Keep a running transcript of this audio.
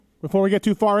Before we get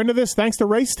too far into this, thanks to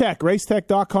Racetech.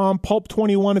 Racetech.com.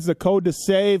 Pulp21 is the code to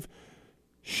save.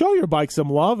 Show your bike some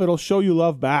love. It'll show you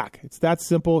love back. It's that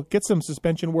simple. Get some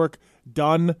suspension work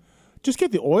done. Just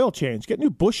get the oil change. Get new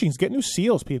bushings. Get new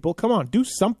seals, people. Come on, do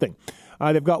something.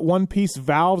 They've got one-piece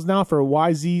valves now for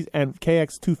YZ and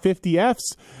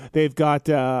KX250Fs. They've got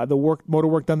the motor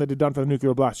work done that they've done for the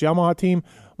Nuclear Blast Yamaha team.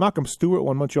 Malcolm Stewart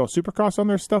won Montreal Supercross on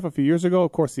their stuff a few years ago.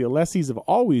 Of course, the Alessis have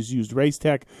always used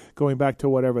Racetech, going back to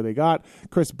whatever they got.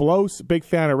 Chris Bloss, big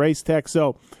fan of Racetech.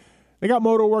 So they got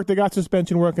motor work, they got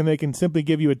suspension work, and they can simply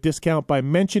give you a discount by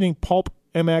mentioning Pulp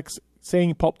MX,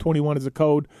 saying Pulp21 is a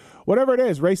code. Whatever it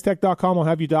is, Racetech.com will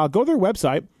have you dial. Go to their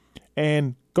website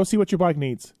and go see what your bike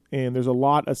needs. And there's a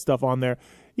lot of stuff on there.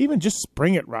 Even just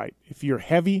spring it right. If you're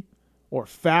heavy or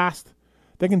fast,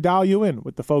 they can dial you in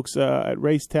with the folks at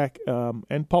Racetech.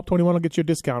 And Pulp21 will get you a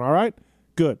discount, all right?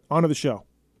 Good. On to the show.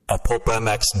 A Pulp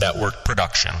MX Network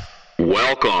production.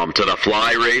 Welcome to the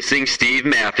Fly Racing Steve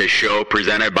Mathis Show,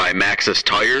 presented by Maxxis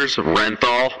Tires,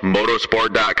 Renthal,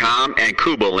 Motorsport.com, and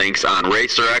Kuba Links on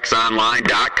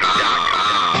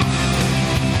RacerXOnline.com.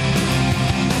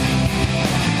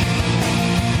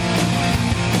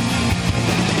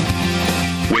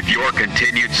 With your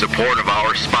continued support of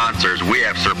our sponsors, we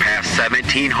have surpassed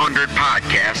 1,700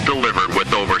 podcasts delivered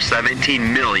with over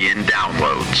 17 million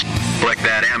downloads. Click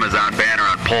that Amazon banner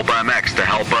on Pulp MX to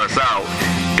help us out.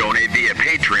 Donate via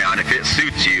Patreon if it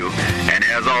suits you. And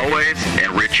as always,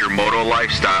 enrich your moto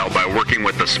lifestyle by working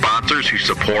with the sponsors who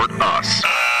support us.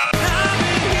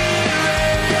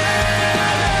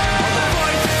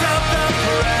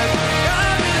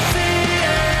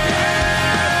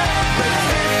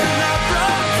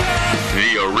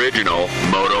 Original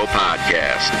Moto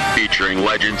Podcast, featuring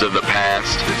legends of the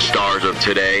past, stars of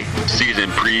today, season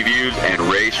previews and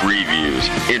race reviews,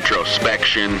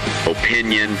 introspection,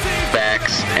 opinion,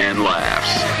 facts, and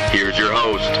laughs. Here's your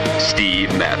host, Steve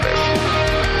Mathis.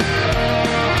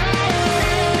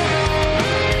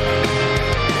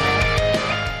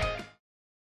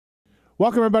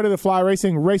 Welcome, everybody, to the Fly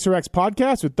Racing Racer X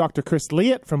podcast with Dr. Chris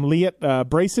Leatt from Leatt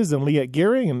Braces and Leatt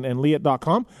Gearing and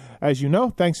Leatt.com. As you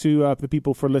know, thanks to the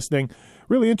people for listening.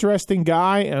 Really interesting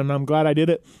guy, and I'm glad I did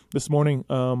it this morning.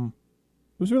 It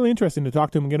was really interesting to talk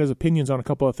to him and get his opinions on a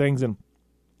couple of things, and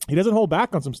he doesn't hold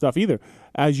back on some stuff either,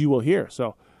 as you will hear.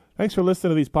 So thanks for listening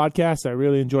to these podcasts. I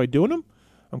really enjoy doing them.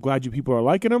 I'm glad you people are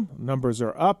liking them. Numbers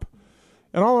are up.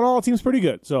 And all in all, it seems pretty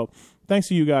good. So thanks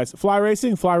to you guys. Fly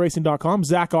Racing, flyracing.com.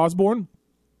 Zach Osborne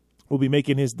will be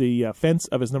making his defense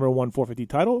of his number 1 450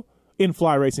 title in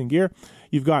Fly Racing gear.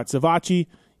 You've got Savacci,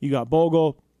 you got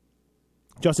Bogle,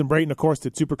 Justin Brayton, of course,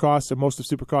 did Supercross and most of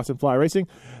Supercross in Fly Racing.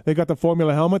 They've got the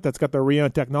Formula helmet that's got the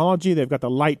Rion technology. They've got the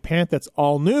light pant that's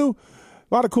all new.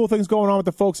 A lot of cool things going on with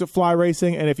the folks at Fly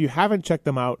Racing. And if you haven't checked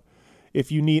them out, if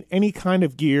you need any kind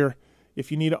of gear, if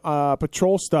you need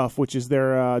patrol stuff, which is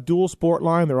their dual sport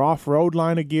line, their off-road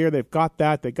line of gear, they've got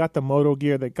that. They've got the moto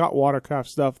gear. They've got watercraft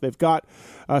stuff. They've got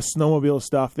snowmobile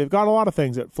stuff. They've got a lot of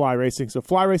things at Fly Racing. So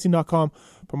flyracing.com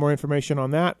for more information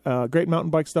on that. Great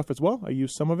mountain bike stuff as well. I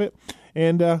use some of it.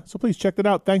 And so please check that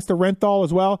out. Thanks to Renthal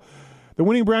as well. The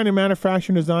winning brand in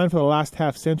manufacturing design for the last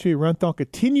half-century, Renthal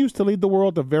continues to lead the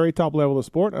world at the very top level of the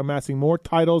sport, amassing more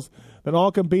titles than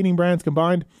all competing brands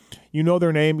combined. You know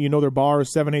their name. You know their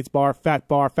bars, 7/8 bar, Fat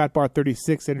Bar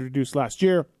 36 they introduced last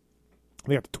year.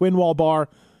 They got the Twin Wall bar.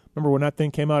 Remember when that thing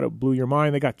came out? It blew your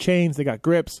mind. They got chains. They got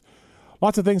grips.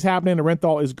 Lots of things happening. The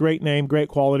Renthal is great name, great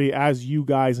quality, as you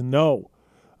guys know.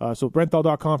 So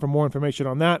Renthal.com for more information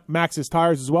on that. Maxxis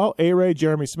Tires as well. A-Ray,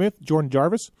 Jeremy Smith, Jordan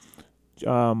Jarvis,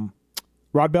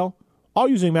 Rod Bell, all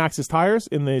using Maxxis tires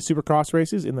in the Supercross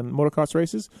races, in the motocross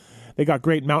races. They got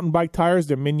great mountain bike tires.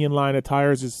 Their Minion line of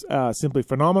tires is simply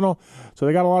phenomenal. So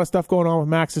they got a lot of stuff going on with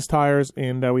Maxxis tires,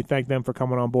 and we thank them for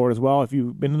coming on board as well. If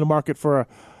you've been in the market for a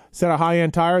set of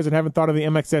high-end tires and haven't thought of the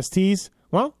MXSTs,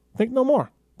 well, think no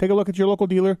more. Take a look at your local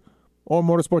dealer or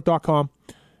motorsport.com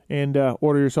and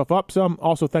order yourself up some.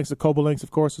 Also, thanks to Kuba Links,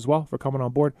 of course, as well, for coming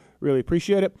on board. Really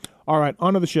appreciate it. All right,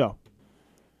 on to the show.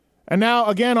 And now,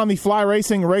 again, on the Fly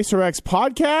Racing Racer X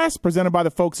podcast, presented by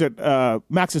the folks at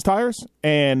Maxxis Tires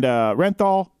and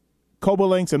Renthal, Kuba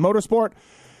Links, and Motorsport.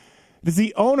 It is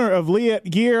the owner of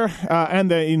Leatt Gear and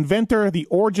the inventor, the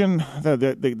origin,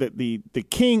 the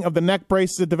king of the neck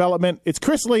brace development. It's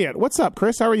Chris Leatt. What's up,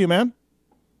 Chris? How are you, man?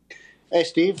 Hey,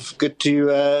 Steve. Good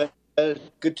to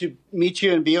meet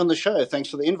you and be on the show. Thanks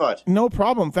for the invite. No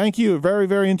problem. Thank you. Very,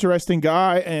 very interesting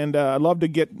guy, and I'd love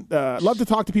to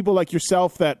talk to people like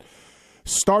yourself that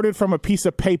started from a piece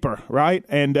of paper, right,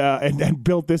 and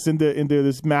built this into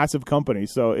this massive company.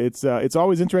 So it's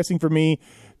always interesting for me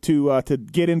to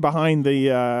get in behind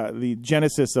the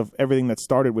genesis of everything that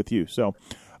started with you. So,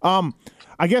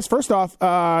 I guess first off,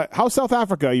 how's South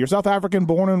Africa? You're South African,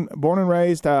 born and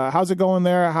raised. How's it going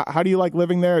there? How do you like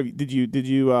living there? Did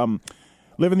you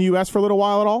live in the U.S. for a little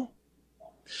while at all?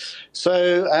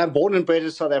 So I'm born and bred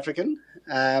as South African,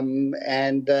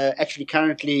 and actually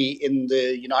currently in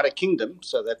the United Kingdom.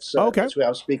 So that's where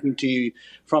I'm speaking to you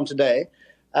from today.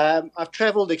 I've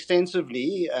traveled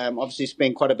extensively, obviously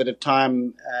spent quite a bit of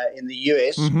time in the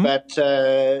US, but,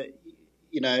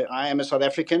 I am a South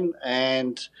African,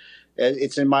 and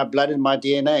it's in my blood and my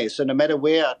DNA. So no matter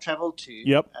where I travel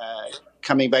to,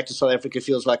 coming back to South Africa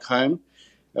feels like home.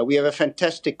 We have a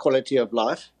fantastic quality of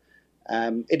life.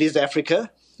 It is Africa.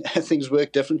 Things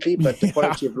work differently, but the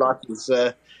quality of life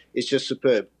is just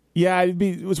superb. Yeah,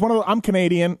 it was one of I'm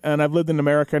Canadian, and I've lived in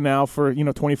America now for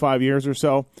 25 years or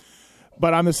so.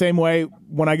 But I'm the same way.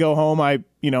 When I go home, I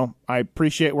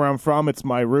appreciate where I'm from. It's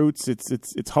my roots.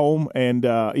 It's home. And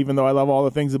even though I love all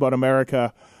the things about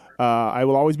America, I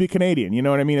will always be Canadian. You know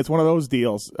what I mean? It's one of those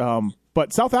deals.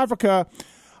 But South Africa,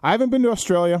 I haven't been to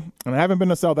Australia, and I haven't been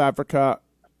to South Africa.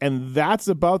 And that's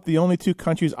about the only two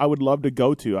countries I would love to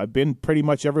go to. I've been pretty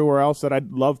much everywhere else that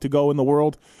I'd love to go in the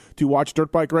world to watch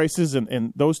dirt bike races,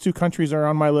 and those two countries are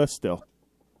on my list still.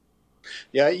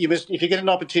 Yeah, you must. If you get an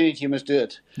opportunity, you must do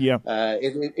it. Yeah,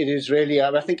 it is really.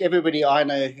 I think everybody I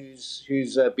know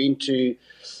who's been to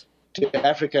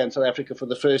Africa and South Africa for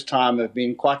the first time have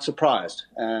been quite surprised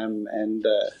and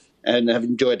have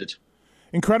enjoyed it.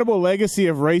 Incredible legacy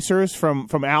of racers from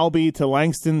Albie to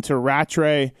Langston to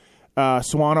Rattray.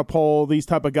 Swanepoel, these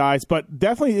type of guys. But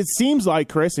definitely it seems like,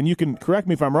 Chris, and you can correct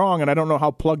me if I'm wrong, and I don't know how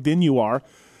plugged in you are,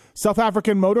 South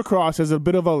African motocross has a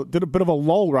bit of a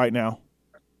lull right now.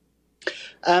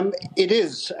 It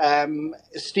is.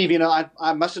 Steve,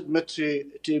 I must admit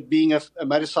to being a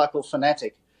motorcycle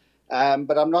fanatic,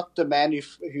 but I'm not the man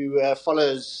who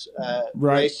follows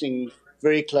racing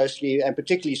very closely, and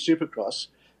particularly Supercross.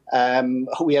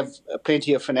 We have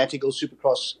plenty of fanatical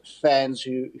Supercross fans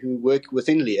who work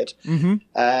within Leatt.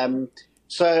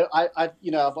 So I've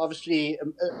obviously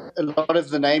a lot of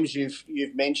the names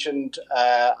you've mentioned,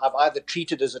 I've either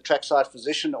treated as a trackside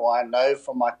physician or I know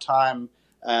from my time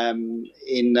in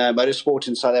motorsport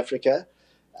in South Africa.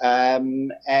 I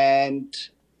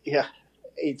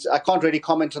can't really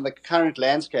comment on the current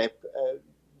landscape.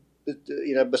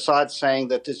 Besides saying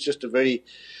that it's just a very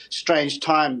strange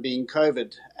time being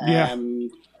COVID,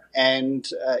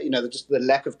 just the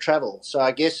lack of travel. So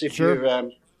I guess if you're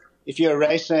a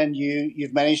racer and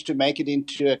you've managed to make it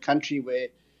into a country where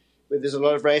there's a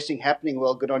lot of racing happening,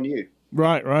 well, good on you.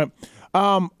 Right.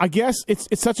 I guess it's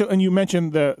such a, and you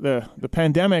mentioned the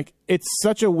pandemic. It's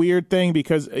such a weird thing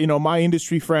because my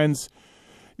industry friends.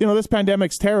 This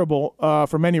pandemic's terrible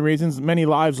for many reasons, many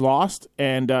lives lost,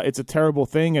 and it's a terrible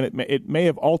thing, and it may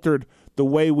have altered the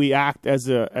way we act as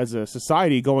a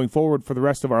society going forward for the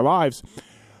rest of our lives.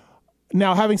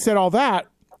 Now, having said all that,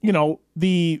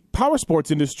 the power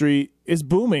sports industry is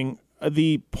booming.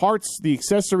 The parts, the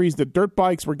accessories, the dirt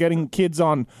bikes, we're getting kids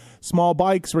on small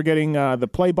bikes, we're getting the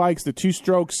play bikes, the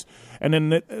two-strokes, and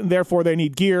then therefore they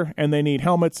need gear, and they need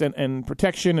helmets and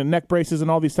protection and neck braces and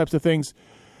all these types of things.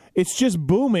 It's just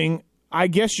booming. I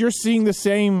guess you're seeing the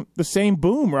same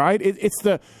boom, right? It's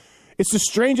the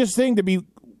strangest thing to be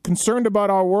concerned about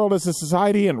our world as a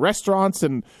society and restaurants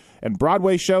and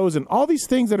Broadway shows and all these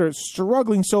things that are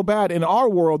struggling so bad in our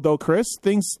world, though, Chris.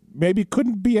 Things maybe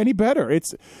couldn't be any better.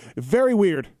 It's very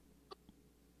weird.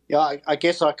 Yeah, I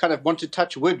guess I kind of want to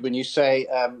touch wood when you say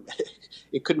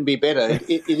it couldn't be better.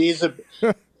 It is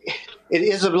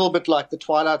a little bit like the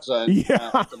Twilight Zone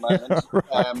at the moment.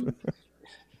 Right.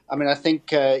 I think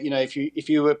if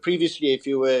you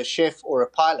were a chef or a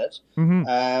pilot,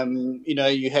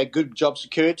 you had good job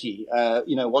security.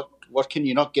 What can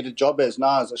you not get a job as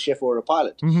now as a chef or a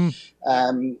pilot?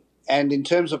 And in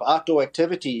terms of outdoor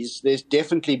activities, there's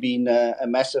definitely been a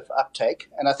massive uptake,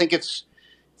 and I think it's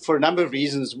for a number of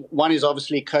reasons. One is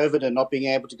obviously COVID and not being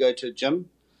able to go to a gym.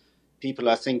 People,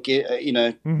 I think,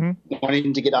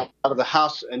 wanting to get out of the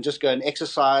house and just go and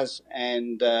exercise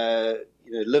and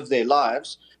live their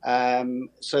lives.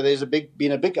 So there's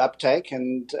been a big uptake,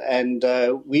 and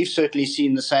we've certainly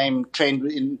seen the same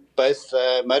trend in both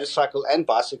motorcycle and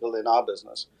bicycle in our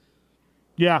business.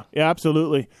 Yeah,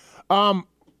 absolutely.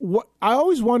 What I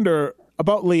always wonder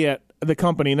about Leatt, the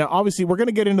company. Now, obviously, we're going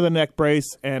to get into the neck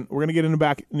brace, and we're going to get into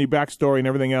the backstory and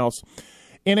everything else.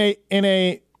 In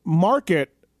a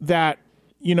market that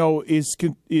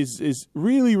is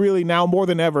really, really now more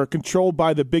than ever controlled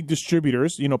by the big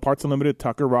distributors, Parts Unlimited,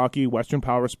 Tucker, Rocky, Western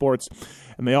Power Sports,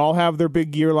 and they all have their big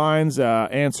gear lines,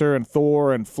 Answer and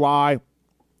Thor and Fly.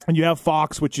 and you have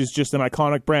Fox, which is just an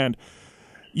iconic brand.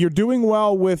 You're doing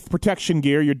well with protection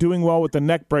gear. You're doing well with the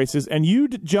neck braces, and you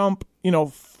jump,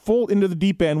 full into the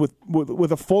deep end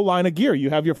with a full line of gear.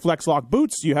 You have your Flex Lock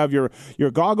boots, you have your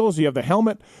goggles, you have the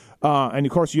helmet, and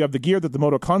of course you have the gear that the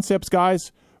Moto Concepts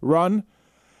guys run.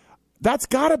 That's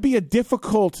got to be a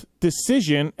difficult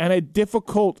decision and a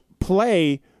difficult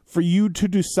play for you to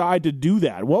decide to do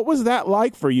that. What was that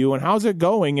like for you, and how's it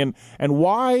going, and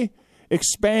why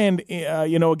expand,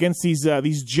 against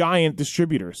these giant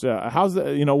distributors?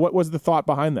 What was the thought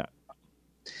behind that?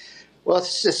 Well,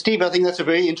 Steve, I think that's a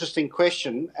very interesting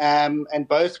question, and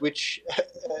both which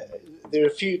there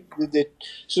are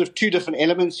sort of two different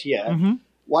elements here. Mm-hmm.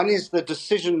 One is the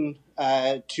decision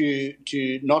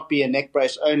to not be a neck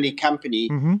brace only company.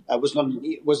 Mm-hmm.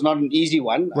 was not an easy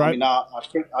one. Right. I mean,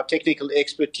 our technical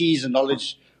expertise and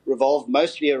knowledge revolved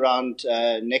mostly around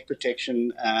neck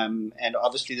protection, and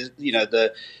obviously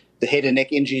the head and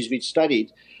neck injuries we'd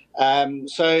studied.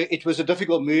 So it was a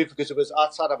difficult move because it was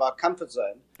outside of our comfort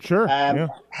zone. Sure. Yeah.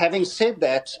 Having said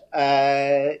that,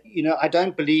 I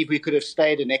don't believe we could have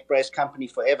stayed a neck brace company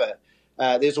forever.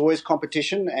 There's always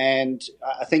competition, and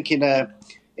I think in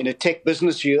a tech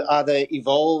business, you either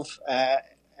evolve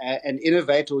and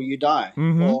innovate, or you die.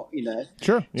 Mm-hmm. Or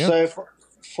Sure. Yeah. So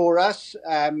for us,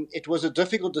 it was a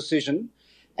difficult decision,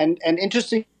 and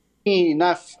interestingly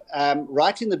enough,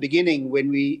 right in the beginning when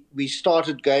we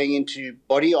started going into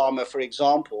body armor, for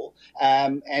example,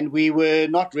 and we were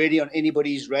not really on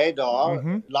anybody's radar.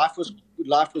 Mm-hmm. Life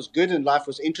was good and life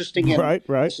was interesting, and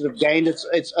right. sort of gained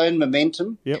its own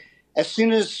momentum. Yep. As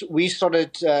soon as we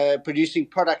started producing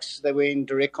products that were in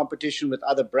direct competition with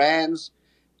other brands,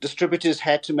 distributors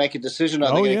had to make a decision: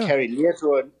 are they going to carry Leatt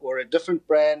or a different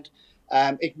brand?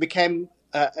 It became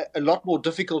a lot more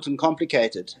difficult and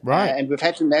complicated. Right. And we've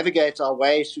had to navigate our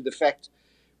way through the fact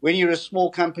when you're a small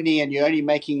company and you're only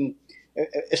making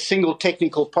a single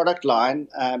technical product line,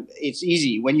 it's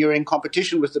easy. When you're in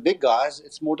competition with the big guys,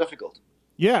 it's more difficult.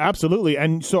 Yeah, absolutely.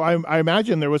 And so I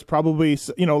imagine there was probably,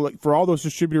 like for all those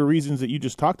distributor reasons that you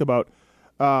just talked about,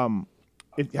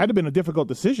 it had to have been a difficult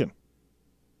decision.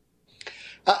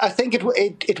 I think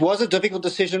it was a difficult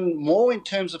decision more in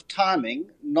terms of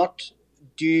timing, not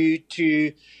due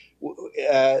to,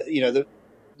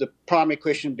 the primary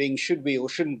question being should we or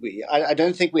shouldn't we. I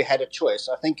don't think we had a choice.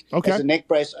 I think as a neck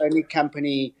brace only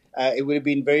company, it would have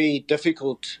been very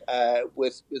difficult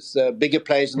with bigger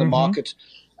players in the market,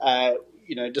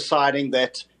 deciding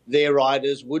that their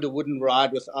riders would or wouldn't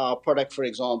ride with our product, for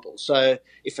example. So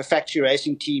if a factory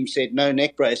racing team said no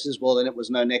neck braces, well, then it was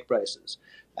no neck braces.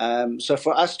 So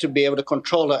for us to be able to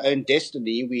control our own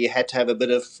destiny, we had to have a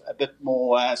bit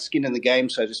more skin in the game,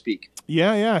 so to speak.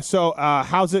 Yeah. So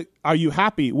how's it? Are you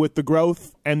happy with the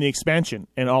growth and the expansion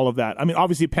and all of that? I mean,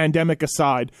 obviously, pandemic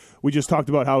aside, we just talked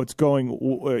about how it's going,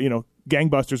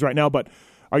 gangbusters right now. But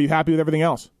are you happy with everything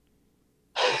else?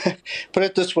 Put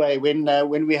it this way: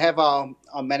 when we have our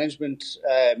management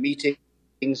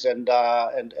meetings and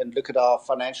look at our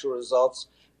financial results.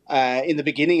 In the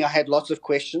beginning, I had lots of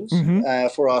questions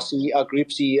for our group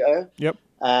CEO. Yep.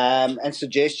 And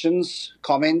suggestions,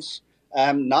 comments.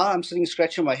 Now I'm sitting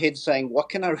scratching my head saying, what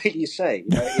can I really say?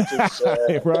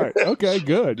 Right. Okay,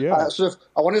 good. Yeah.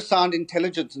 I want to sound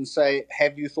intelligent and say,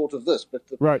 have you thought of this? But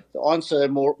the answer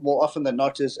more often than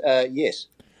not is yes.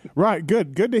 Right.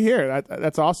 Good to hear.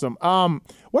 That's awesome.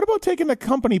 What about taking the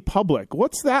company public?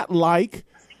 What's that like?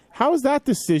 How does that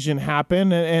decision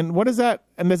happen, and what is that?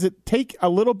 And does it take a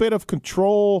little bit of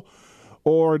control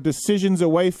or decisions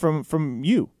away from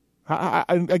you?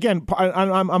 I'm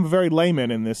a very layman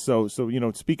in this, so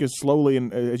speak as slowly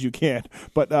as you can.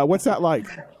 But what's that like?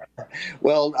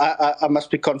 Well, I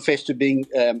must confess to being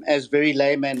as very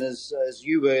layman as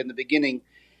you were in the beginning.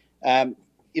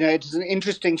 It's an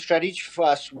interesting strategy for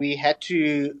us. We had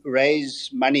to raise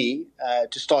money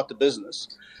to start the business,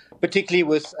 particularly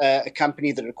with a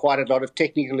company that required a lot of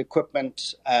technical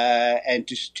equipment and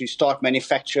to start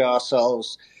manufacture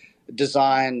ourselves,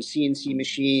 design CNC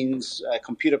machines,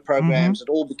 computer programs. It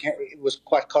was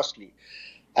quite costly.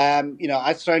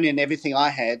 I'd thrown in everything I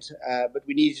had, but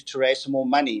we needed to raise some more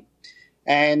money.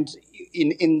 And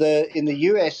in the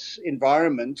US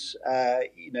environment,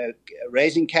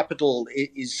 raising capital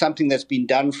is something that's been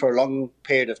done for a long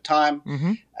period of time.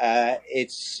 Mm-hmm.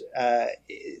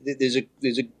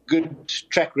 There's a good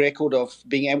track record of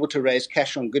being able to raise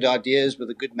cash on good ideas with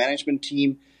a good management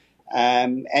team,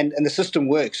 and the system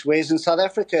works. Whereas in South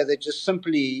Africa, they just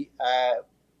simply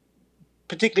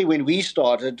particularly when we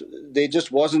started, there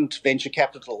just wasn't venture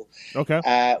capital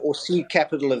or seed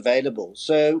capital available.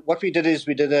 So what we did is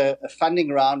we did a funding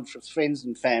round for friends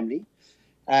and family.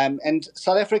 And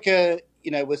South Africa,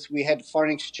 we had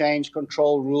foreign exchange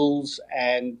control rules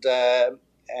and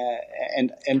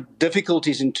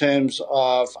difficulties in terms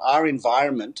of our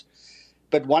environment.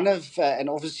 But and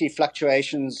obviously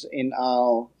fluctuations in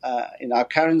our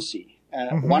currency.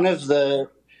 One of the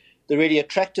really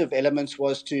attractive elements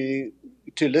was to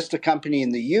list a company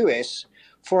in the US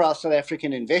for our South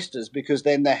African investors, because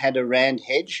then they had a rand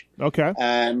hedge. Okay.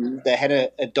 They had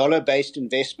a dollar-based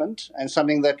investment and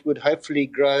something that would hopefully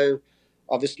grow.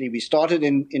 Obviously, we started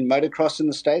in motocross in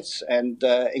the States and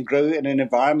grow in an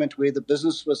environment where the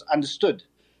business was understood,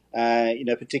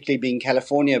 particularly being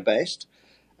California-based.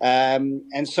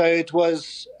 And so it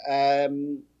was,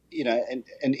 an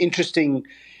interesting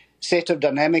set of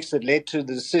dynamics that led to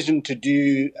the decision to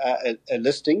do a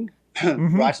listing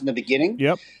right in the beginning.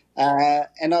 Yep.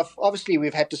 And obviously,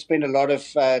 we've had to spend a lot of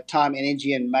time,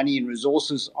 energy, and money and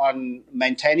resources on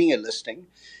maintaining a listing.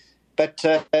 But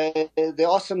there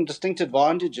are some distinct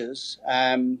advantages,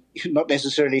 not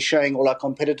necessarily showing all our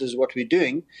competitors what we're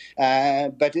doing,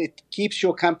 but it keeps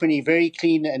your company very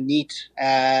clean and neat,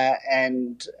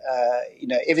 and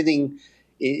everything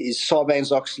is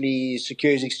Sarbanes-Oxley,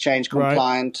 Securities Exchange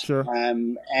compliant, right.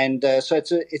 Sure. So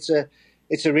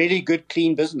it's a really good,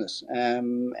 clean business,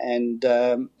 and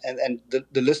the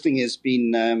listing has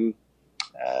been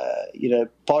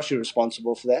partially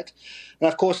responsible for that. And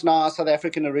of course, now our South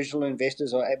African original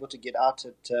investors are able to get out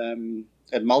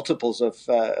at multiples of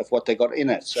what they got in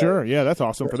it. So, sure, yeah, that's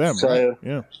awesome for them. So,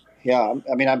 right? Yeah.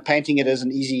 I mean, I'm painting it as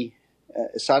an easy,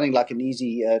 sounding like an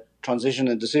easy transition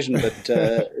and decision, but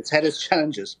it's had its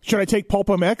challenges. Should I take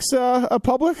PulpMX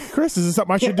public, Chris? Is this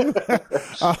something I should do?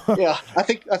 Yeah, I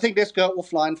think let's go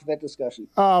offline for that discussion.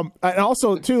 And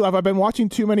also, too, I've been watching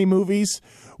too many movies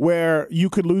where you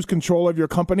could lose control of your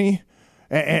company.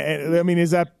 And I mean,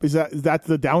 is that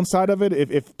the downside of it?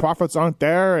 If profits aren't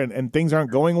there and things aren't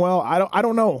going well, I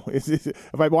don't know.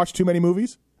 Have I watched too many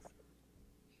movies?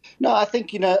 No, I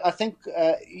think the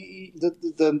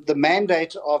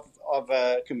mandate of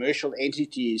a commercial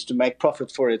entity is to make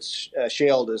profit for its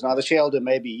shareholders. Now, the shareholder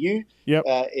may be you, yep.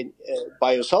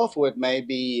 By yourself, or it may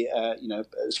be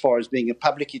as far as being a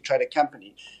publicly traded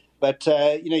company. But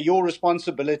your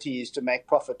responsibility is to make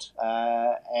profit,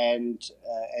 and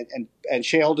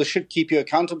shareholders should keep you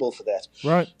accountable for that.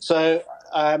 Right. So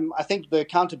I think the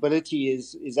accountability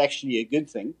is actually a good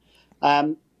thing.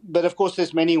 But of course,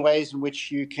 there's many ways in which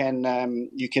you can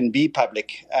be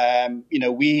public.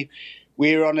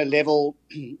 We're on a level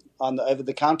on the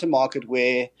over-the-counter market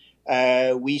where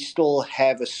we still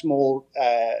have a small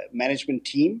management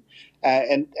team,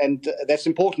 and that's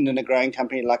important in a growing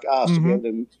company like ours, to be able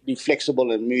to be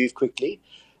flexible and move quickly.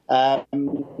 But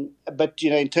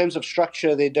in terms of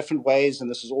structure, there are different ways,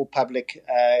 and this is all public.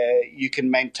 You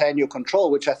can maintain your control,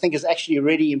 which I think is actually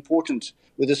really important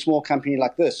with a small company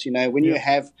like this. When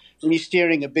you're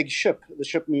steering a big ship, the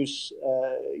ship moves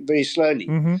very slowly.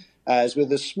 As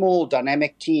with a small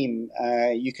dynamic team,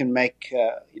 you can make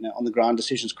on the ground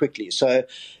decisions quickly. So,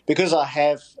 because I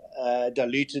have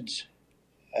diluted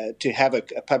to have a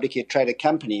publicly traded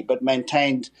company, but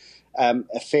maintained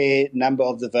a fair number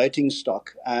of the voting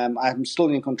stock, I'm still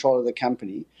in control of the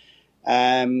company,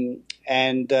 and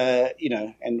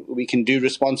we can do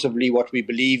responsibly what we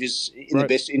believe is in the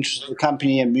best interest of the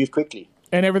company and move quickly.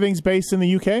 And everything's based in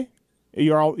the UK.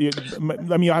 You have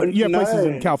places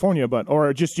in California,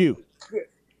 or just you?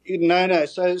 No.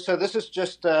 So this is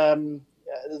just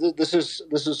this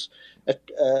is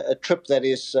a trip that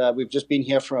is we've just been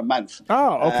here for a month.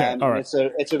 Oh, okay, all right.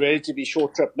 It's a relatively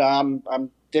short trip. Now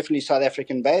I'm definitely South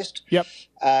African based. Yep.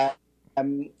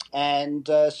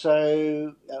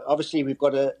 So obviously we've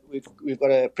got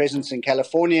a presence in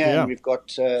California, and we've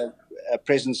got a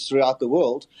presence throughout the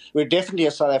world. We're definitely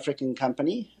a South African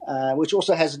company, which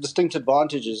also has distinct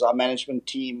advantages. Our management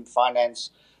team, finance,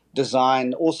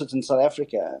 design, all sits in South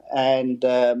Africa, and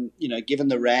given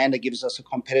the rand, it gives us a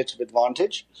competitive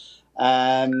advantage.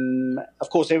 Of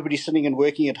course, everybody's sitting and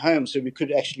working at home, so we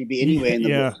could actually be anywhere in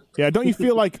the world. Yeah. Don't you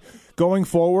feel like going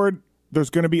forward, there's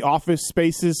going to be office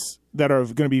spaces that are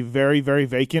going to be very, very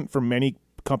vacant for many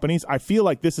companies? I feel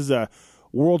like this is a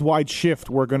worldwide shift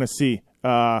we're going to see,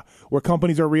 where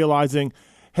companies are realizing,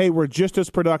 hey, we're just as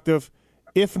productive,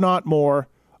 if not more.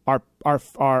 Our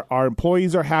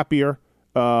employees are happier.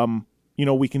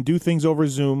 We can do things over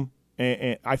Zoom,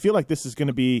 and I feel like this is going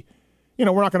to be, we're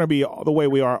not going to be the way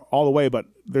we are all the way, but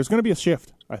there's going to be a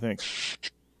shift, I think.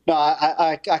 No,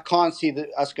 I can't see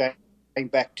us going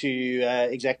back to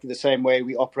exactly the same way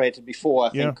we operated before. I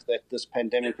think that this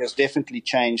pandemic has definitely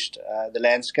changed the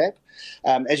landscape.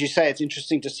 As you say, it's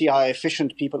interesting to see how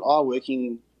efficient people are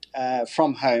working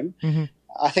from home.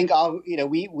 I think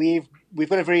we've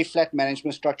got a very flat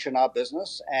management structure in our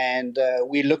business, and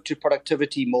we look to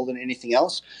productivity more than anything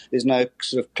else. There's no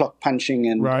sort of clock punching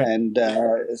and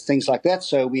things like that.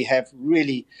 So we have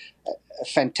really a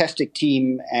fantastic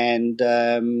team, and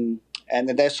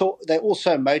they're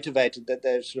also motivated that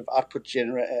they're sort of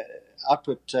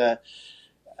output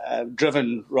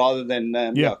driven rather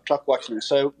than clock watching.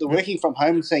 So the working from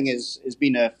home thing has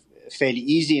been a fairly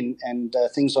easy and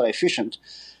things are efficient.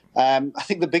 I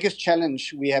think the biggest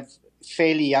challenge, we have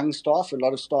fairly young staff, a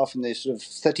lot of staff in their sort of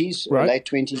 30s, or late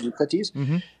 20s and 30s,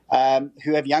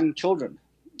 who have young children.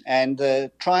 And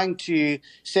trying to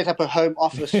set up a home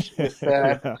office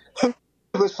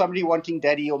with somebody wanting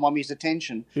daddy or mommy's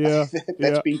attention,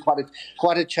 that's been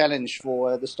quite a challenge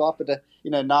for the staff. But,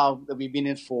 now that we've been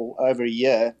in for over a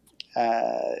year,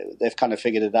 they've kind of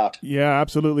figured it out. Yeah,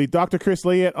 absolutely. Dr. Chris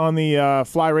Leatt on the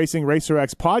Fly Racing Racer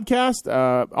X podcast.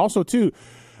 Also, too,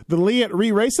 the Leatt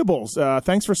Re-Raceables.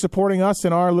 Thanks for supporting us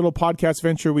in our little podcast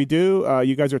venture we do.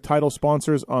 You guys are title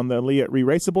sponsors on the Leatt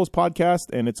Re-Raceables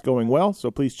podcast, and it's going well.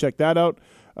 So please check that out,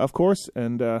 of course.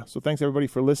 And so thanks, everybody,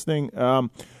 for listening.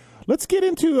 Let's get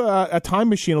into a time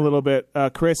machine a little bit,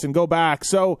 Chris, and go back.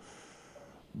 So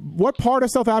what part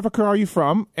of South Africa are you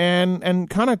from? And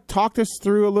kind of talk us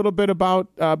through a little bit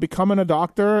about becoming a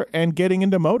doctor and getting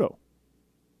into moto.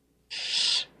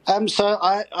 So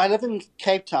I live in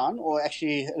Cape Town, or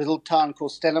actually a little town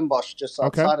called Stellenbosch, just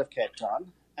outside of Cape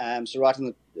Town. So right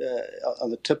on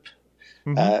the tip,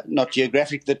 not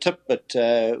geographic the tip, but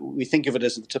we think of it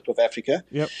as the tip of Africa.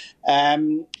 Yep.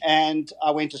 And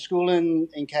I went to school in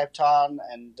Cape Town,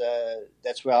 and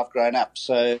that's where I've grown up.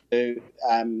 So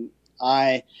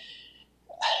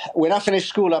when I finished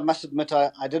school, I must admit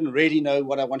I didn't really know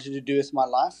what I wanted to do with my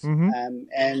life.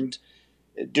 And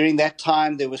during that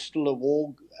time, there was still a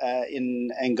war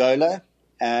in Angola,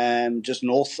 just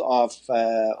north of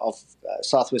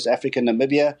Southwest Africa,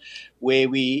 Namibia, where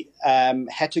we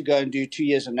had to go and do 2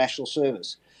 years of national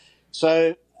service.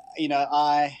 So,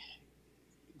 I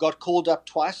got called up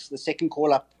twice. The second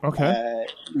call up,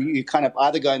 you kind of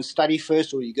either go and study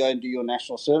first, or you go and do your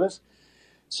national service.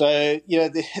 So,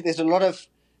 there's a lot of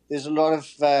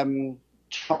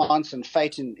chance and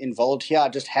fate involved here. I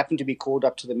just happened to be called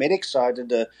up to the medics, so I did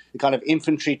the kind of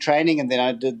infantry training, and then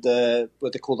I did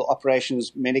what they call the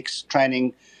operations medics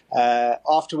training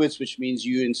afterwards, which means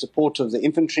you're in support of the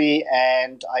infantry,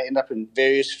 and I ended up in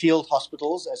various field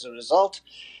hospitals as a result,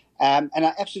 and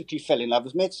I absolutely fell in love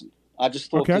with medicine. I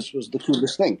just thought this was the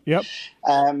coolest thing. Yep.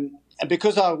 And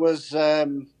because I was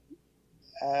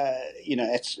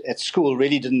at school,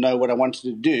 really didn't know what I wanted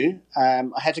to do. I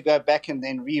had to go back and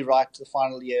then rewrite the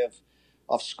final year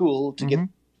of school to get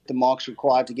the marks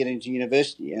required to get into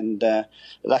university. And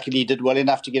luckily did well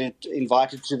enough to get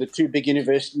invited to the two big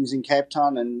universities in Cape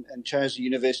Town, and chose the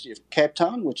University of Cape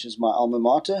Town, which is my alma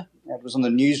mater. It was on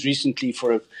the news recently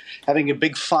for having a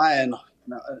big fire, and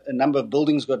a number of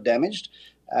buildings got damaged.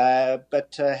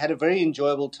 But had a very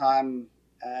enjoyable time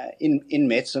in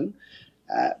medicine.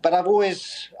 But I've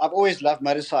always loved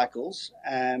motorcycles,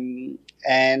 and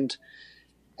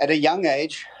at a young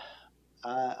age,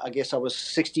 I guess I was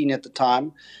 16 at the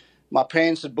time, my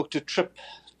parents had booked a trip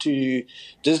to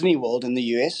Disney World in the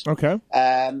US.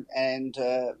 And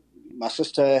my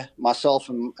sister, myself,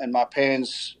 and my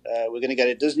parents were going to go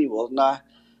to Disney World. And I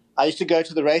used to go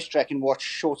to the racetrack and watch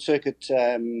short circuit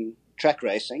track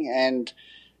racing, and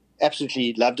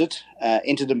absolutely loved it.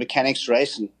 Entered the mechanics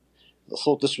race, and I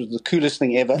thought this was the coolest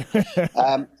thing ever.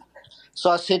 So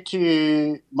I said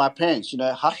to my parents,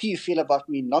 how do you feel about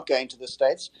me not going to the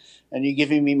States and you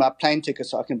giving me my plane ticket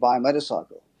so I can buy a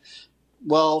motorcycle?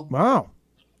 Well, wow.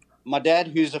 My dad,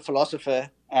 who's a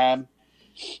philosopher, thought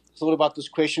about this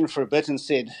question for a bit and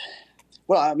said,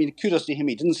 well, I mean, kudos to him.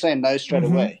 He didn't say no straight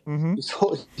away.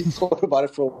 He thought about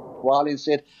it for a while and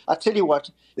said, I tell you what,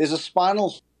 there's a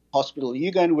spinal hospital.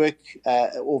 You go and work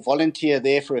or volunteer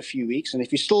there for a few weeks, and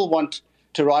if you still want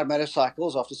to ride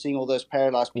motorcycles after seeing all those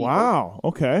paralyzed people,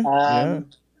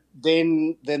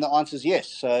 then the answer is yes.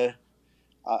 So,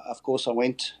 of course, I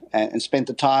went and spent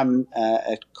the time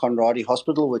at Conradie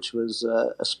Hospital, which was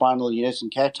a spinal unit in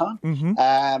Cape Town.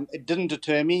 It didn't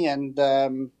deter me, and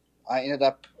I ended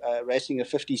up racing a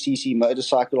 50cc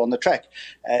motorcycle on the track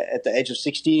at the age of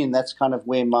 16, and that's kind of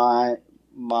where my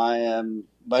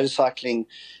motorcycling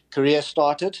career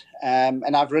started.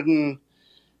 And I've ridden,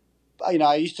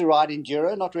 I used to ride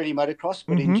enduro, not really motocross,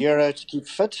 but enduro to keep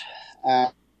fit.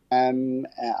 and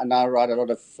I ride a lot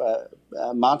of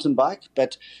mountain bike,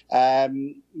 but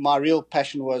my real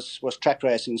passion was track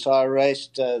racing. So I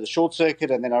raced the short circuit,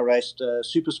 and then I raced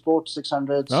Super Sport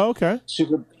 600s. Oh, okay.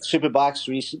 Super bikes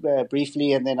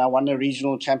briefly, and then I won a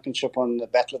regional championship on the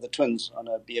Battle of the Twins on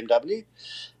a BMW.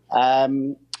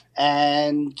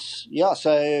 And yeah,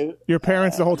 so your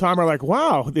parents the whole time are like,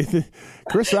 "Wow,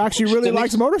 Chris actually really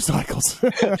likes motorcycles."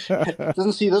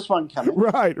 Doesn't see this one coming.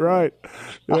 Right.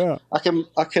 Yeah, I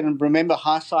can remember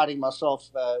high-siding myself.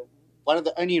 One of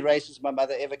the only races my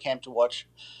mother ever came to watch,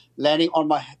 landing on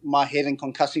my head and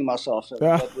concussing myself.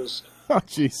 That was oh,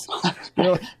 jeez.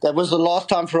 That was the last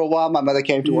time for a while my mother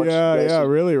came to watch. Yeah,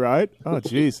 really, right? Oh,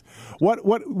 jeez.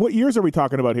 What years are we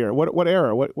talking about here? What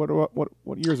era?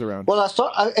 What years around? Well,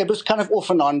 it was kind of off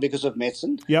and on because of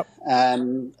medicine. Yep.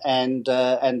 And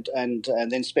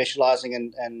then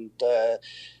specializing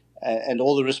and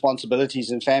all the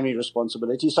responsibilities and family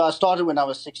responsibilities. So I started when I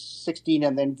was 16,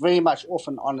 and then very much off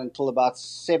and on until about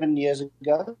 7 years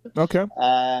ago. Okay.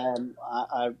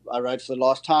 I rode for the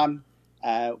last time.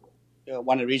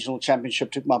 Won a regional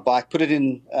championship, took my bike, put it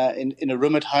in a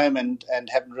room at home, and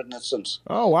haven't ridden it since.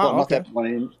 Oh, wow. Well, okay.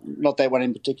 Not that one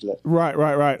in particular.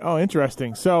 Right. Oh,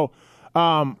 interesting. So,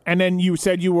 and then you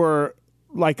said you were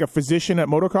like a physician at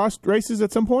motocross races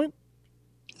at some point?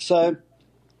 So,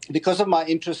 because of my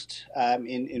interest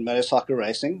in motorcycle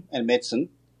racing and medicine,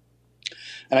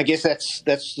 and I guess that's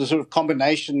the sort of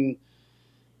combination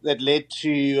that led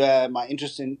to my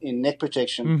interest in neck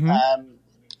protection. Mm-hmm.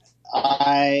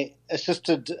 I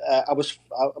assisted.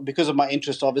 Because of my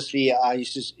interest. Obviously, I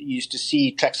used to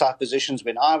see trackside positions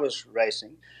when I was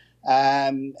racing,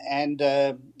 and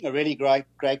a really great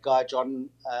guy, John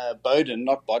Bowden,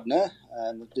 not Bodner.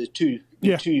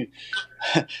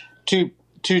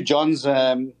 Two Johns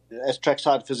as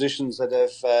trackside physicians that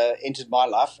have entered my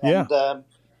life.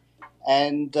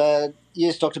 And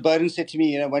yes, Dr. Bowden said to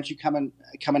me, won't you come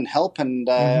and help? And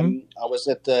I was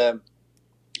at the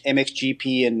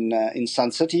MXGP in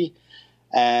Sun City,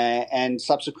 and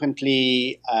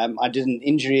subsequently I did an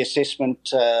injury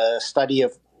assessment study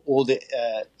of all the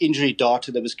injury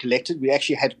data that was collected. We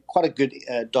actually had quite a good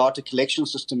data collection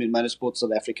system in Motorsport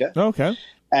South Africa. Okay.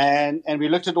 And we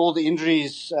looked at all the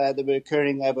injuries that were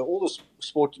occurring over all the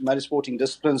motorsporting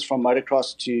disciplines, from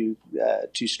motocross to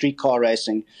street car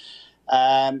racing,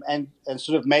 and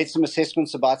sort of made some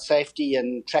assessments about safety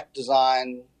and track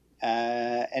design,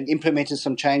 and implemented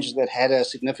some changes that had a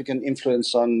significant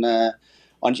influence on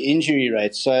injury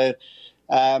rates. So,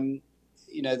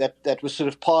 that was sort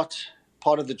of part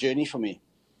of the journey for me.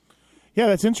 Yeah,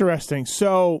 that's interesting.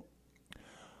 So,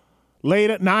 late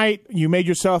at night, you made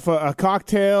yourself a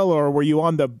cocktail, or were you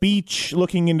on the beach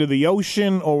looking into the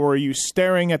ocean, or were you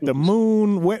staring at the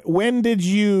moon? When did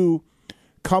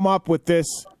come up with this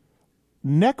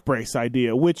neck brace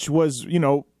idea, which was,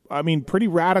 pretty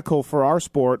radical for our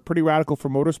sport, pretty radical for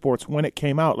motorsports when it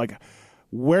came out? Like,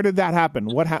 where did that happen?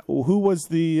 Who was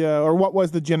what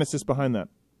was the genesis behind that?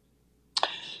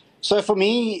 So for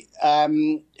me, I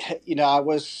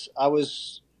was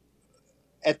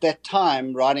at that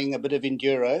time riding a bit of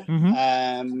enduro,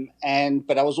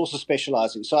 but I was also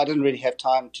specializing, so I didn't really have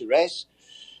time to race.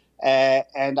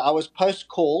 And I was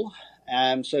post-call,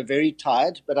 so very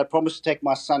tired, but I promised to take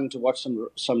my son to watch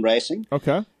some racing.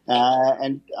 Okay.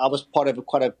 And I was part of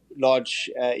quite a large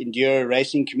enduro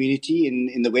racing community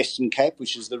in the Western Cape,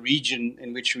 which is the region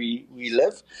in which we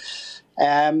live.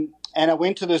 And I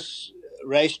went to this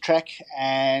racetrack,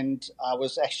 and I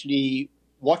was actually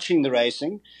watching the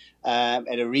racing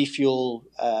at a refuel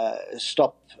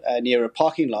stop near a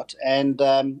parking lot. And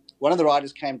one of the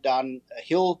riders came down a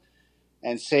hill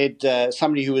and said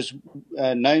somebody who was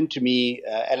known to me,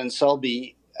 Alan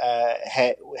Selby,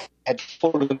 had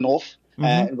fallen off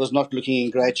and was not looking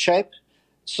in great shape.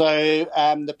 So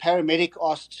the paramedic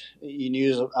asked, he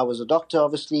knew I was a doctor,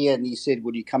 obviously, and he said,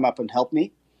 would you come up and help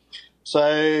me?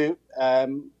 So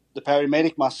the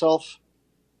paramedic, myself,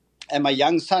 and my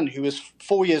young son, who was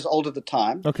 4 years old at the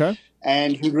time,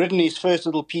 and who'd ridden his first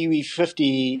little Pee-wee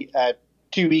 50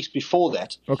 2 weeks before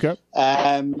that,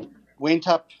 went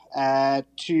up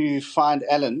to find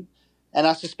Alan, and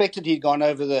I suspected he'd gone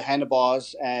over the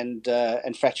handlebars and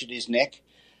fractured his neck.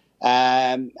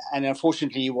 And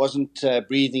unfortunately, he wasn't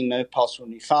breathing, no pulse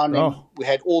when we found him. We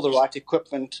had all the right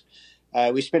equipment.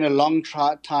 We spent a long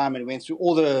time and went through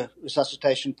all the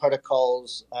resuscitation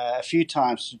protocols a few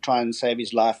times to try and save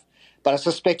his life. But I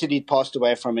suspected he'd passed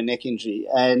away from a neck injury.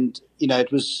 And,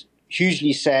 it was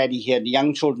hugely sad. He had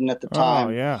young children at the time.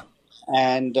 Oh, yeah.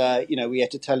 And, we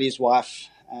had to tell his wife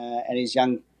and his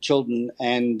young children.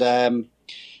 And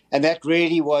that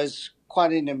really was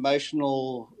quite an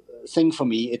emotional thing for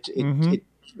me. It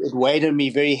weighed on me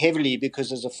very heavily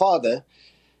because as a father,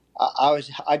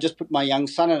 I just put my young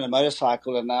son on a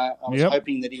motorcycle, and I was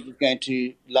hoping that he was going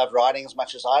to love riding as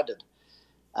much as I did.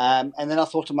 And then I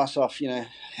thought to myself, I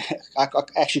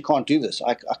actually can't do this.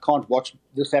 I can't watch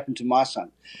this happen to my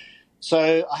son.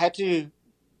 So I had to,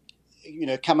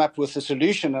 come up with a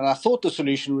solution. And I thought the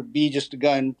solution would be just to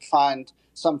go and find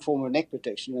some form of neck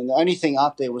protection. And the only thing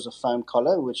out there was a foam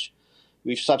collar, which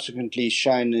we've subsequently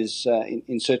shown is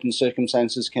in certain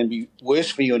circumstances can be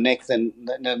worse for your neck than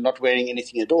not wearing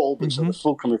anything at all, because of the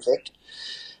fulcrum effect.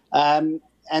 And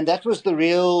that was the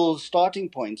real starting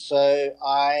point. So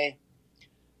I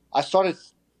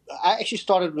actually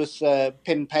started with pen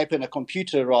and paper and a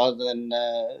computer rather than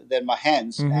my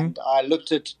hands. And I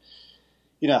looked at,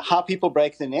 how people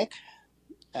break their neck,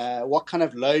 what kind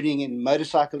of loading in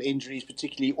motorcycle injuries,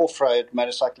 particularly off-road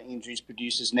motorcycle injuries,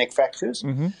 produces neck fractures,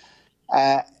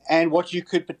 and what you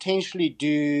could potentially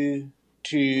do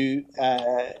to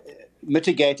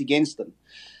mitigate against them.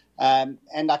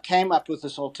 And I came up with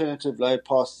this alternative load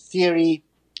path theory.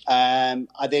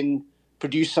 I then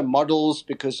produce some models,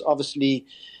 because obviously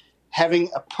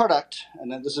having a product,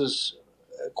 and this is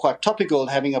quite topical,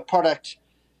 having a product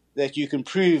that you can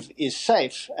prove is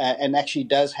safe and actually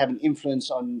does have an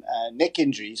influence on neck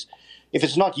injuries, if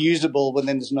it's not usable, well,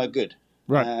 then it's no good.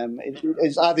 Right.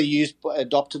 It's either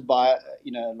adopted by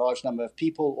a large number of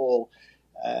people, or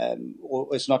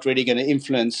it's not really going to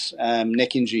influence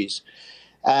neck injuries.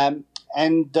 And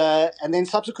then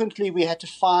subsequently we had to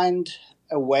find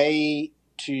a way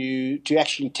to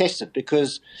actually test it,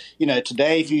 because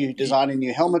today if you design a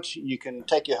new helmet, you can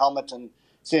take your helmet and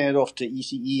send it off to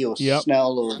ECE or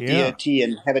Snell or DOT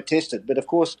and have it tested. But of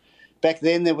course, back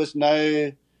then there was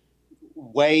no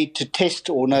way to test,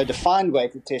 or no defined way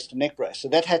to test a neck brace, so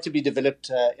that had to be developed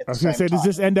at the same time. I was going to say, does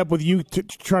this end up with you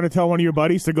trying to tell one of your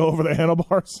buddies to go over the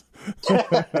handlebars?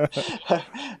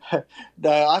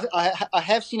 No, I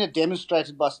have seen it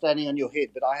demonstrated by standing on your head,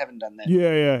 but I haven't done that.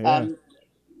 Yeah.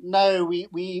 No,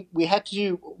 we had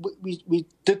to. We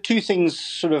did two things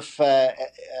sort of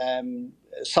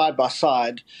side by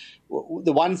side.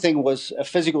 The one thing was a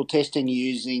physical testing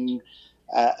using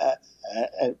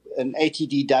an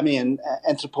ATD dummy, an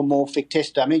anthropomorphic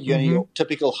test dummy, your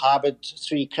typical Harvard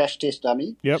 3 crash test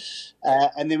dummy. Yep.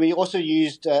 And then we also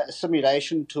used a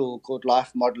simulation tool called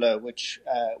Life Modeler, which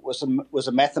was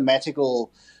a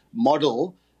mathematical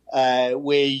model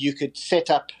where you could set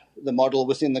up the model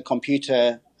within the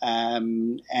computer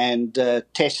and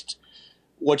test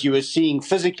what you were seeing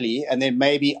physically, and then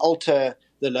maybe alter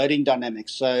the loading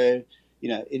dynamics. So,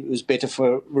 it was better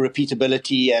for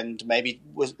repeatability, and maybe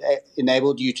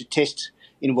enabled you to test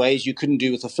in ways you couldn't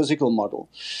do with a physical model.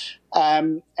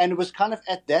 And it was kind of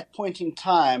at that point in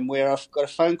time where I've got a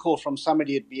phone call from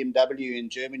somebody at BMW in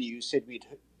Germany who said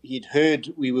he'd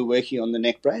heard we were working on the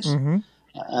neck brace,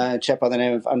 a chap by the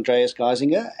name of Andreas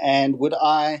Geisinger, and would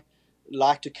I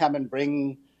like to come and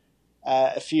bring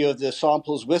a few of the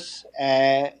samples with,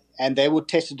 and they would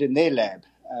test it in their lab.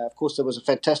 Of course, there was a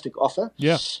fantastic offer.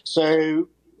 Yeah. So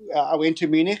I went to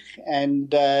Munich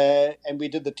and we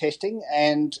did the testing,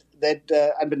 and that,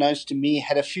 unbeknownst to me,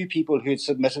 had a few people who had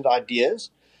submitted ideas.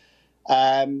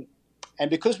 And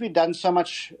because we'd done so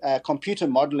much computer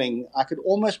modeling, I could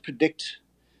almost predict,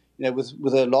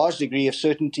 with a large degree of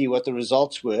certainty what the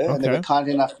results were, and they were kind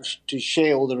enough to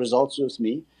share all the results with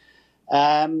me.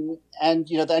 And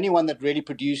the only one that really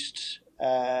produced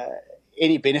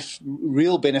any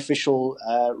real beneficial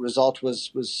result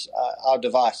was our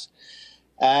device.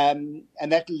 And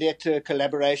that led to a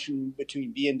collaboration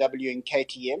between BMW and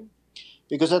KTM,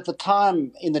 because at the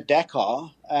time in the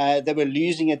Dakar, they were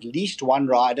losing at least one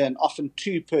rider, and often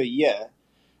two per year.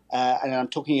 And I'm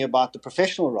talking about the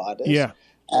professional riders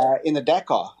in the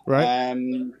Dakar,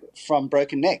 from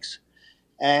broken necks.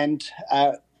 And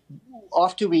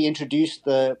after we introduced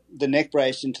the neck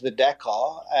brace into the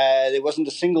Dakar, there wasn't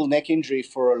a single neck injury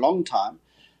for a long time.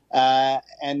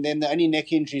 And then the only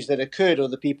neck injuries that occurred are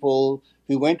the people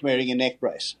who weren't wearing a neck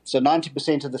brace. So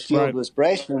 90% of the field was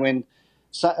braced, and when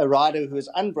a rider who was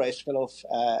unbraced fell off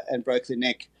and broke their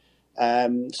neck.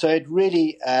 So it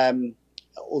really,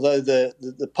 although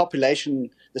the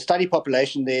population, the study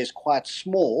population there is quite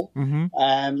small,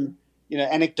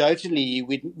 anecdotally,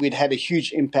 we'd had a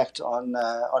huge impact on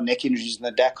neck injuries in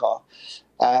the Dakar,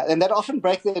 and that often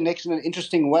break their necks in an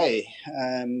interesting way.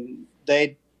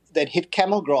 They'd hit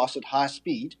camel grass at high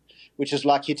speed, which is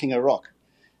like hitting a rock,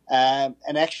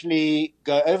 and actually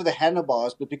go over the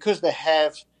handlebars. But because they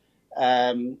have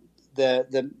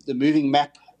the moving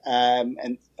map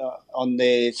and on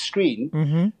their screen,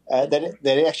 Mm-hmm.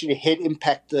 that actually head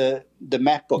impact the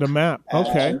map book. The map,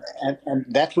 okay. And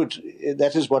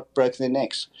that is what broke their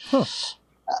necks. Huh.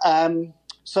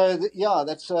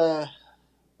 That's a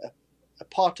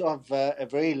part of a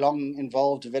very long,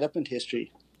 involved development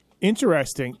history.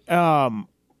 Interesting.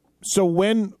 So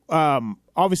when,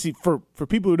 obviously, for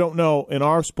people who don't know, in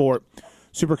our sport,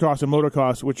 Supercross and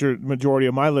motocross, which are the majority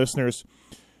of my listeners,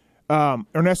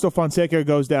 Ernesto Fonseca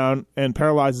goes down and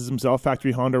paralyzes himself,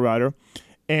 factory Honda rider,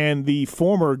 and the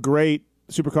former great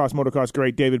Supercross, motocross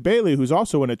great David Bailey, who's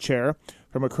also in a chair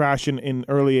from a crash in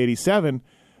early '87,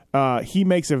 he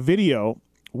makes a video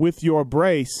with your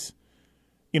brace,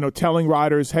 telling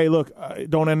riders, hey, look,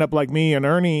 don't end up like me and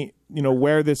Ernie,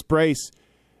 wear this brace.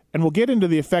 And we'll get into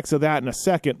the effects of that in a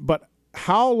second. But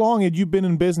how long had you been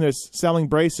in business selling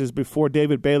braces before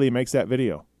David Bailey makes that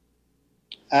video?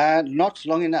 Not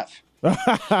long enough.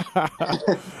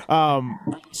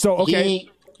 Okay.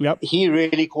 He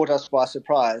really caught us by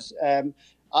surprise.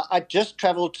 I just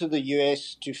traveled to the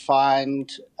US to find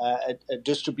a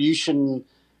distribution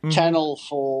channel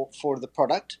for the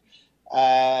product.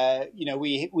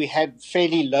 We had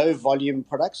fairly low volume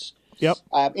products. Yep.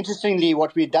 Interestingly,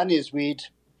 what we'd done is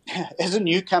as a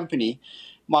new company,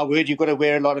 my word, you've got to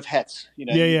wear a lot of hats. You've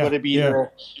got to be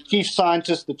the chief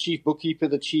scientist, the chief bookkeeper,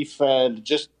 the chief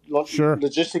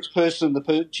logistics person,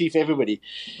 the chief everybody.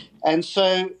 And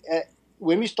so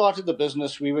when we started the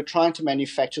business, we were trying to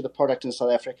manufacture the product in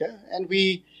South Africa, and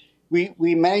we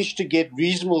managed to get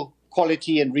reasonable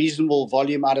quality and reasonable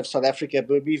volume out of South Africa,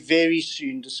 but we very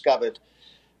soon discovered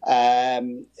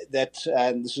that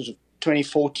this was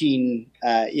 2014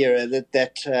 era,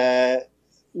 that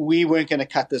we weren't going to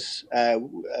cut this,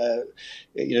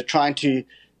 trying to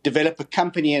develop a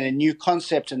company and a new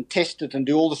concept and test it and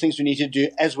do all the things we need to do,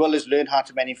 as well as learn how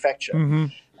to manufacture.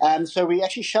 Mm-hmm. So we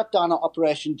actually shut down our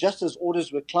operation just as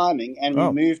orders were climbing, and we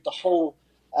moved the whole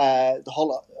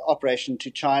operation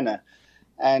to China.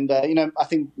 And, I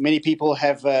think many people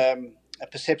have a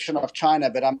perception of China,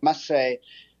 but I must say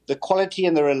the quality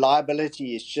and the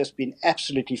reliability has just been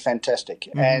absolutely fantastic.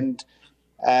 Mm-hmm. And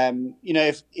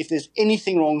if there's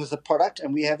anything wrong with the product,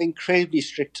 and we have incredibly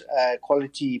strict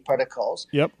quality protocols,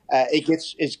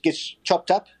 it gets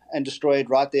chopped up and destroyed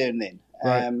right there and then.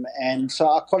 Right. And so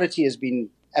our quality has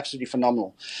been absolutely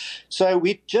phenomenal. So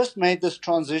we just made this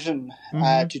transition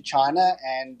to China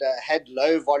and had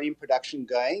low volume production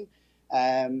going.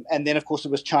 And then, of course, it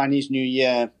was Chinese New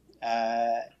Year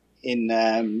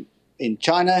in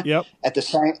China. Yep. At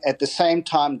the same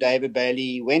time, David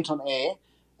Bailey went on air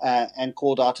and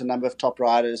called out a number of top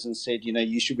riders and said,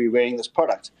 you should be wearing this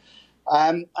product.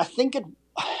 I think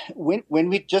when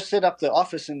we just set up the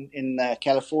office in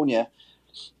California,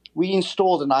 we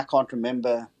installed, and I can't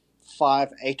remember,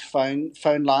 5-8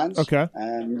 phone lines. Okay.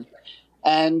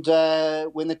 And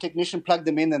when the technician plugged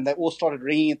them in and they all started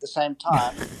ringing at the same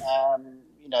time,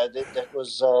 that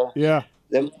was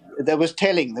that was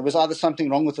telling. There was either something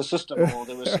wrong with the system, or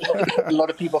there was a lot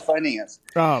of people phoning us.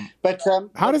 How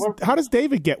does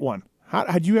David get one?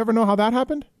 Had you ever know how that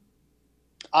happened?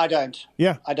 I don't.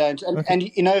 Yeah, I don't. And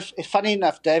funny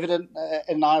enough, David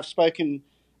and I have spoken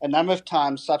a number of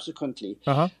times subsequently.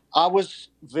 Uh-huh. I was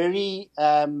very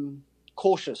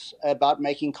cautious about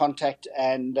making contact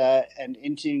and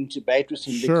entering debate with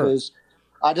him, because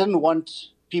I didn't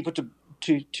want people to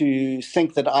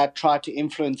think that I tried to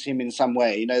influence him in some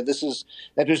way. That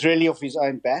was really off his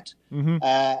own bat. Mm-hmm.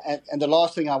 And the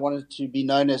last thing I wanted to be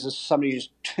known as is somebody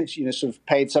who's sort of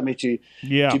paid somebody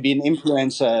to be an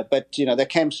influencer. But they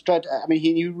came straight. I mean,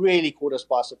 he really caught us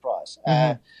by surprise.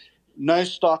 Mm-hmm. No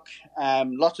stock,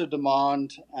 lots of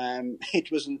demand. It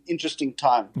was an interesting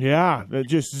time. Yeah, that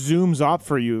just zooms up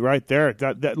for you right there.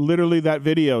 That literally, that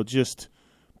video just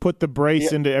put the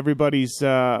brace into everybody's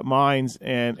minds,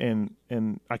 and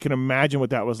I can imagine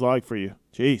what that was like for you.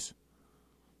 Jeez.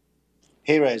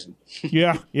 Hair raising.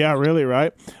 yeah, really,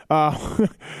 right?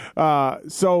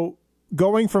 So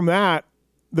going from that,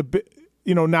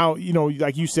 now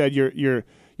like you said, you're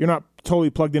not totally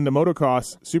plugged into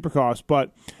motocross, supercross,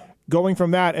 but going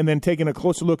from that and then taking a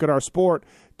closer look at our sport,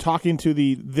 talking to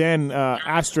the then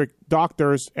asterisk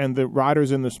doctors and the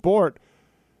riders in the sport,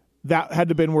 that had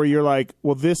to been where you're like,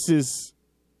 well, this is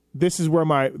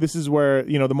where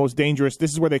the most dangerous,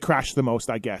 this is where they crash the most,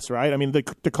 I guess, right? I mean,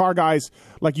 the car guys,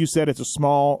 like you said, it's a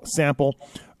small sample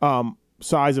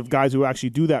size of guys who actually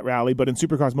do that rally, but in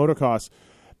supercross, motocross,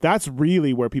 that's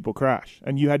really where people crash.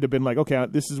 And you had to been like, okay,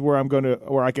 this is where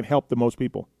I can help the most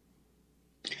people.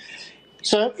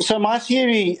 So my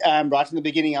theory, right in the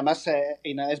beginning, I must say,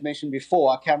 as mentioned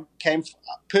before, I came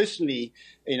personally,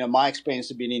 my experience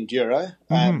had been enduro.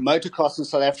 Motocross in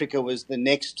South Africa was the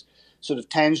next sort of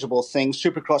tangible thing.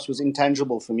 Supercross was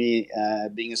intangible for me,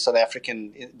 being a South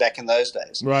African back in those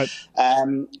days. Right.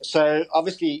 So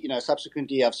obviously,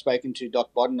 subsequently I've spoken to Doc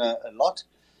Bodner a lot.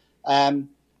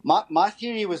 My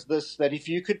theory was this, that if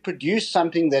you could produce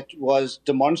something that was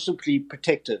demonstrably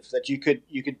protective, that you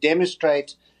could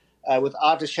demonstrate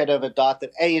without a shadow of a doubt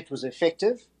that A, it was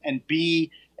effective, and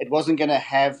B, it wasn't going to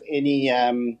have any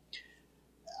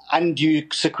undue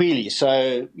sequelae.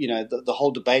 So, the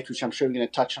whole debate, which I'm sure we're going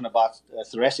to touch on, about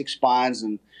thoracic spines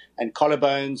and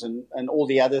collarbones and all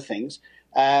the other things.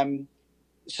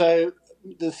 So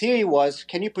the theory was,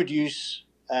 can you produce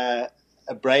a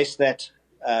brace that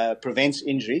prevents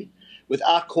injury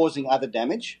without causing other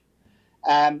damage?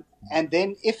 And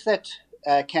then if that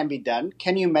can be done,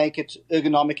 can you make it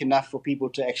ergonomic enough for people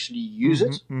to actually use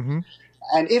it? Mm-hmm.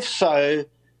 And if so,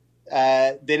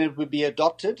 then it would be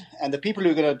adopted. And the people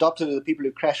who are going to adopt it are the people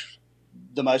who crash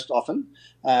the most often.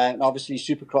 And obviously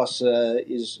Supercross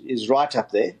is right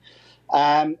up there.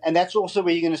 And that's also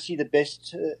where you're going to see the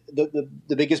best,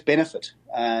 the biggest benefit,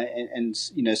 and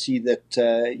see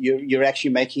that you're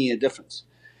actually making a difference.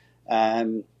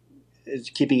 It's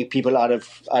keeping people out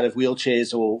of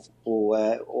wheelchairs or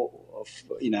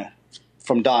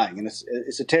from dying, and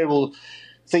it's a terrible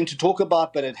thing to talk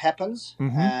about, but it happens.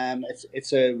 Mm-hmm.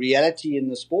 It's a reality in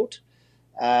the sport,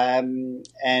 and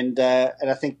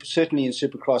I think certainly in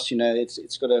Supercross,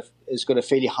 it's got a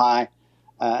fairly high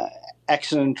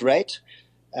accident rate,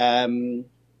 and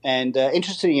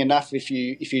interestingly enough, if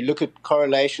you look at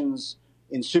correlations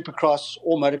in Supercross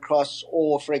or motocross,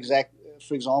 or for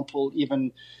example,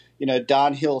 even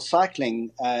downhill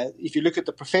cycling, if you look at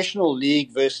the professional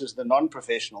league versus the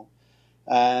non-professional,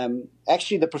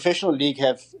 actually the professional league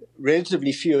have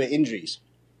relatively fewer injuries.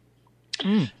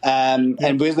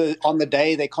 And whether on the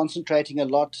day they're concentrating a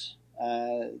lot,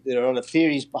 there are a lot of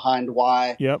theories behind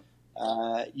why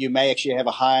you may actually have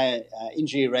a higher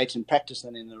injury rate in practice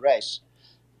than in the race.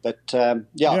 But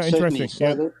interesting.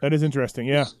 So that is interesting.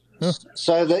 Yeah.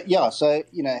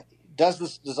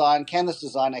 Can this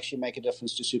design actually make a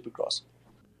difference to Supercross?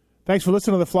 Thanks for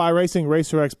listening to the Fly Racing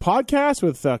Racer X podcast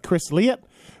with Chris Leatt.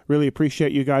 Really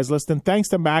appreciate you guys listening. Thanks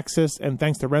to Maxxis and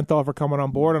thanks to Renthal for coming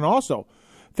on board. And also,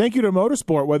 thank you to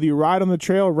Motorsport. Whether you ride on the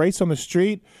trail, race on the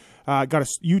street, got a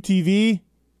UTV,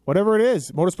 whatever it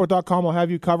is, motorsport.com will have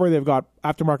you covered. They've got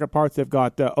aftermarket parts. They've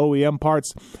got OEM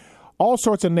parts. All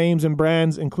sorts of names and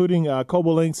brands, including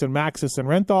Cobolinks and Maxxis and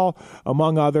Renthal,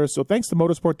 among others. So thanks to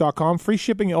motorsport.com. Free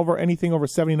shipping over anything over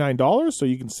 $79, so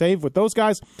you can save with those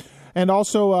guys. And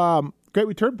also, great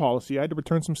return policy. I had to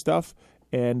return some stuff,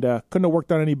 and couldn't have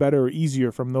worked out any better or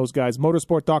easier from those guys.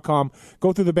 Motorsport.com.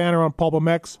 Go through the banner on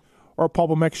PulpMX or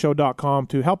PulpMXShow.com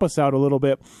to help us out a little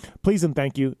bit. Please and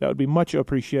thank you. That would be much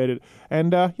appreciated.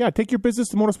 And, take your business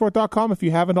to motorsport.com if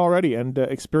you haven't already, and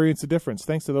experience the difference.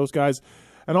 Thanks to those guys.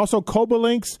 And also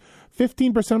Cobolinks,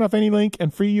 15% off any link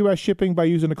and free U.S. shipping by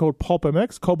using the code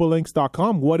PulpMX,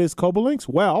 Cobolinks.com. What is Cobolinks?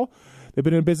 Well, they've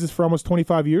been in business for almost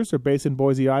 25 years. They're based in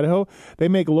Boise, Idaho. They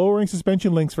make lowering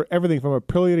suspension links for everything from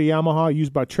Aprilia to Yamaha,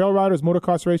 used by trail riders,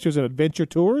 motocross racers, and adventure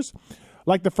tours.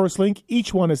 Like the first link,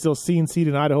 each one is still CNC'd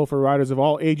in Idaho for riders of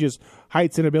all ages,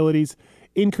 heights, and abilities.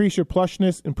 Increase your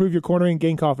plushness, improve your cornering,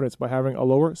 gain confidence by having a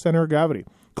lower center of gravity.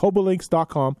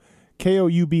 Cobolinks.com,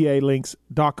 KOUBA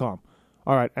links.com.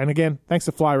 All right, and again, thanks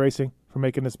to Fly Racing for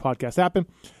making this podcast happen.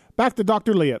 Back to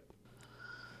Dr. Leatt.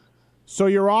 So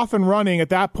you're off and running at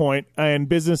that point, and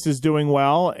business is doing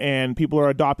well, and people are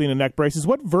adopting the neck braces.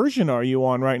 What version are you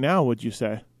on right now, would you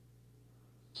say?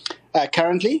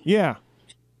 Currently? Yeah.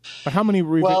 How many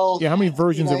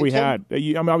versions have we had?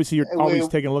 Obviously, you're always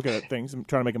taking a look at things and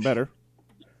trying to make them better.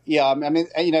 Yeah, I mean,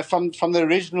 from the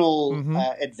original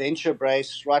adventure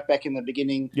brace right back in the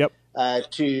beginning, to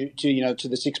the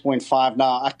 6.5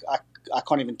 now, I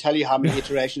can't even tell you how many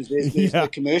iterations. There's the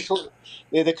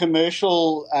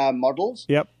commercial, models,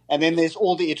 and then there's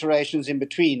all the iterations in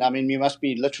between. I mean, you must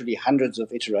be literally hundreds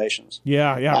of iterations.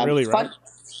 Really, right?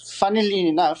 Funnily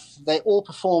enough, they all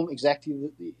perform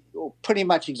pretty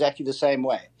much exactly the same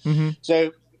way.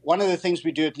 So one of the things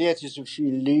we do at Leatt is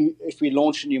if we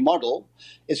launch a new model,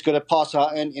 it's got to pass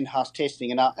our own in-house testing.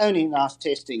 And our own in-house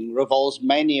testing revolves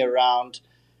mainly around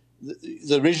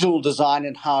the original design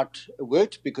and how it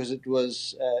worked, because it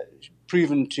was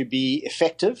proven to be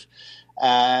effective.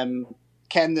 Can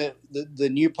the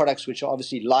new products, which are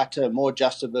obviously lighter, more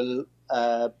adjustable,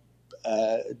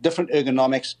 different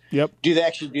ergonomics, do they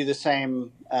actually do the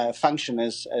same function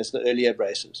as the earlier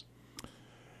braces?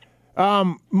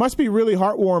 Must be really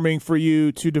heartwarming for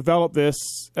you to develop this,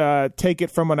 take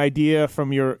it from an idea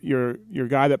from your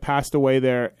guy that passed away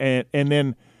there, and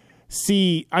then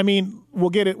see. I mean,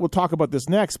 we'll talk about this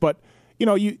next, but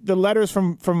the letters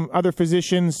from other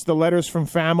physicians, the letters from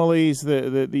families,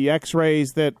 the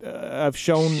X-rays that have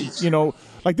shown,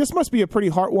 like this must be a pretty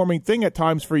heartwarming thing at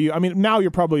times for you. I mean, now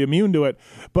you're probably immune to it,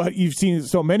 but you've seen it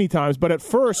so many times. But at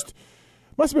first,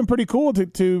 must have been pretty cool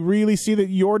to really see that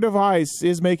your device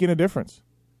is making a difference.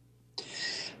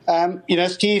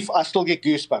 Steve, I still get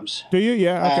goosebumps. Do you?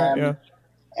 Yeah. Okay. Yeah.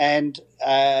 And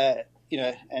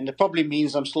and it probably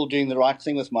means I'm still doing the right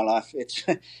thing with my life. It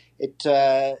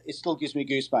still gives me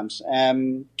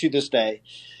goosebumps to this day.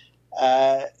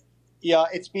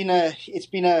 It's been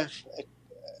a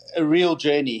real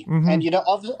journey, mm-hmm. and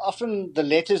often the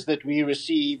letters that we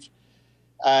receive.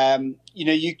 We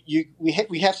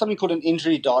have something called an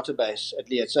injury database at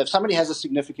Leatt. So if somebody has a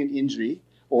significant injury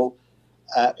or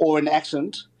an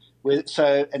accident,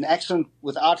 so an accident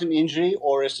without an injury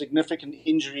or a significant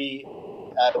injury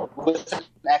with an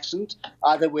accident,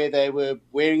 either where they were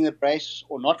wearing the brace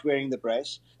or not wearing the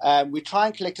brace, we try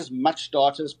and collect as much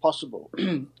data as possible.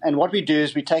 And what we do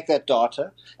is we take that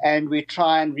data and we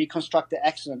try and reconstruct the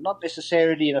accident, not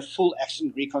necessarily in a full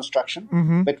accident reconstruction,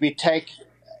 mm-hmm. but we take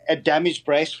a damaged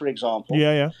brace, for example.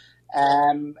 Yeah.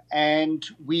 And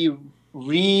we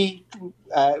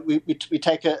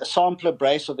take a sampler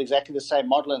brace of exactly the same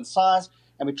model and size,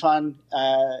 and we try and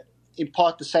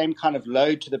impart the same kind of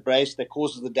load to the brace that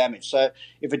causes the damage. So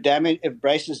if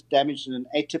brace is damaged in an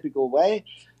atypical way,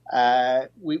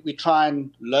 we try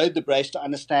and load the brace to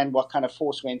understand what kind of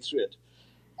force went through it.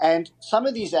 And some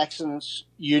of these accidents,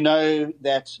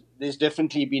 that there's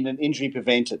definitely been an injury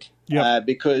prevented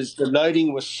because the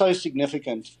loading was so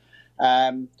significant.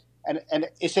 And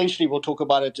essentially, we'll talk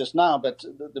about it just now, but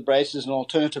the brace is an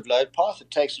alternative load path. It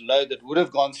takes a load that would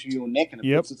have gone through your neck and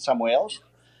it puts it somewhere else.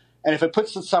 And if it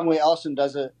puts it somewhere else and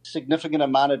does a significant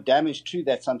amount of damage to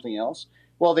that something else,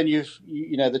 well, then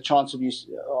the chance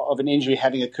of an injury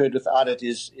having occurred without it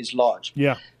is large.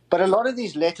 Yeah. But a lot of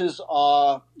these letters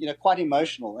are, quite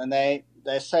emotional, and they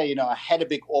say, I had a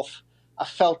big off. I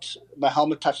felt my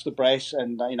helmet touch the brace,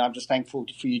 and I'm just thankful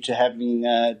for you to having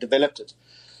developed it.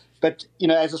 But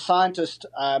as a scientist,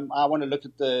 I want to look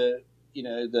at the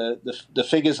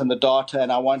figures and the data,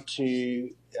 and I want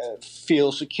to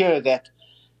feel secure that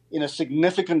in a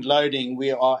significant loading,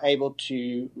 we are able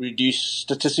to reduce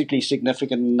statistically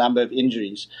significant number of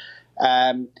injuries.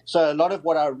 So a lot of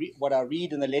what I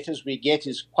read in the letters we get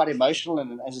is quite emotional,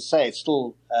 and as I say, it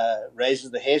still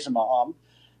raises the hairs on my arm.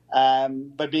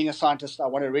 But being a scientist, I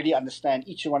want to really understand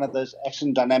each one of those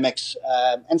action dynamics,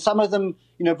 and some of them,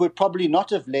 would probably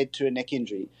not have led to a neck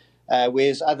injury,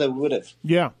 whereas other would have.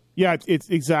 Yeah, it's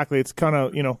exactly. It's kind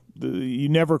of you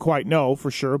never quite know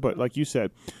for sure, but like you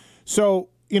said, so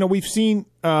we've seen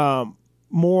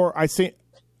more.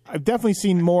 I've definitely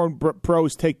seen more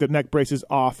pros take the neck braces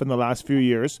off in the last few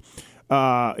years,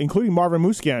 including Marvin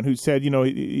Musquin, who said,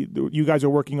 you guys are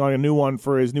working on a new one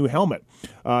for his new helmet.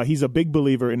 He's a big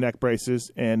believer in neck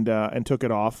braces and took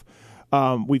it off.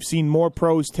 We've seen more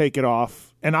pros take it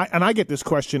off. And I get this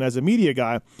question as a media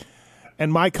guy,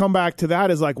 and my comeback to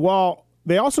that is like, well,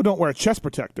 they also don't wear chest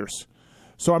protectors.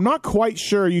 So I'm not quite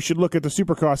sure you should look at the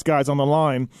Supercross guys on the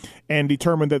line and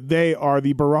determine that they are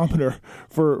the barometer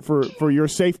for your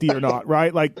safety or not,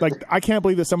 right? Like I can't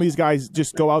believe that some of these guys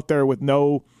just go out there with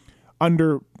no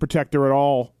under protector at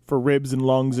all for ribs and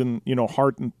lungs and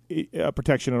heart and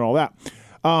protection and all that.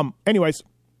 Anyways,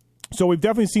 so we've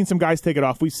definitely seen some guys take it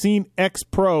off. We've seen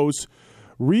ex-pros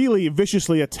really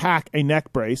viciously attack a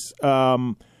neck brace.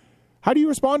 How do you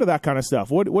respond to that kind of stuff?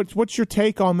 What's your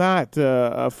take on that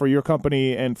for your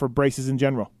company and for braces in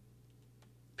general?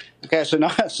 Okay, so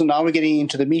now we're getting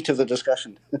into the meat of the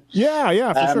discussion.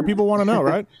 Yeah, for sure. People want to know,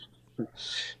 right?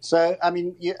 So, I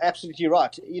mean, you're absolutely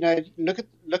right. Look at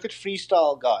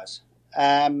freestyle guys.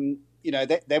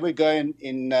 They would go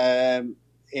in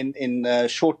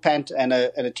short pant and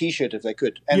a t-shirt if they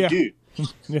could, and do.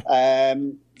 Yeah.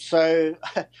 So.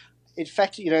 In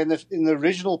fact, in the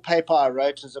original paper I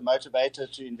wrote as a motivator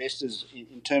to investors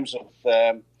in terms of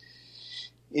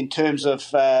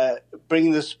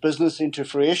bringing this business into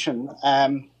fruition,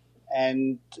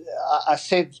 and I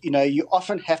said, you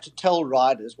often have to tell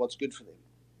riders what's good for them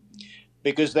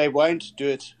because they won't do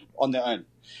it on their own.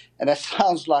 And that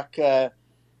sounds like a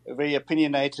very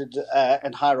opinionated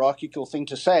and hierarchical thing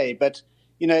to say, but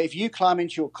if you climb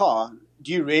into your car,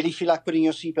 do you really feel like putting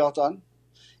your seatbelt on?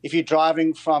 If you're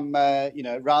driving from,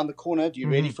 around the corner, do you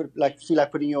really feel like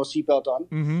putting your seatbelt on?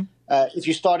 Mm-hmm. If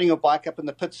you're starting your bike up in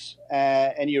the pits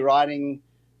and you're riding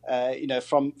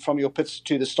from your pits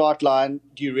to the start line,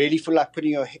 do you really feel like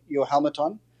putting your helmet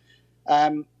on?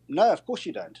 No, of course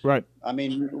you don't. Right. I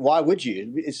mean, why would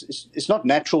you? It's not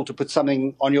natural to put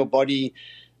something on your body.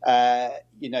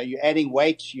 You're adding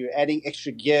weight, you're adding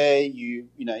extra gear,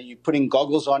 you're putting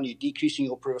goggles on, you're decreasing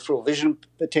your peripheral vision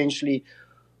potentially.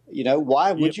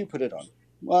 Why would you put it on?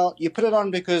 Well, you put it on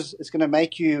because it's going to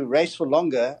make you race for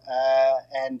longer,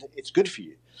 and it's good for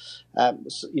you.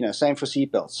 Same for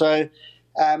seatbelts. So,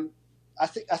 I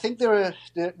think there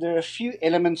are a few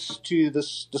elements to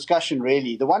this discussion.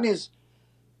 Really, the one is,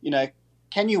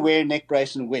 can you wear a neck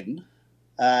brace and win?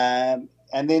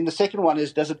 And then the second one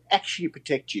is, does it actually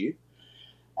protect you?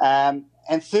 And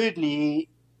thirdly,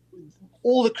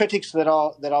 all the critics that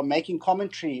are making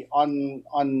commentary on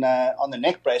the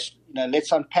neck brace,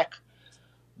 let's unpack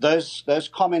those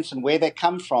comments and where they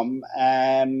come from,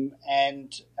 and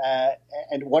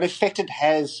what effect it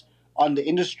has on the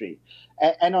industry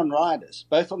and on riders,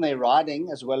 both on their riding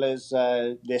as well as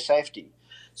their safety.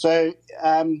 So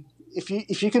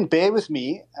if you can bear with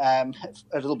me a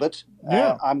little bit,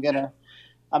 I'm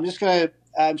just going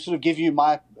to sort of give you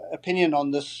my opinion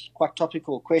on this quite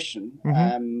topical question.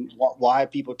 Why are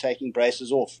people taking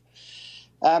braces off?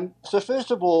 So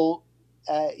first of all,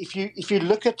 if you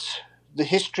look at the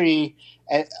history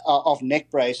of neck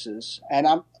braces, and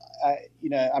I'm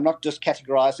not just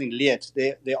categorizing Leatt.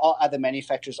 There are other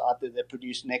manufacturers out there that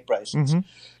produce neck braces.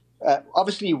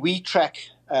 Obviously, we track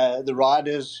the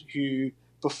riders who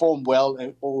perform well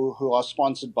or who are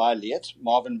sponsored by Leatt,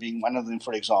 Marvin being one of them,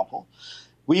 for example.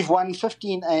 We've won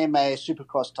 15 AMA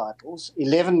Supercross titles,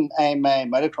 11 AMA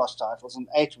motocross titles, and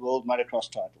 8 world motocross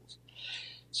titles.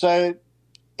 So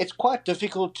it's quite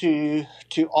difficult to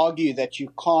argue that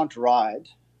you can't ride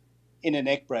in a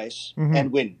neck brace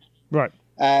and win. Right.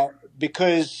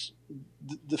 Because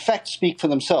the facts speak for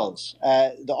themselves.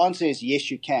 The answer is yes,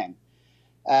 you can.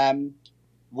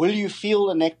 Will you feel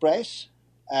a neck brace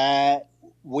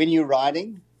when you're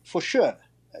riding? For sure.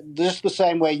 Just the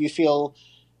same way you feel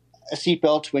a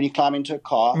seatbelt when you climb into a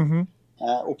car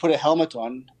or put a helmet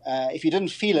on. If you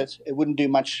didn't feel it, it wouldn't do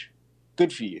much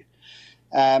good for you.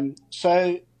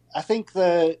 So I think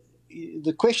the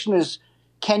question is,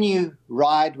 can you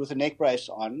ride with a neck brace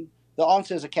on? The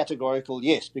answer is a categorical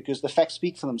yes, because the facts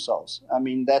speak for themselves. I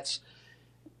mean, that's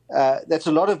a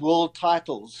lot of world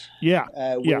titles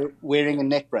wearing a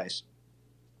neck brace.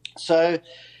 So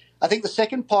I think the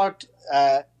second part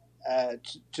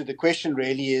to the question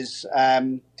really is,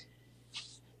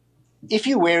 if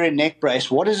you wear a neck brace,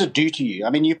 what does it do to you?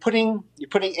 I mean, you're putting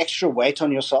extra weight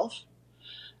on yourself.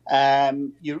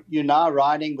 You're now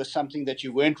riding with something that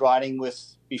you weren't riding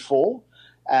with before,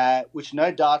 which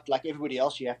no doubt, like everybody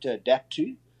else, you have to adapt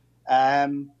to.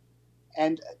 And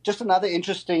just another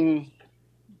interesting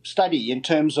study in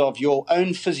terms of your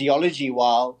own physiology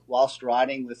whilst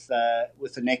riding with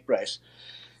a neck brace.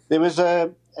 There was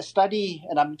a study,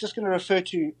 and I'm just going to refer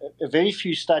to a very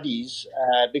few studies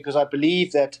because I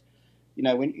believe that,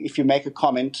 if you make a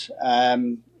comment,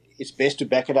 it's best to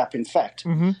back it up in fact.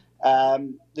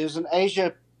 There's an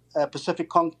Asia Pacific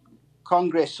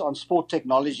Congress on Sport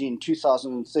Technology in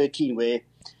 2013 where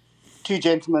two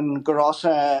gentlemen,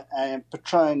 Garasa and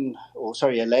Patron,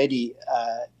 a lady,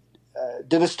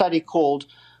 did a study called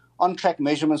On-Track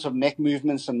Measurements of Neck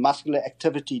Movements and Muscular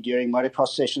Activity During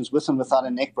Motocross Sessions with and without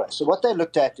a Neck Brace. So what they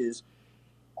looked at is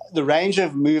the range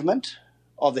of movement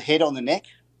of the head on the neck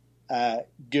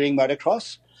during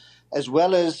motocross, as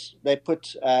well as they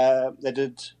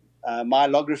did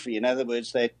myelography. In other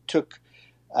words, they took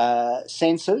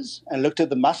sensors and looked at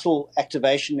the muscle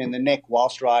activation in the neck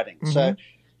whilst riding. So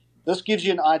this gives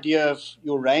you an idea of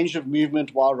your range of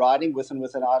movement while riding with and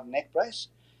without a neck brace,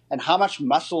 and how much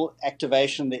muscle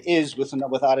activation there is with and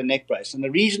without a neck brace. And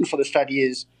the reason for the study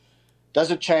is, does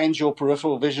it change your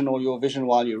peripheral vision or your vision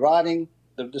while you're riding?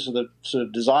 This is the sort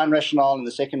of design rationale. And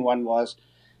the second one was,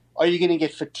 are you going to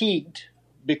get fatigued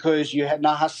because you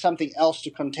now have something else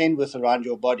to contend with around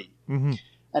your body? And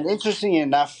interestingly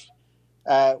enough,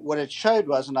 what it showed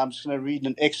was, and I'm just going to read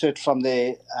an excerpt from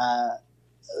the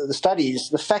studies,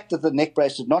 the fact that the neck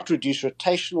brace did not reduce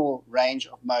rotational range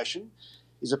of motion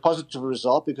is a positive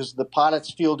result because the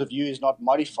pilot's field of view is not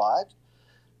modified,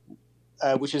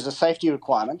 which is a safety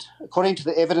requirement. According to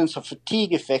the evidence of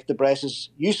fatigue effect, the brace is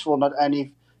useful not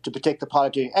only to protect the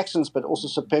pilot during accidents, but also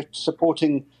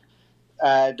supporting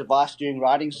device during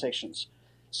riding sections.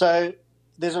 So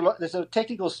there's a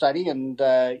technical study, and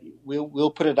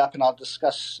we'll put it up, and I'll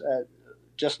discuss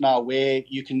just now where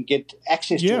you can get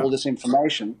access to all this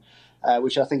information,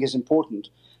 which I think is important.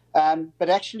 But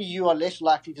actually, you are less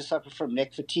likely to suffer from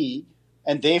neck fatigue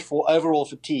and therefore overall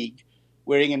fatigue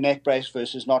wearing a neck brace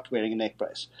versus not wearing a neck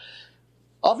brace.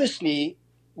 Obviously,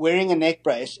 wearing a neck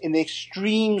brace, in the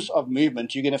extremes of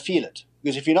movement, you're going to feel it.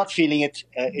 Because if you're not feeling it,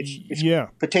 it's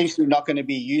potentially not going to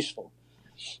be useful.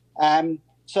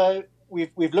 So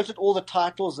we've looked at all the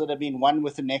titles that have been won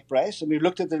with the neck brace, and we've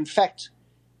looked at that, in fact,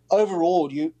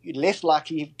 overall, you're less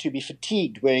likely to be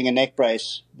fatigued wearing a neck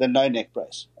brace than no neck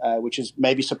brace, which is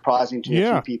maybe surprising to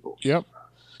a few people. Yep.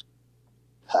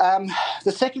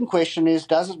 The second question is,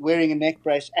 does wearing a neck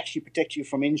brace actually protect you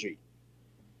from injury?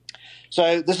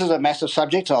 So this is a massive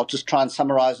subject. I'll just try and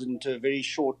summarize it into a very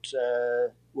short,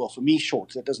 well, for me, short.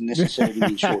 That doesn't necessarily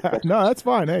mean short. But. No, that's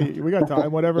fine. Hey, we got time.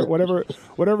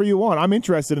 Whatever you want. I'm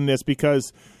interested in this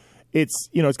because it's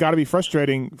got to be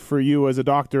frustrating for you as a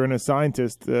doctor and a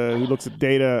scientist who looks at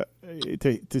data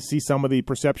to see some of the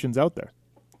perceptions out there.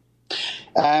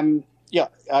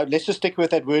 Let's just stick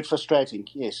with that word, frustrating.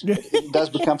 Yes, it does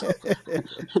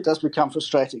become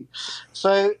frustrating.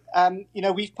 So,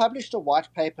 we've published a white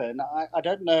paper, and I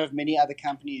don't know of many other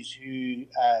companies who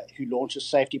launch a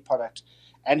safety product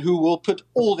and who will put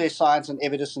all their science and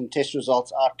evidence and test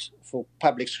results out for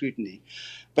public scrutiny.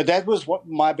 But that was what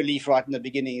my belief right in the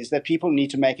beginning, is that people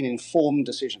need to make an informed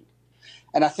decision.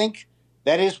 And I think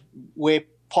that is where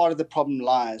part of the problem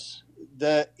lies.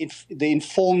 The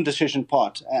informed decision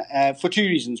part, for two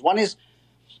reasons. One is,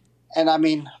 and I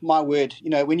mean, my word,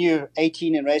 when you're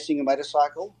 18 and racing a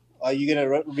motorcycle, are you going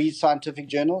to read scientific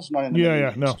journals? Not in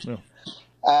the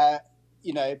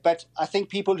no. But I think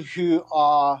people who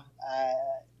are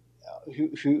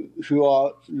who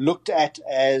are looked at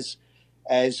as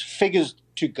figures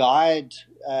to guide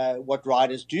what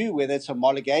riders do, whether it's a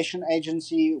homologation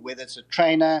agency, whether it's a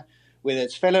trainer, whether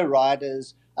it's fellow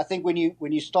riders. I think when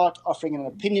you start offering an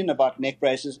opinion about neck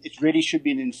braces, it really should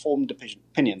be an informed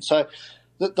opinion. So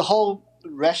the whole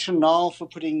rationale for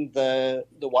putting the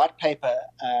white paper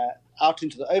out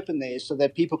into the open there is so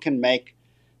that people can make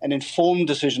an informed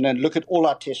decision and look at all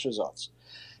our test results.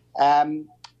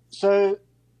 So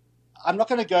I'm not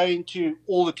going to go into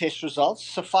all the test results.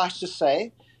 Suffice to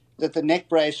say that the neck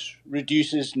brace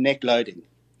reduces neck loading.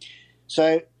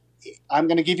 So I'm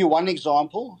going to give you one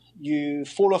example. You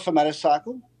fall off a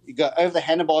motorcycle, you go over the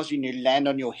handlebars and you land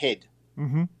on your head.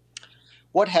 Mm-hmm.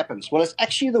 What happens? Well, it's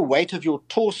actually the weight of your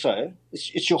torso.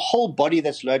 It's your whole body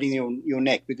that's loading your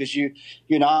neck, because you're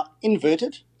now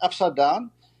inverted, upside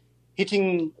down,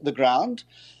 hitting the ground.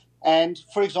 And,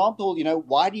 for example,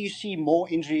 why do you see more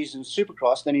injuries in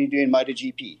Supercross than you do in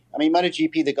MotoGP? I mean,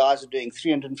 MotoGP, the guys are doing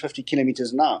 350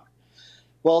 kilometers an hour.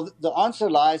 Well, the answer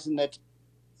lies in that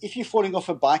if you're falling off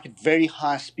a bike at very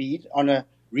high speed on a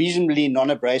reasonably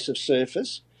non-abrasive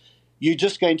surface, you're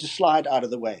just going to slide out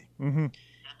of the way. Mm-hmm.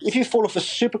 If you fall off a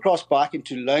Supercross bike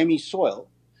into loamy soil,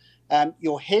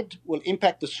 your head will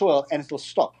impact the soil and it'll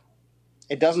stop.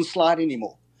 It doesn't slide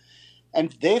anymore.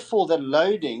 And therefore, the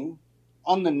loading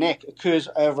on the neck occurs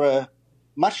over a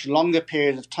much longer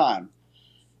period of time.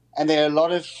 And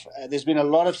there's been a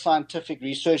lot of scientific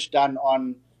research done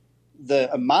on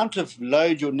the amount of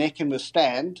load your neck can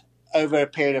withstand over a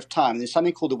period of time. There's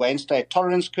something called the Wayne State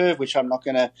tolerance curve, which I'm not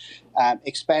going to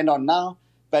expand on now.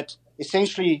 But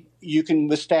essentially, you can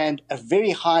withstand a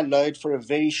very high load for a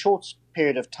very short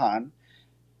period of time,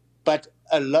 but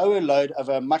a lower load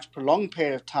over a much prolonged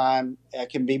period of time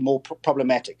can be more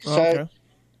problematic. Okay. So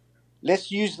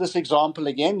let's use this example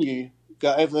again. You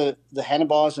go over the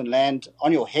handlebars and land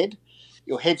on your head.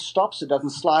 Your head stops, it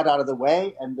doesn't slide out of the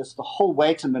way, and there's the whole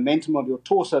weight and momentum of your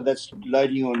torso that's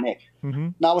loading your neck. Mm-hmm.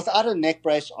 Now, without a neck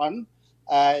brace on,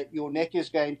 your neck is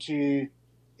going to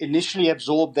initially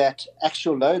absorb that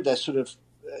axial load, that sort of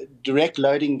direct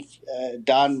loading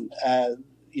down,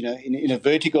 in a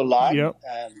vertical line,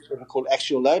 what we call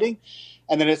axial loading.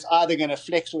 And then it's either going to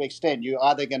flex or extend. You're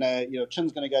either going to, your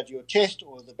chin's going to go to your chest,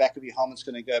 or the back of your helmet's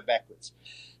going to go backwards.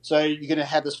 So you're going to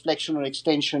have this flexion or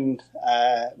extension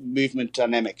movement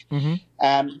dynamic. Mm-hmm.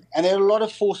 And there are a lot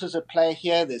of forces at play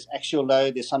here. There's axial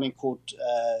load. There's something called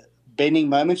bending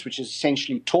moments, which is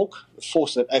essentially torque, a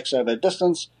force that acts over a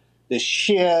distance. There's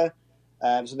shear.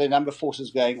 So there are a number of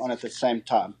forces going on at the same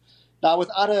time. Now,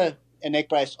 without a neck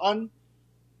brace on,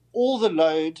 all the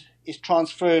load is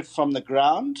transferred from the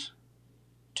ground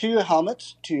to your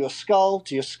helmet, to your skull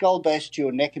base, to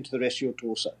your neck, and to the rest of your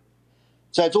torso.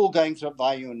 So it's all going through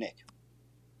via your neck.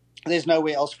 There's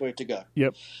nowhere else for it to go.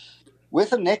 Yep.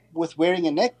 With wearing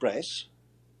a neck brace,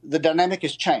 the dynamic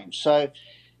has changed. So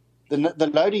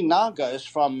the loading now goes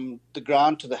from the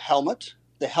ground to the helmet.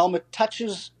 The helmet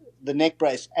touches the neck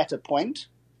brace at a point,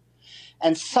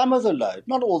 and some of the load,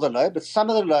 not all the load, but some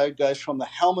of the load goes from the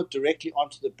helmet directly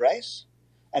onto the brace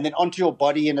and then onto your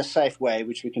body in a safe way,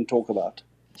 which we can talk about.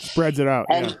 Spreads it out.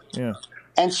 And yeah.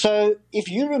 And so if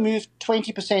you remove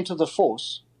 20% of the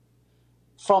force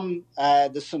from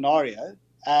the scenario,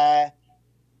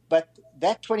 but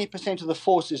that 20% of the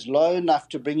force is low enough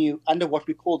to bring you under what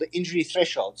we call the injury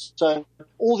thresholds. So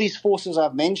all these forces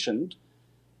I've mentioned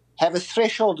have a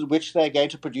threshold at which they're going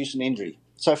to produce an injury.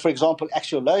 So, for example,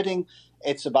 axial loading,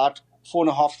 it's about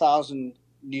 4,500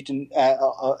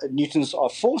 newtons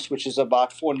of force, which is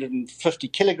about 450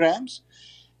 kilograms.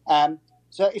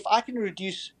 So if I can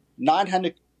reduce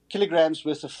 900 kilograms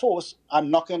worth of force, I'm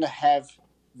not going to have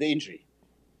the injury.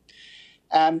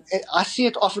 I see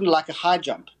it often like a high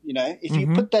jump. If you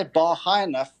put that bar high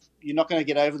enough, you're not going to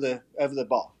get over the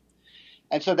bar.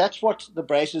 And so that's what the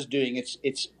brace is doing.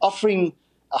 It's offering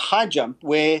a high jump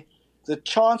where the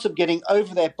chance of getting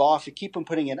over that bar, if you keep on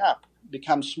putting it up,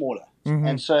 becomes smaller.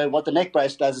 And so what the neck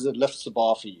brace does is it lifts the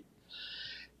bar for you.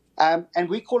 And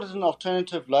we call it an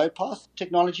alternative load path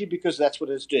technology because that's what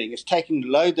it's doing. It's taking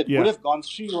load that would have gone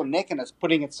through your neck and it's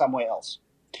putting it somewhere else.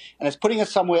 And it's putting it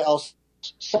somewhere else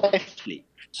safely.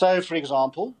 So, for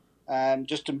example,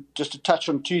 just to touch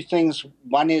on two things.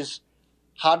 One is,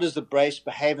 how does the brace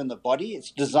behave in the body?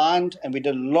 It's designed, and we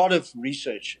did a lot of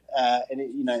research, a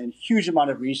huge amount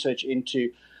of research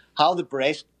into how the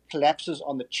brace collapses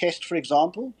on the chest, for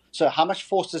example. So how much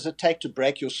force does it take to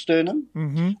break your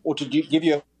sternum or to give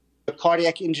you a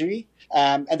cardiac injury?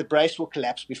 And the brace will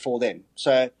collapse before then.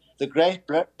 So the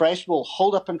brace will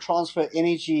hold up and transfer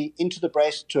energy into the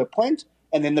brace to a point,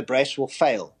 and then the brace will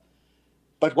fail.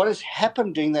 But what has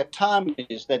happened during that time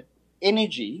is that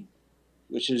energy,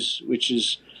 which is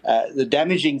the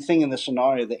damaging thing in the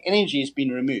scenario, the energy has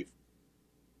been removed.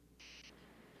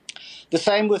 The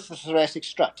same with the thoracic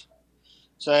strut.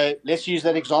 So let's use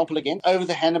that example again. Over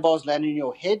the handlebars land on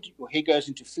your head goes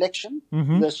into flexion.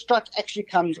 The strut actually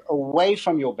comes away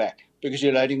from your back because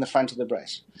you're loading the front of the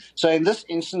brace. So in this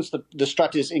instance, the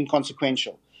strut is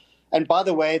inconsequential. And by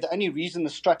the way, the only reason the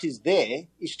strut is there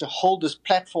is to hold this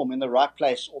platform in the right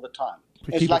place all the time.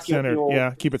 Keep it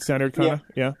centered. Keep it centered, kind of.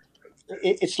 Yeah.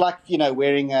 It's like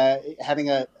having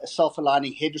a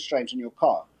self-aligning head restraint in your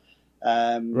car.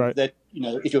 Right. That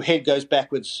if your head goes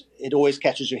backwards, it always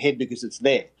catches your head because it's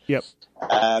there. Yep.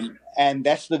 And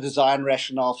that's the design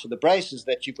rationale for the brace, is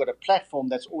that you've got a platform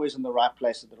that's always in the right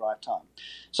place at the right time.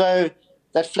 So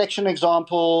that flexion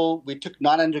example, we took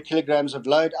 900 kilograms of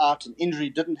load out. An injury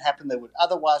didn't happen that would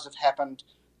otherwise have happened.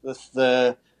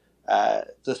 The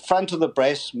front of the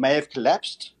brace may have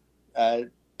collapsed,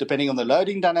 depending on the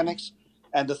loading dynamics,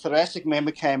 and the thoracic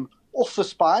member came off the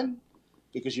spine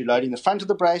because you're loading the front of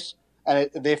the brace, and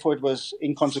therefore it was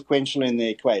inconsequential in the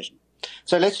equation.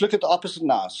 So let's look at the opposite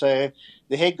now. So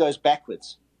the head goes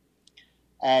backwards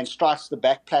and strikes the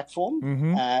back platform,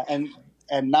 and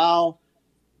now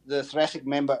the thoracic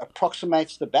member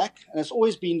approximates the back, and it's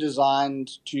always been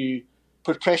designed to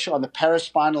put pressure on the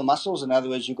paraspinal muscles. In other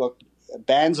words, you've got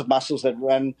bands of muscles that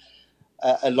run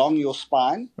along your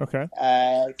spine,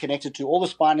 connected to all the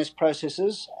spinous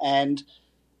processes, and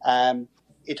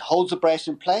it holds the brace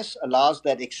in place, allows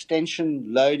that extension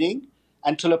loading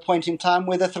until a point in time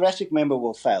where the thoracic member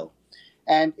will fail.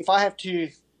 And if I have to,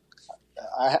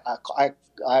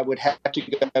 I would have to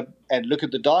go and look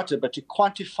at the data, but to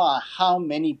quantify how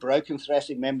many broken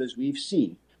thoracic members we've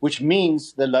seen, which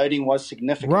means the loading was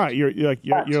significant. Right. You're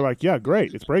like, yeah,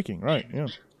 great. It's breaking. Right. Yeah.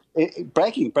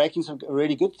 Breaking's a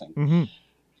really good thing.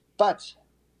 But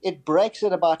it breaks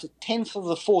at about 1/10 of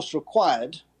the force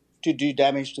required to do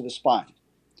damage to the spine.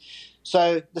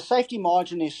 So the safety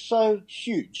margin is so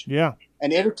huge. Yeah.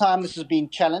 And every time this has been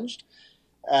challenged,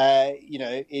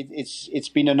 it's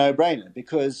been a no-brainer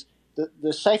because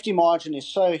the safety margin is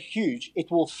so huge, it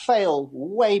will fail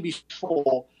way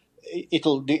before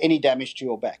it'll do any damage to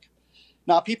your back.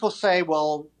 Now, people say,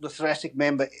 well, the thoracic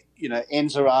member,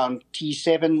 ends around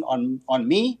T7 on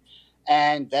me,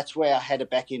 and that's where I had a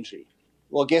back injury.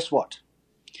 Well, guess what?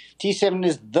 T7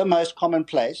 is the most common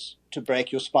place to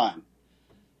break your spine.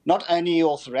 Not only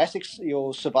your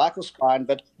cervical spine,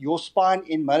 but your spine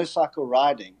in motorcycle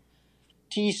riding.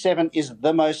 T7 is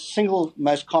the single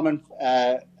most common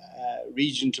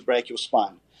region to break your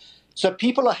spine. So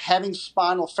people are having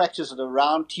spinal fractures at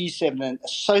around T7 and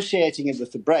associating it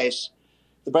with the brace.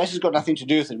 The brace has got nothing to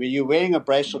do with it. Whether you're wearing a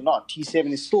brace or not,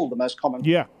 T7 is still the most common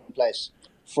place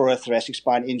for a thoracic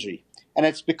spine injury. And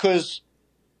it's because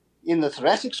in the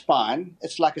thoracic spine,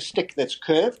 it's like a stick that's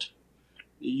curved.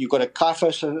 You've got a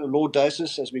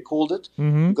kyphoscolordosis, as we called it.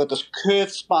 You've got this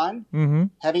curved spine,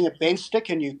 having a bent stick,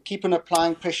 and you keep on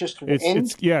applying pressures to the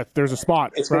end. There's a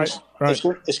spot, it's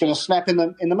going to snap in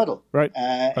the middle. Right.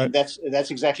 And that's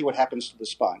exactly what happens to the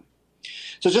spine.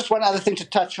 So just one other thing to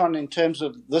touch on in terms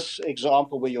of this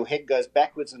example where your head goes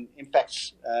backwards and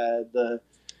impacts the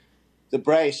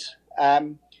brace.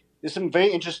 There's some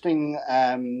very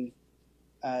interesting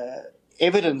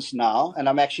evidence now, and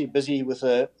I'm actually busy with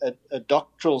a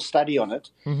doctoral study on it,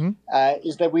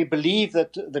 is that we believe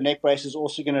that the neck brace is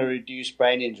also going to reduce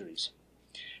brain injuries.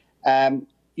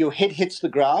 Your head hits the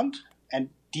ground and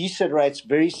decelerates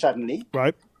very suddenly.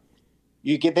 Right.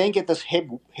 You then get this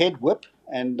head whip,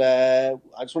 and I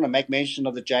just want to make mention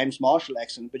of the James Marshall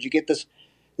accident, but you get this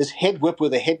head whip where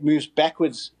the head moves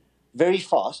backwards very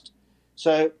fast.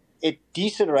 So it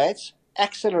decelerates,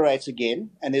 accelerates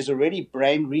again, and there's already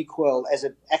brain recoil as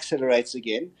it accelerates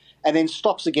again, and then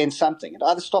stops against something. It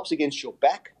either stops against your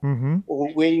back, or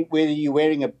whether you're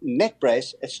wearing a neck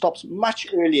brace, it stops much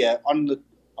earlier on the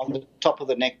top of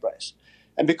the neck brace.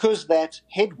 And because that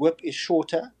head whip is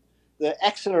shorter, the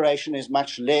acceleration is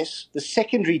much less, the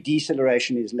secondary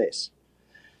deceleration is less.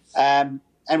 And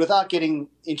without getting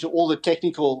into all the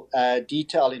technical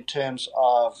detail in terms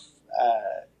of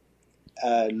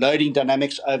loading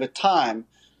dynamics over time,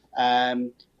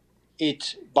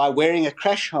 by wearing a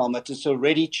crash helmet, it's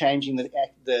already changing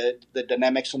the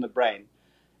dynamics on the brain.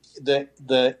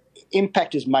 The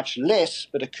impact is much less,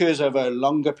 but occurs over a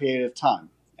longer period of time.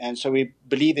 And so we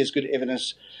believe there's good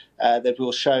evidence that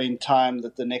will show in time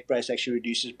that the neck brace actually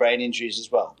reduces brain injuries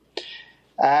as well.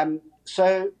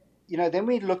 So, then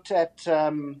we looked at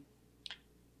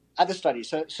other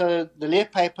studies. So the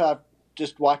Leatt paper,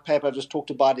 white paper I've just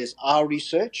talked about, is our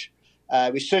research.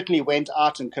 We certainly went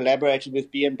out and collaborated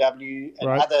with BMW and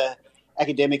other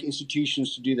academic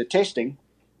institutions to do the testing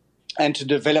and to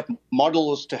develop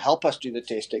models to help us do the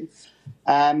testing.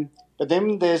 But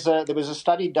then there was a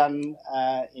study done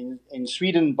in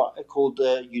Sweden called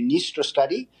the Unistra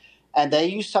study, and they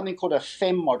used something called a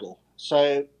FEM model.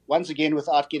 So once again,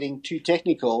 without getting too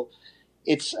technical,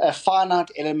 it's a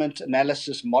finite element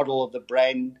analysis model of the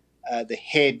brain, the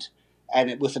head,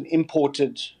 and with an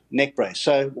imported neck brace.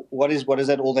 So what does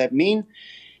all that mean?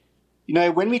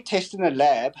 When we test in a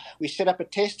lab, we set up a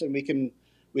test and we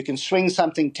can swing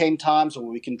something 10 times or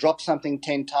we can drop something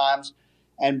 10 times.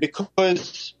 And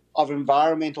because of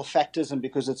environmental factors and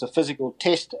because it's a physical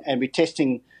test and we're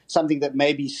testing something that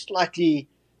may be slightly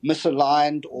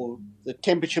misaligned or the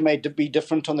temperature may be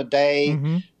different on the day,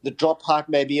 the drop height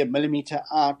may be a millimeter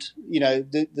out,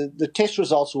 the test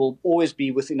results will always be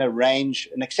within a range,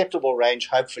 an acceptable range,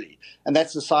 hopefully. And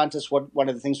that's the scientists, one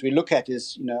of the things we look at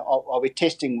is, are we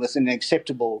testing within an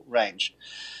acceptable range?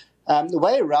 The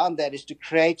way around that is to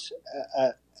create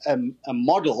a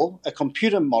model, a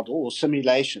computer model or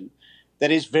simulation that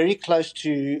is very close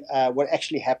to what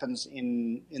actually happens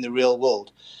in the real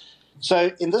world.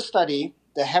 So in this study,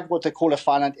 they have what they call a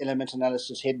finite element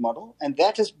analysis head model, and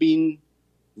that has been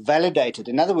validated.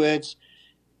 In other words,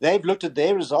 they've looked at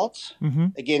their results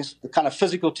against the kind of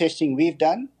physical testing we've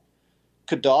done,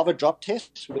 cadaver drop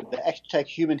tests, where they actually take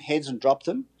human heads and drop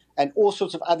them, and all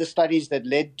sorts of other studies that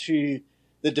led to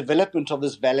the development of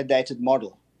this validated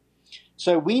model.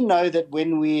 So we know that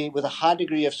with a high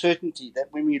degree of certainty, that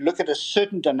when we look at a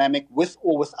certain dynamic with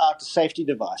or without a safety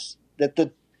device, that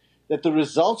the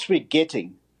results we're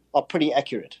getting are pretty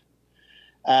accurate,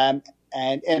 and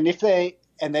if they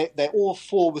all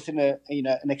fall within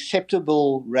an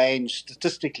acceptable range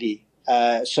statistically.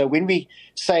 So when we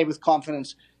say with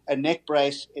confidence a neck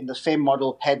brace in the FEM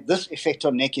model had this effect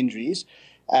on neck injuries,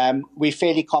 we're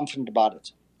fairly confident about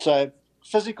it. So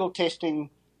physical testing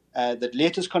that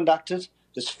Leatt has conducted,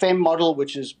 this FEM model,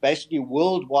 which is basically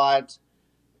worldwide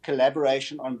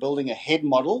collaboration on building a head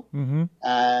model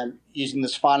using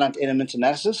this finite element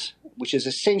analysis, which is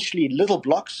essentially little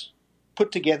blocks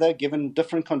put together given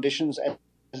different conditions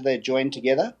as they're joined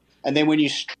together. And then when you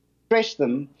stress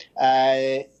them,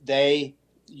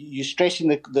 you're stressing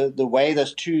the way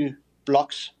those two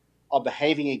blocks are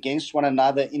behaving against one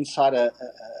another inside a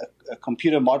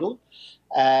computer model.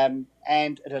 And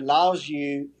it allows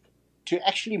you to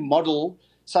actually model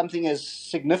something as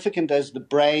significant as the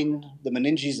brain, the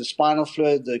meninges, the spinal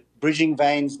fluid, the bridging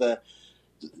veins,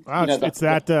 it's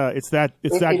that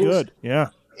good. Yeah,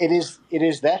 it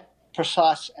is that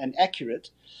precise and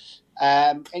accurate.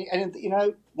 And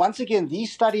once again,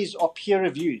 these studies are peer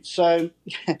reviewed. So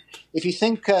if you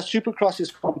think Supercross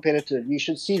is competitive, you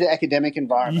should see the academic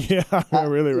environment. Yeah,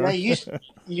 really right.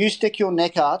 You stick your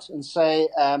neck out and say,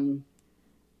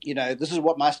 this is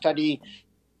what my study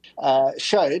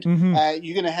showed.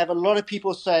 You're going to have a lot of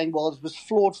people saying, well, it was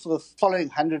flawed for the following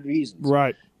 100 reasons.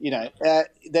 Right. The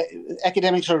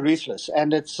academics are ruthless,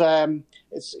 and it's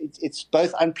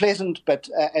both unpleasant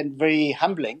and very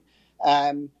humbling.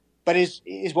 but is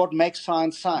what makes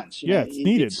science. It's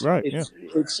needed, right?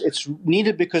 It's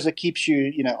needed because it keeps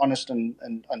you, honest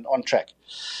and on track.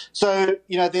 So,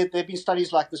 there have been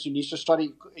studies like this UNISA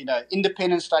study,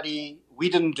 independent study. We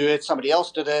didn't do it; somebody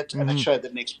else did it, and it showed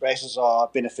that neck braces are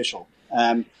beneficial.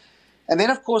 And then,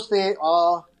 of course, there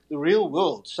are the real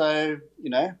world. So,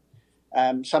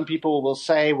 some people will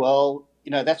say, well,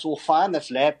 that's all fine, that's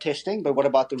lab testing, but what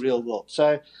about the real world?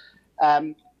 So,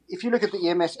 if you look at the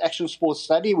EMS Action Sports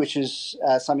Study, which is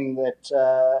something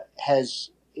that has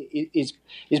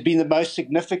been the most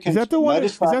significant. Is that the one?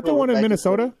 Is that the one in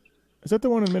Minnesota? Is that the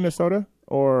one in Minnesota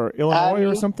or Illinois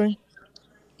or something?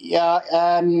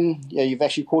 Yeah, you've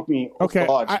actually caught me off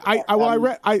guard.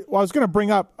 I was going to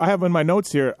bring up. I have in my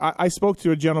notes here. I spoke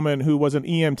to a gentleman who was an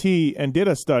EMT and did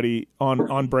a study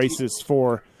on braces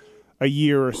for a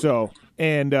year or so,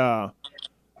 and he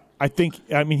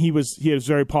has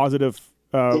very positive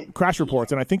crash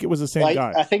reports, and I think it was the same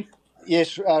guy. I think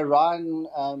yes, Ryan.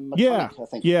 McCulloch, I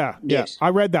think. Yes. I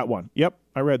read that one. Yep,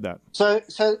 I read that. So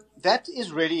that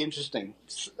is really interesting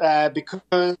because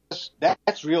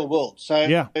that's real world. So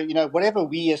whatever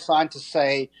we as scientists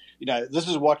say, this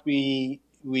is what we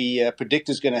predict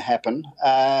is going to happen.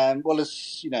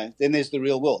 It's then there's the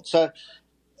real world. So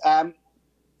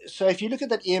if you look at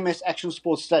that EMS Action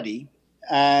Sports Study,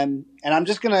 and I'm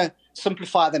just going to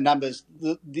simplify the numbers.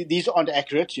 These aren't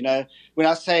accurate. When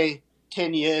I say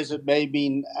 10 years, it may have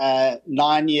been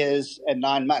 9 years and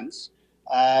 9 months.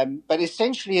 But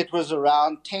essentially it was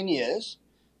around 10 years,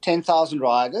 10,000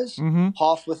 riders,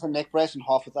 half with a neck brace and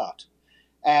half without.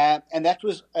 And that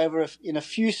was over in a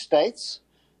few states,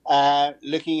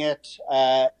 looking at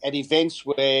events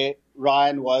where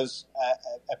Ryan was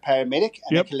a paramedic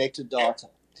and they collected data.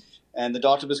 And the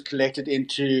data was collected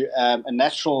into a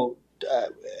national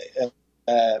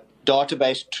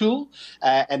database tool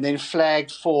and then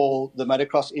flagged for the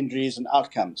motocross injuries and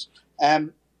outcomes.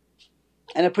 And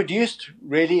it produced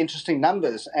really interesting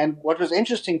numbers. And what was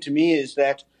interesting to me is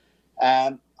that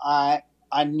I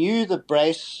knew the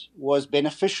brace was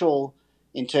beneficial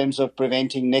in terms of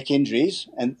preventing neck injuries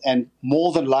and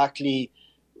more than likely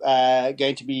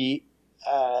going to be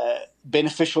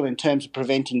beneficial in terms of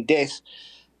preventing death.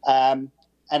 And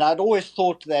I'd always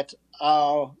thought that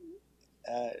our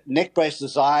neck brace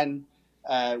design,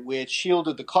 where it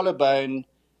shielded the collarbone,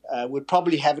 would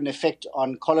probably have an effect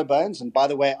on collarbones. And by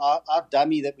the way, our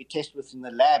dummy that we test with in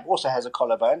the lab also has a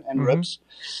collarbone and ribs.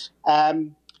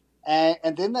 And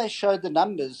then they showed the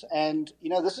numbers. And,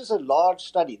 this is a large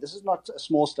study. This is not a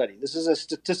small study. This is a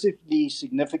statistically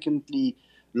significantly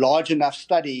large enough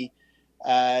study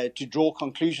to draw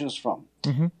conclusions from.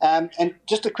 And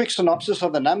just a quick synopsis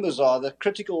of the numbers are that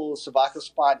critical cervical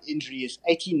spine injury is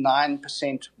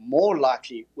 89% more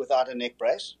likely without a neck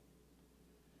brace.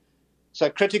 So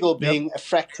critical being a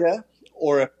fracture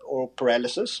or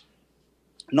paralysis.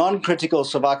 Non-critical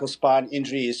cervical spine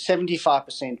injury is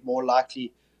 75% more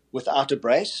likely without a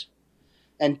brace.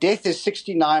 And death is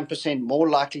 69% more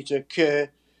likely to occur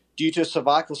due to a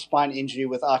cervical spine injury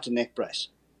without a neck brace.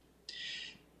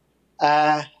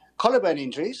 Collarbone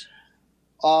injuries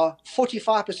are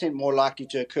 45% more likely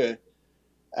to occur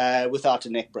without a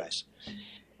neck brace.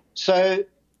 So,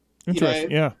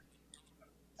 interesting.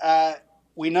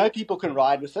 we know people can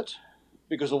ride with it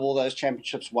because of all those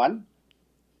championships won.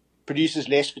 Produces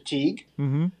less fatigue.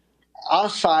 Our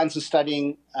science is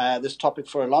studying this topic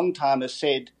for a long time has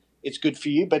said it's good for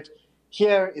you, but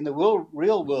here in the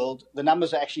real world, the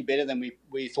numbers are actually better than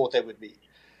we thought they would be.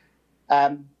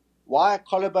 Why are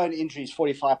collarbone injuries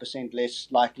 45% less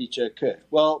likely to occur?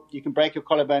 Well, you can break your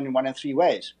collarbone in one of three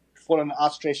ways. Fall on an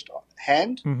outstretched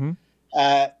hand.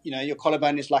 Your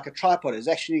collarbone is like a tripod. It's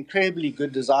actually an incredibly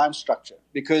good design structure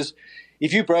because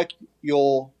if you broke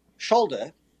your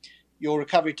shoulder, your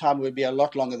recovery time would be a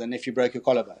lot longer than if you broke your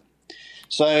collarbone.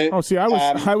 So,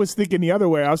 I was thinking the other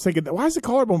way. I was thinking, why does the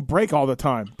collarbone break all the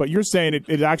time? But you're saying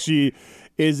it actually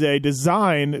is a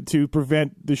design to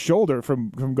prevent the shoulder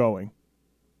from going.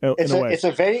 It's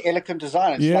a very elegant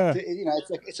design. It's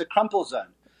it's a crumple zone.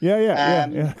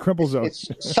 Crumple zone. It's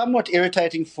somewhat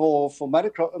irritating for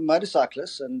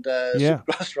motorcyclists and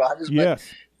supercross riders,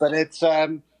 but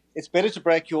it's better to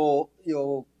break your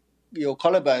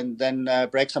collarbone than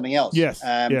break something else. Yes,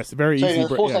 very easy. So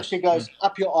the force actually goes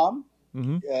up your arm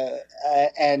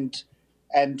and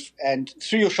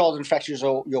through your shoulder and fractures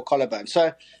your collarbone.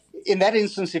 So in that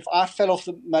instance, if I fell off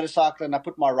the motorcycle and I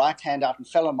put my right hand out and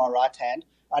fell on my right hand,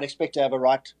 I'd expect to have a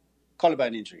right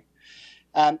collarbone injury.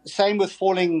 Same with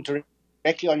falling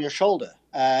directly on your shoulder.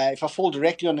 If I fall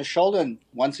directly on the shoulder, and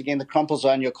once again the crumple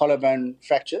zone, your collarbone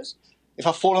fractures. If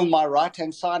I fall on my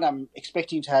right-hand side, I'm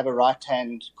expecting to have a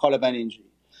right-hand collarbone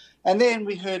injury. And then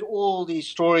we heard all these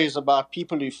stories about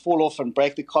people who fall off and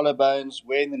break the collarbones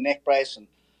wearing the neck brace. And,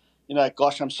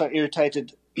 gosh, I'm so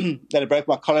irritated that I broke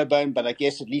my collarbone, but I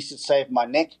guess at least it saved my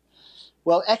neck.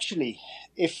 Well, actually,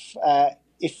 if the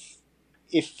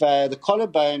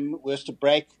collarbone was to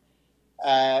break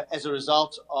as a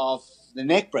result of the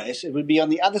neck brace, it would be on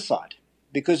the other side.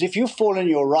 Because if you fall on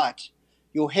your right,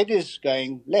 your head is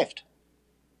going left.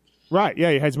 Right, yeah,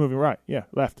 your head's moving right. Yeah,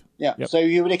 left. Yeah, Yep. So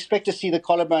you would expect to see the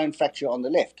collarbone fracture on the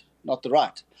left, not the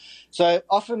right. So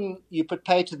often you put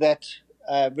pay to that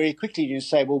very quickly. You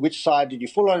say, well, which side did you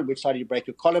fall on? Which side did you break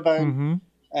your collarbone? Mm-hmm.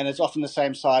 And it's often the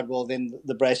same side. Well, then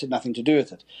the brace had nothing to do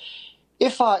with it.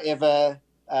 If, however,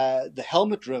 the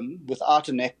helmet rim without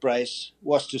a neck brace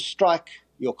was to strike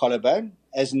your collarbone,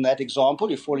 as in that example,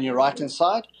 you fall on your right-hand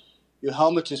side, your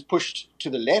helmet is pushed to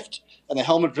the left, and the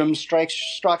helmet rim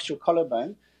strikes your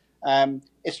collarbone,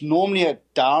 it's normally a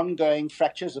down-going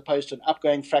fracture as opposed to an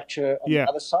up-going fracture on the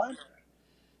other side.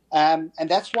 And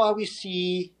that's why we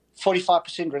see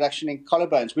 45% reduction in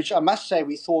collarbones, which I must say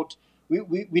we thought,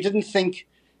 we didn't think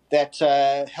that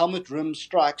helmet rim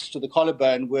strikes to the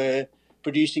collarbone were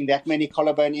producing that many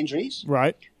collarbone injuries.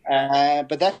 Right.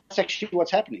 But that's actually what's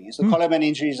happening, is the collarbone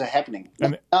injuries are happening.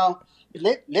 Now,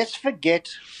 let's forget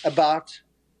about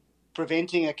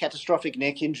preventing a catastrophic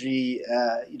neck injury,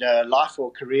 life or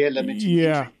career-limiting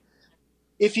injury.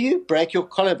 If you break your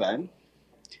collarbone,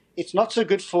 it's not so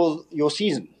good for your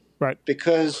season. Right.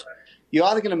 Because you're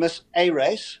either going to miss a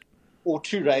race or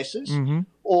two races,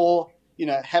 or,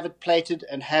 have it plated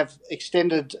and have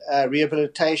extended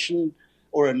rehabilitation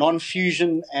or a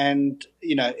non-fusion, and,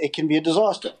 it can be a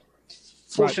disaster.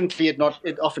 Fortunately, it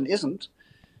often isn't.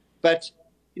 But,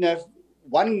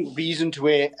 one reason to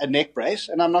wear a neck brace,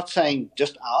 and I'm not saying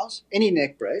just ours, any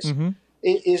neck brace,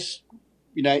 is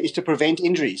to prevent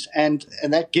injuries. And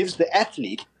that gives the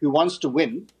athlete who wants to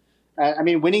win,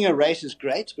 winning a race is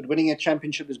great, but winning a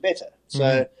championship is better.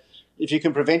 So if you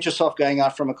can prevent yourself going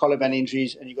out from a collarbone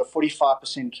injuries and you've got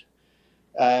 45%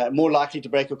 more likely to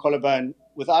break a collarbone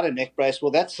without a neck brace, well,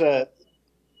 that's a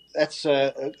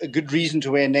good reason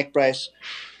to wear a neck brace,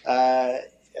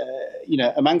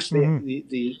 amongst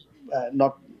the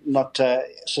not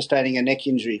sustaining a neck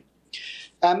injury.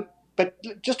 But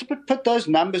just to put those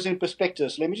numbers in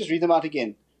perspective, let me just read them out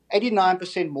again.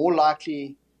 89% more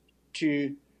likely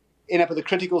to end up with a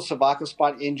critical cervical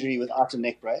spine injury without a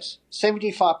neck brace.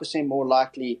 75% more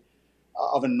likely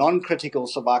of a non-critical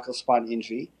cervical spine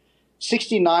injury.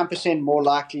 69% more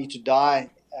likely to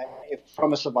die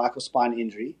from a cervical spine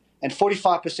injury. And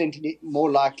 45% more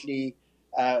likely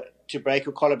to break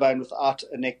a collarbone without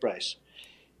a neck brace.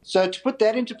 So to put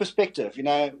that into perspective,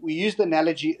 we used the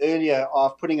analogy earlier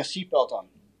of putting a seatbelt on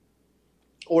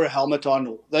or a helmet on,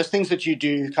 or those things that you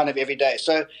do kind of every day.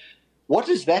 So what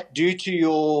does that do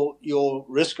to your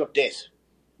risk of death?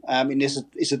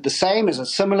 Is it the same? Is it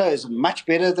similar? Is it much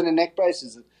better than a neck brace?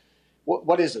 Is it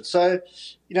what is it? So,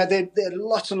 there are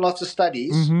lots and lots of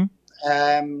studies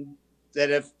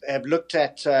that have looked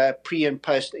at pre and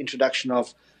post introduction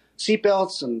of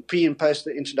seatbelts and pre and post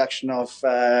the introduction of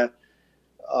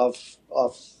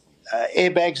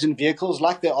airbags in vehicles,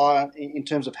 like there are in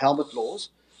terms of helmet laws.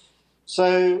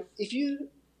 So if you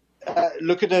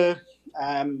look at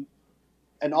an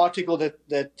article that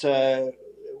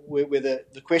where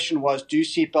the question was, do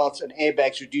seatbelts and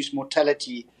airbags reduce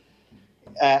mortality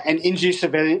and injury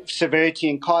severity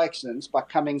in car accidents, by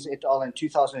Cummings et al. In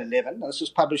 2011. Now, this was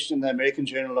published in the American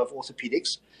Journal of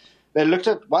Orthopedics. They looked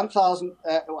at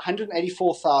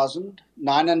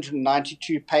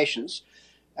 184,992 patients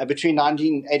between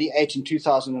 1988 and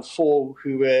 2004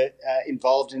 who were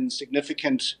involved in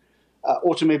significant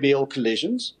automobile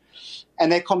collisions. And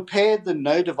they compared the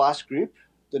no device group,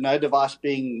 the no device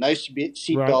being no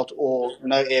seatbelt or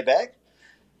no airbag.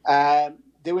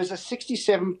 There was a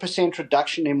 67%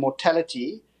 reduction in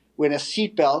mortality when a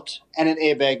seatbelt and an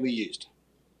airbag were used.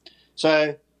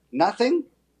 So nothing,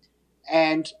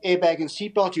 and airbag and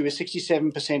seatbelt, you were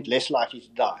 67% less likely to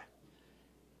die.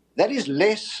 That is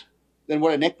less than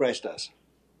what a neck brace does.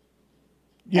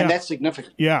 Yeah. And that's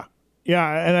significant. Yeah.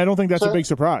 Yeah, and I don't think that's a big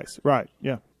surprise. Right,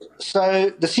 yeah.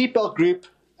 So the seatbelt group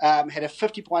had a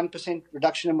 51%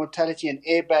 reduction in mortality, and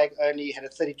airbag only had a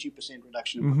 32%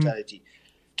 reduction in mortality.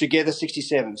 Together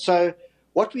 67. So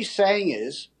what we're saying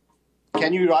is,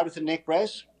 can you ride with a neck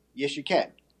brace? Yes, you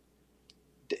can.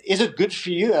 Is it good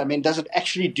for you? Does it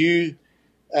actually do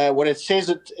what it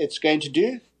says it's going to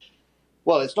do?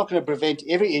 Well, it's not going to prevent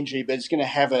every injury, but it's going to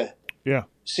have a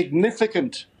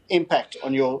significant impact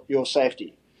on your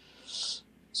safety.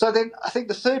 So then I think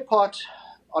the third part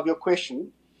of your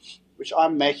question which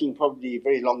I'm making probably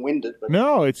very long-winded. But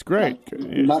no, it's great.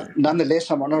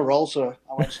 Nonetheless, I'm on a roll, so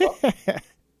I won't stop.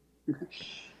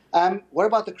 What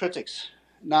about the critics?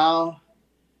 Now,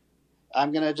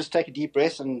 I'm going to just take a deep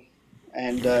breath and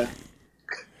well,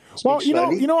 you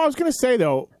slowly. know, I was going to say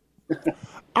though,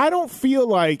 I don't feel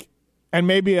like, and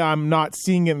maybe I'm not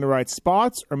seeing it in the right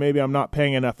spots, or maybe I'm not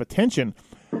paying enough attention.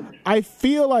 I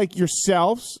feel like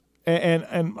yourselves, and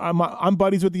I'm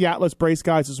buddies with the Atlas Brace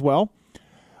guys as well.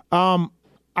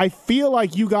 I feel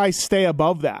like you guys stay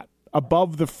above that,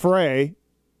 above the fray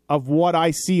of what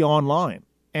I see online,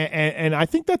 and I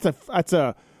think that's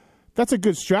a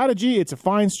good strategy. It's a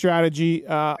fine strategy.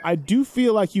 I do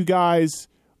feel like you guys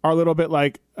are a little bit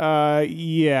like,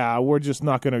 yeah, we're just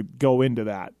not going to go into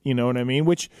that. You know what I mean?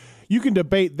 Which you can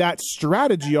debate that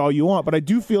strategy all you want, but I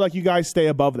do feel like you guys stay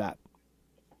above that.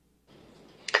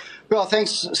 Well,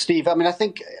 thanks, Steve. I mean, I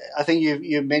think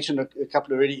you mentioned a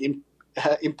couple of really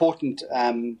important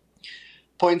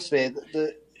points there.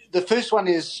 The first one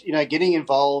is, you know, getting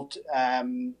involved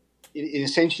in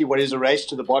essentially what is a race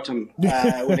to the bottom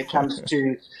when it comes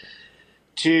to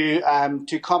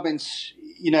comments.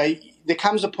 You know, there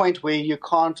comes a point where you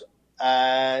can't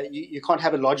have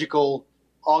a logical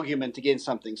argument against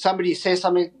something. Somebody says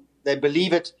something, they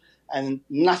believe it, and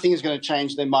nothing is going to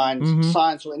change their mind. Mm-hmm.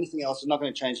 Science or anything else is not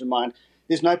going to change their mind.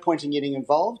 There's no point in getting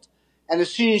involved. And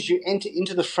as soon as you enter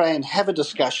into the fray and have a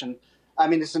discussion, I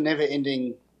mean, it's a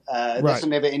never-ending. That's a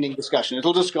never-ending discussion.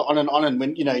 It'll just go on. And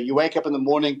when you wake up in the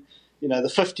morning, the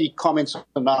 50 comments are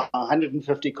now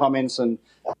 150 comments, and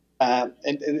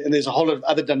there's a whole lot of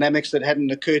other dynamics that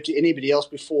hadn't occurred to anybody else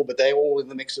before, but they're all in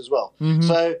the mix as well. Mm-hmm.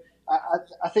 So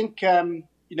I think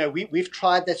we've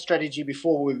tried that strategy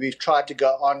before, where we've tried to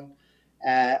go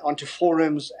onto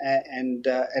forums and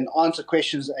answer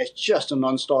questions as just a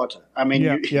non-starter. I mean,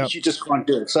 you just can't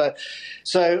do it. So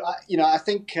I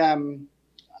think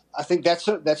that's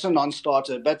a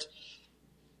non-starter. But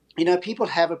people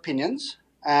have opinions,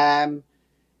 and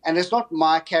it's not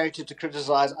my character to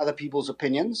criticize other people's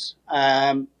opinions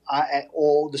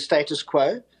or the status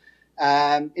quo.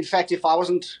 In fact, if I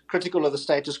wasn't critical of the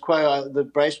status quo, the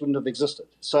brace wouldn't have existed.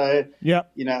 So,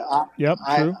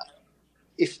 true.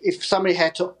 If somebody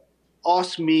had to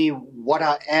ask me what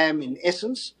I am in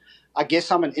essence, I guess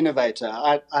I'm an innovator.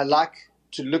 I like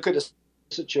to look at a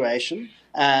situation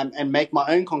and make my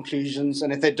own conclusions,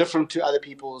 and if they're different to other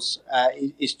people's,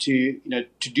 is to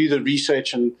do the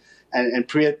research and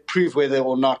prove whether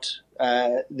or not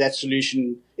that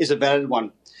solution is a valid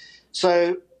one.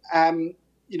 So,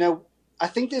 I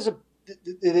think there's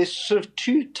sort of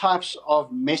two types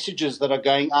of messages that are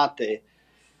going out there,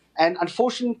 and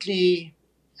unfortunately,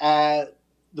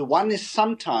 the one is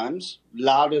sometimes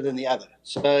louder than the other.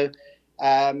 So,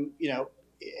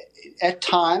 at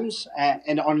times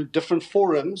and on different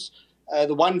forums,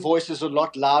 the one voice is a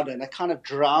lot louder, and it kind of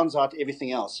drowns out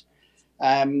everything else.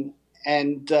 And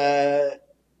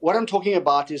what I'm talking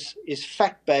about is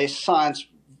fact-based science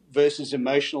versus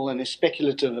emotional and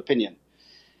speculative opinion.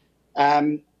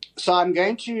 So I'm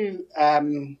going to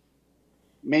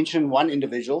mention one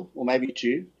individual, or maybe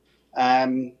two,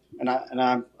 and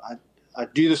I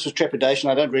do this with trepidation.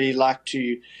 I don't really like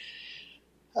to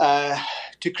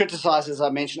criticize, as I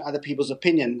mentioned, other people's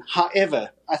opinion.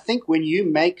 However, I think when you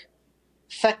make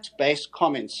fact-based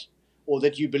comments, or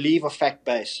that you believe are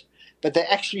fact-based, but they're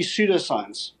actually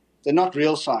pseudoscience, they're not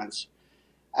real science,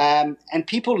 and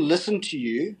people listen to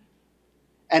you,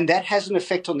 and that has an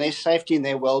effect on their safety and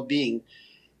their well-being,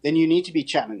 then you need to be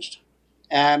challenged.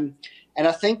 And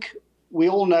I think we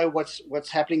all know what's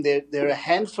happening there. There are a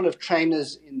handful of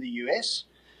trainers in the US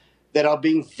that are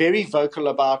being very vocal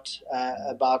about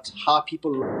how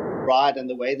people ride and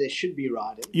the way they should be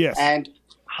riding, yes, and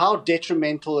how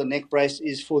detrimental a neck brace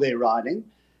is for their riding,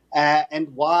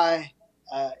 and why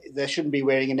they shouldn't be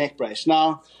wearing a neck brace.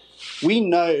 Now, we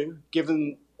know,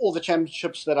 given all the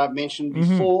championships that I've mentioned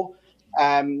before,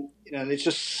 let's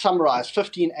just summarize: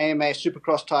 15 AMA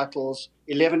Supercross titles,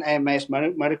 11 AMA's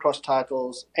motocross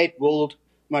titles, 8 World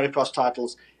Motocross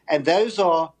titles, and those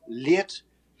are Leatt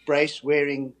brace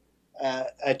wearing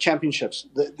championships.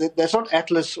 That's not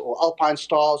Atlas or Alpine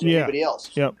Stars or anybody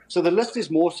else. Yep. So the list is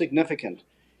more significant.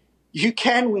 You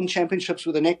can win championships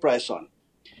with a neck brace on.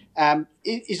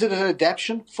 Is it an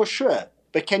adaptation? For sure.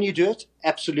 But can you do it?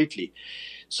 Absolutely.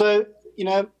 So,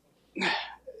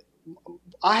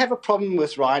 I have a problem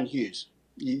with Ryan Hughes.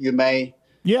 You may...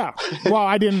 Yeah. Well,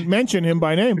 I didn't mention him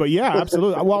by name, but yeah,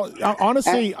 absolutely. Well,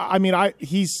 honestly, I mean,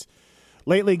 he's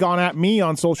lately gone at me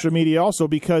on social media also,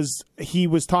 because he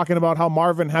was talking about how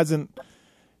Marvin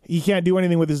he can't do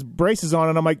anything with his braces on.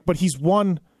 And I'm like, but he's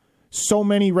won so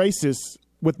many races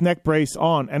with neck brace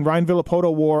on, and Ryan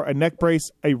Villapoto wore a neck brace,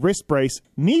 a wrist brace,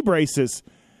 knee braces,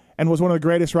 and was one of the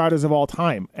greatest riders of all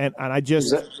time. And I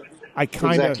just, I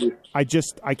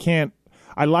can't.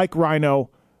 I like Rhino.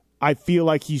 I feel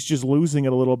like he's just losing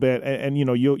it a little bit, and you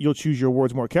know, you'll choose your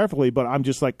words more carefully. But I'm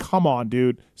just like, come on,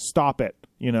 dude, stop it.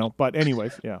 You know. But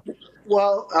anyways, yeah.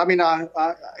 Well, I mean, I'm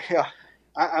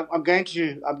going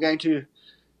to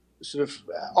sort of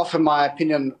offer my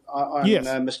opinion on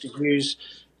Mr. Hughes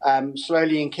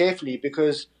slowly and carefully,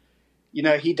 because you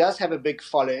know he does have a big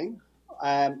following.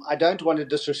 I don't want to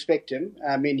disrespect him.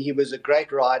 I mean, he was a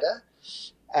great rider,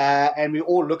 and we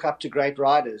all look up to great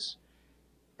riders.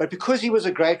 But because he was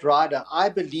a great rider, I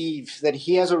believe that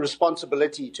he has a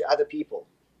responsibility to other people.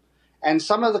 And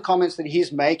some of the comments that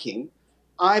he's making,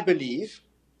 I believe,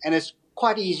 and it's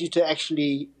quite easy to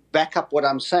actually back up what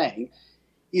I'm saying,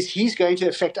 is he's going to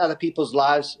affect other people's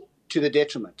lives to the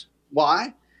detriment.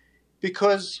 Why?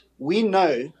 Because we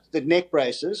know that neck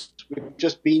braces, we've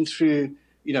just been through,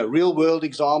 you know, real world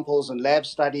examples and lab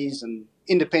studies and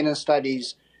independent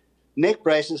studies. Neck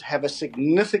braces have a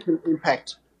significant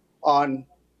impact on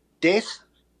death,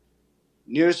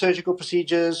 neurosurgical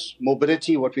procedures,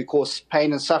 morbidity, what we call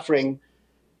pain and suffering.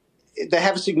 They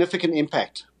have a significant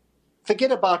impact.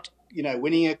 Forget about, you know,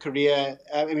 winning a career,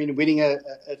 winning a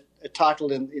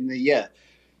title in the year.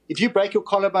 If you break your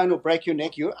collarbone or break your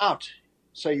neck, you're out.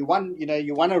 So you won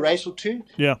a race or two,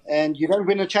 and you don't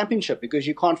win a championship because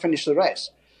you can't finish the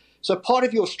race. So part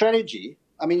of your strategy,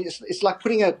 I mean, it's like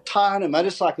putting a tire on a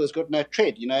motorcycle that's got no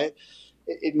tread. You know,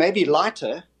 it may be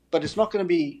lighter, but it's not going to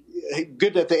be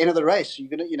good at the end of the race.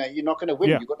 You're not going to win.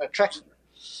 You've got no traction.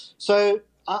 So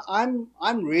I'm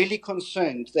really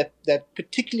concerned that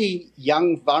particularly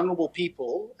young, vulnerable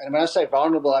people, and when I say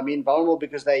vulnerable, I mean vulnerable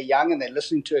because they're young and they're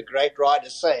listening to a great rider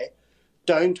say,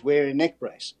 don't wear a neck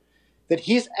brace, that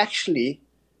he's actually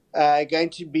going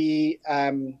to be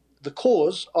the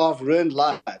cause of ruined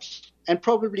lives and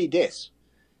probably deaths.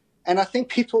 And I think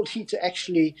people need to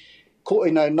actually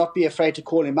not be afraid to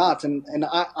call him out. And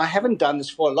I haven't done this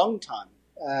for a long time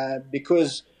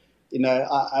because, you know,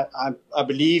 I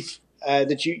believe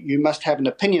that you must have an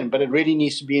opinion, but it really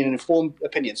needs to be an informed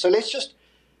opinion. So let's just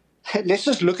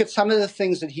look at some of the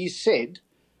things that he said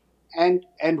and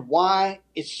why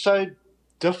it's so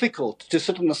difficult to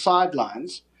sit on the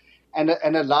sidelines and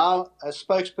allow a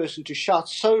spokesperson to shout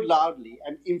so loudly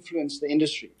and influence the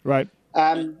industry. Right.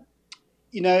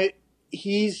 You know,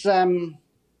 he's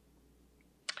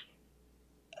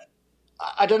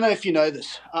I don't know if you know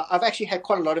this. I've actually had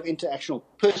quite a lot of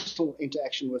personal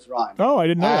interaction with Ryan. Oh, I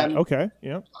didn't know that. Okay,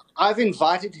 yeah. I've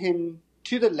invited him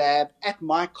to the lab at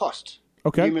my cost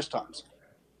numerous times.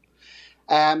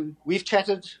 We've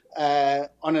chatted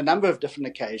on a number of different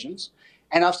occasions,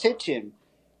 and I've said to him,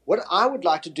 what I would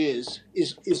like to do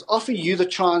is offer you the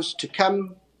chance to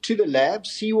come to the lab,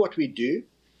 see what we do.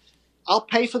 I'll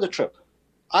pay for the trip.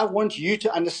 I want you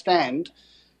to understand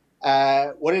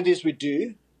what it is we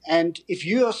do. And if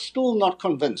you are still not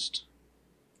convinced,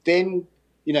 then,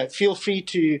 you know, feel free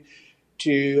to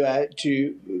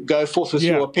go forth with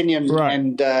your opinion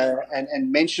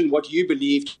and mention what you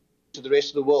believe to the rest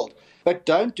of the world. But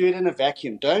don't do it in a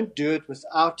vacuum. Don't do it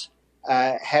without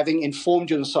having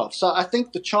informed yourself. So I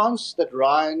think the chance that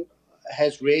Ryan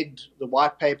has read the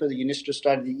white paper, the UNISTRA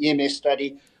study, the EMS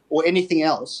study, or anything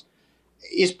else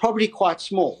is probably quite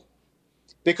small,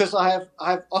 because I've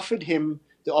offered him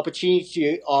the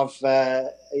opportunity of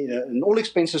an all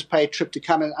expenses paid trip to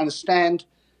come and understand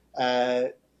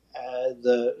the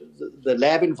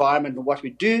lab environment and what we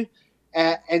do,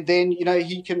 and then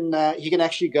he can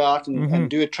actually go out and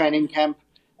do a training camp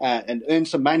and earn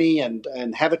some money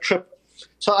and have a trip.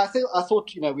 So I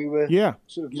thought we were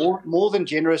sort of more than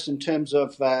generous in terms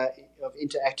of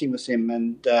interacting with him,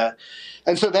 and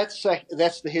so that's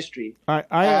the history.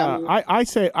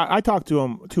 I talked to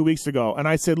him 2 weeks ago, and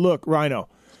I said, look, Rhino,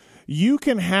 you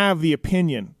can have the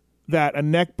opinion that a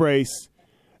neck brace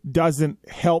doesn't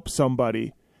help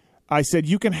somebody. I said,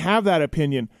 you can have that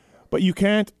opinion, but you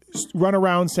can't run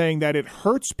around saying that it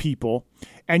hurts people,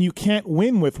 and you can't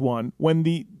win with one when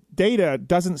the data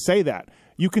doesn't say that.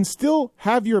 You can still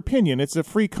have your opinion. It's a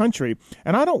free country.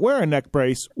 And I don't wear a neck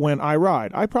brace when I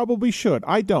ride. I probably should.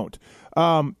 I don't.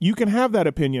 You can have that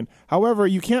opinion. However,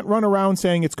 you can't run around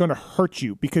saying it's going to hurt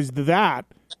you, because that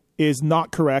is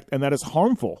not correct, and that is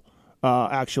harmful,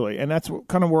 actually. And that's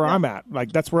kind of where I'm at.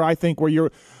 Like, that's where I think where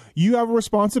you have a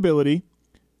responsibility,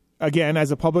 again, as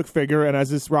a public figure and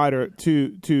as this rider,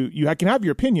 to you can have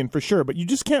your opinion for sure, but you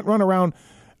just can't run around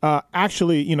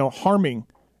actually, harming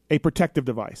a protective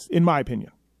device, in my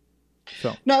opinion.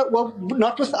 So No, well,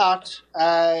 not without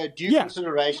due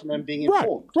consideration and being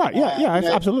informed. Right.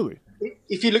 Absolutely.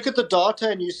 If you look at the data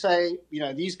and you say,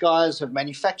 these guys have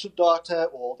manufactured data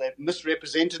or they've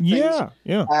misrepresented things,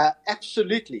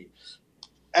 absolutely.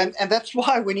 And that's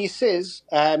why when he says,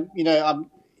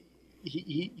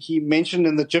 he mentioned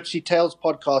in the Gypsy Tales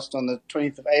podcast on the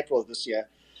 20th of April of this year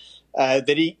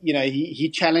that he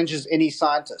challenges any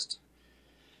scientist.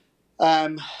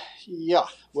 Exactly.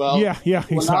 Well,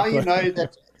 now you know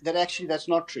that actually that's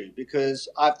not true, because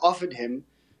I've offered him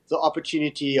the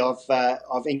opportunity of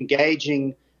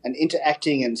engaging and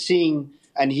interacting and seeing,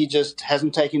 and he just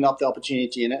hasn't taken up the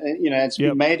opportunity. And it's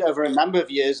been made over a number of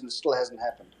years, and it still hasn't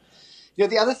happened.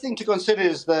 The other thing to consider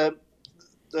is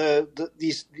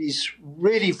these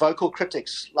really vocal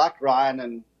critics like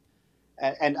Ryan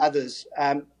and others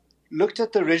looked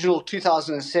at the original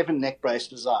 2007 neck brace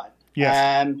design.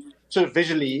 Sort of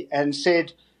visually, and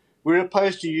said, we're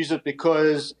opposed to use it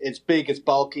because it's big, it's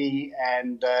bulky,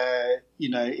 and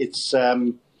it's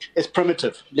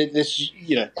primitive. And it was,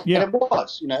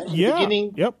 in the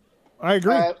beginning. Yep, I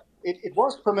agree. It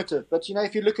was primitive, but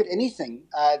if you look at anything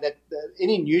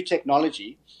any new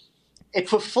technology, it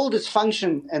fulfilled its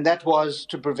function, and that was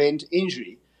to prevent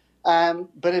injury.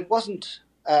 But it wasn't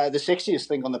the sexiest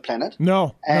thing on the planet.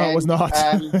 No, it was not.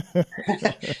 And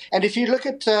if you look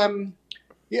at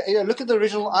look at the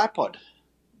original iPod.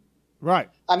 Right.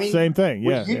 I mean, same thing.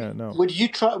 Would you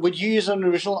use an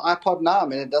original iPod now? I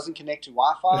mean, it doesn't connect to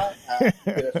Wi-Fi.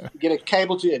 Get a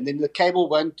cable to it, and then the cable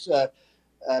won't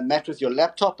match with your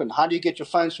laptop. And how do you get your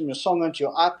phones from your song onto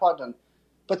your iPod?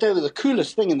 But they were the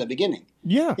coolest thing in the beginning.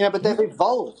 Yeah. But they've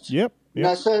evolved. Yep.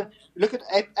 So look at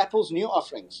Apple's new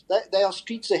offerings. They are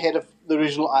streets ahead of the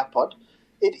original iPod.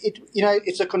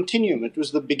 It's a continuum. It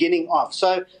was the beginning of.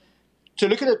 So to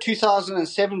look at a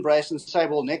 2007 brace and say,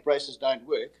 well, neck braces don't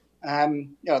work,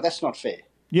 that's not fair.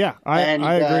 Yeah, I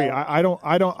agree.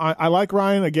 I like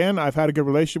Ryan. Again, I've had a good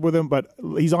relationship with him, but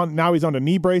he's on to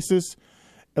knee braces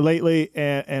lately,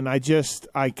 and I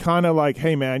kind of like,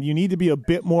 hey man, you need to be a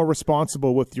bit more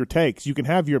responsible with your takes. You can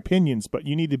have your opinions, but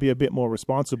you need to be a bit more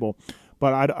responsible.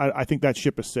 But I think that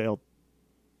ship has sailed.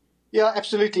 Yeah,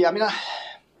 absolutely. I mean,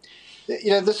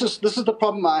 this is the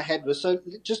problem I had with. So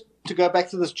just to go back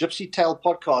to this Gypsy Tale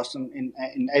podcast in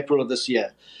April of this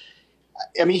year.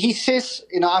 I mean, he says,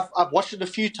 I've watched it a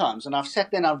few times, and I've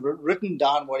sat there and I've written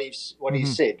down what he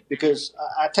said, because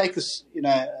I take this,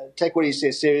 take what he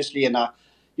says seriously, and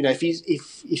if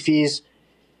he's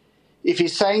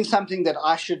saying something that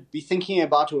I should be thinking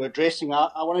about or addressing,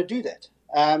 I want to do that.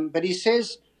 But he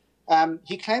says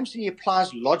he claims that he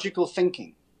applies logical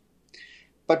thinking.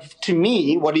 But to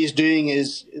me, what he's doing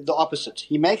is the opposite.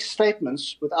 He makes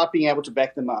statements without being able to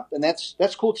back them up, and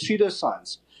that's called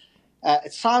pseudoscience.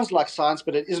 It sounds like science,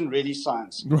 but it isn't really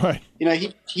science. Right.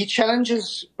 He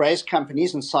challenges brace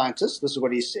companies and scientists. This is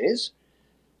what he says,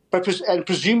 and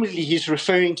presumably he's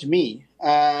referring to me,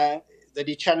 that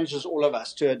he challenges all of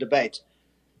us to a debate.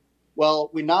 Well,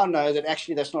 we now know that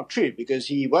actually that's not true, because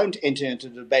he won't enter into a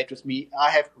debate with me.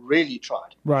 I have really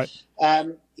tried. Right.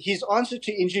 His answer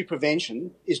to injury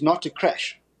prevention is not to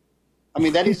crash. I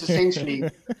mean, that is essentially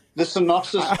the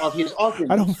synopsis of his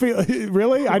argument. I don't feel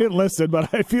really. I didn't listen,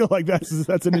 but I feel like that's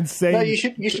an insane. No, you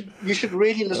should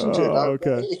really listen to it.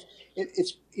 Okay.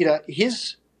 It's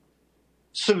his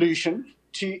solution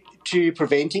to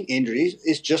preventing injuries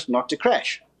is just not to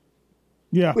crash.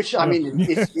 Yeah. Which, I mean,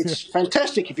 it's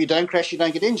fantastic. If you don't crash, you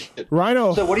don't get injured.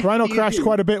 Rhino crashed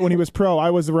quite a bit when he was pro. I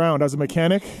was around as a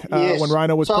mechanic when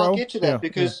Rhino was pro. So I'll get to that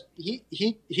because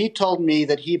he told me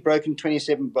that he'd broken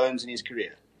 27 bones in his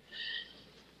career.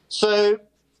 So,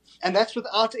 and that's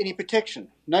without any protection.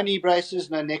 No knee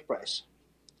braces, no neck brace.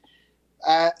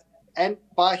 And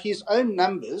by his own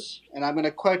numbers, and I'm going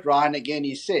to quote Ryan again,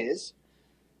 he says,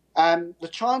 the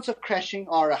chance of crashing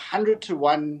are 100 to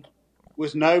 1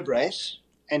 with no brace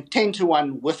and 10 to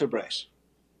 1 with a brace.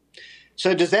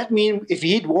 So does that mean if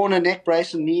he'd worn a neck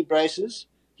brace and knee braces,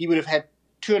 he would have had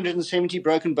 270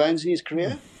 broken bones in his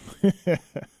career? Yes.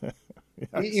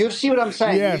 You see what I'm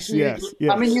saying? Yes.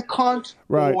 I mean, you can't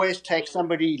always take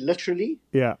somebody literally.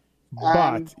 Yeah,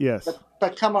 but yes.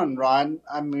 But come on, Ryan.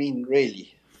 I mean,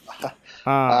 really.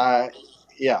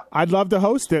 Yeah, I'd love to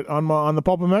host it on the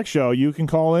Pulp MX show. You can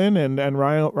call in, and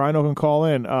Rhino can call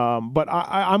in. But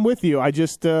I'm with you. I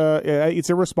just it's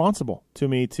irresponsible to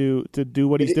me to do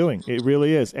what he's doing. It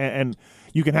really is. And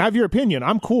you can have your opinion.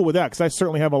 I'm cool with that because I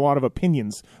certainly have a lot of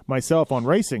opinions myself on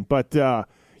racing. But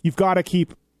you've got to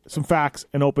keep some facts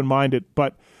and open minded.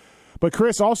 But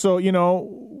Chris, also,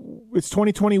 it's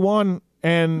 2021,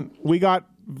 and we got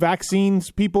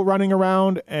vaccines people running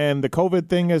around, and the COVID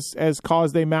thing has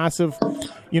caused a massive,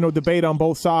 debate on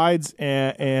both sides.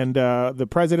 And the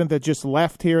president that just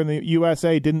left here in the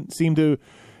USA didn't seem to,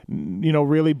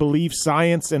 really believe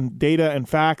science and data and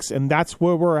facts. And that's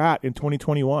where we're at in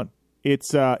 2021.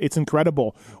 It's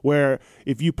incredible where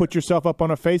if you put yourself up on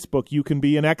a Facebook, you can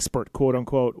be an expert, quote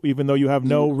unquote, even though you have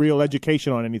no real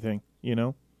education on anything,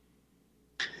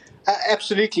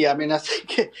 Absolutely. I mean, I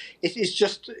think it is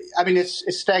just,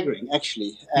 it's staggering,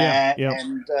 actually.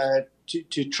 And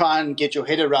to try and get your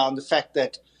head around the fact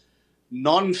that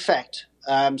non-fact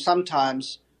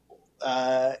sometimes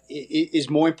is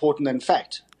more important than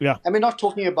fact. Yeah. And we're not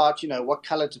talking about, what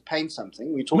color to paint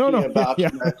something. We're talking about,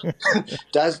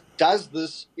 does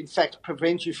this, in fact,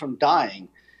 prevent you from dying?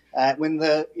 When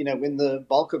the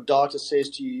bulk of data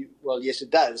says to you, well, yes, it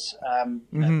does,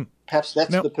 perhaps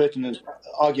that's the pertinent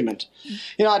argument.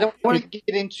 I don't want to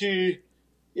get into,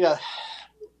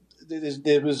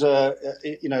 there was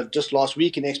just last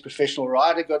week an ex-professional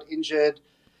rider got injured.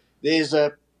 There's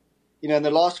in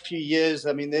the last few years,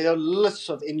 there are lists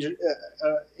of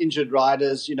injured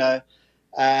riders, who,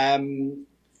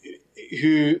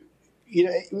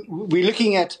 we're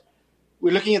looking at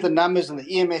the numbers in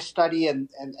the EMS study and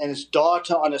its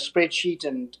data on a spreadsheet,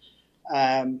 and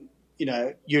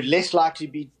you're less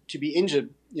likely to be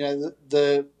injured.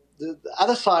 The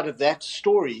other side of that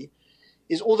story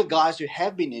is all the guys who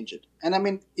have been injured,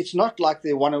 and it's not like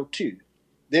they're one or two.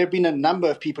 There have been a number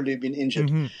of people who've been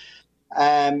injured,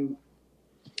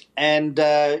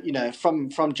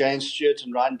 from Jane Stewart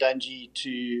and Ryan Dungey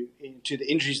to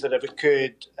the injuries that have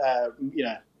occurred,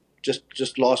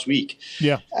 just last week.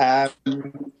 Yeah.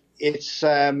 It's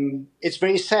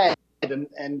very sad,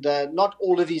 and not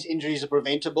all of these injuries are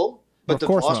preventable, but the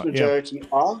vast majority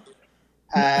are.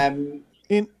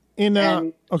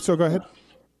 So go ahead.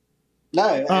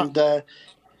 No,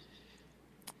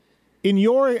 in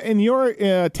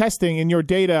your testing, in your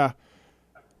data,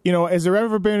 has there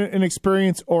ever been an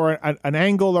experience or an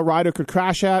angle a rider could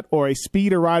crash at, or a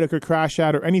speed a rider could crash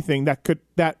at, or anything that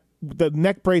the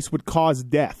neck brace would cause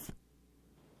death?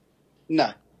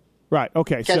 No. Right.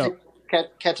 Okay.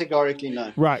 Categorically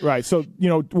no. Right. So,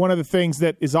 one of the things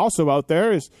that is also out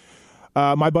there is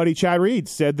my buddy Chad Reed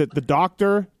said that the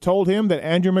doctor told him that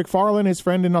Andrew McFarlane, his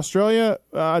friend in Australia,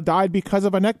 died because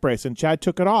of a neck brace, and Chad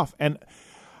took it off. And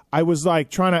I was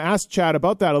trying to ask Chad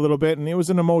about that a little bit, and it was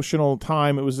an emotional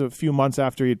time. It was a few months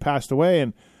after he had passed away,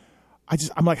 and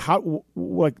I'm like, how?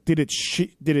 Did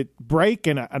it break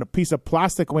and a piece of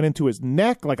plastic went into his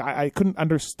neck? I couldn't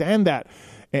understand that,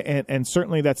 and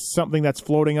certainly that's something that's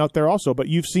floating out there also. But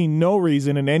you've seen no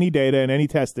reason in any data and any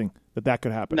testing that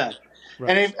could happen. No,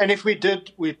 right. And if we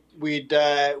did, we'd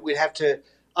have to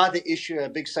either issue a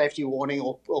big safety warning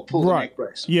or pull the neck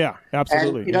brace. Yeah,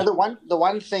 absolutely. And the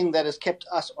one thing that has kept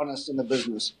us honest in the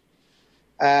business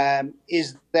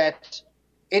is that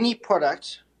any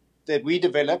product that we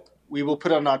develop, we will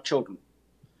put on our children,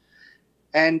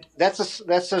 and that's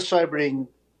a sobering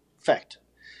fact.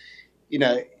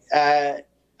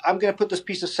 I'm going to put this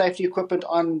piece of safety equipment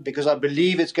on because I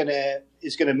believe it's going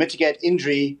to mitigate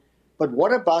injury. But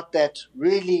what about that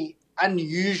really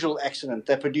unusual accident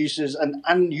that produces an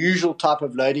unusual type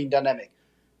of loading dynamic?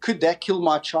 Could that kill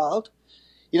my child?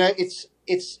 It's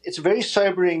a very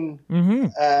sobering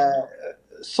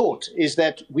thought, is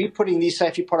that we're putting these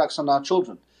safety products on our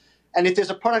children. And if there's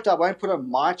a product I won't put on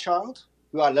my child,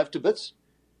 who I love to bits,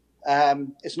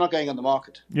 it's not going on the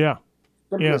market. Yeah.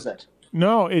 Simple as that.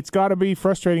 No, it's got to be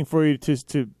frustrating for you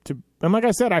to. And like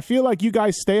I said, I feel like you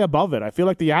guys stay above it. I feel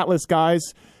like the Atlas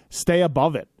guys stay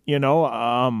above it. Here's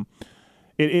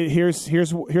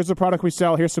the product we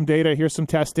sell. Here's some data. Here's some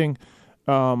testing.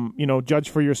 Judge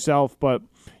for yourself. But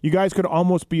you guys could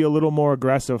almost be a little more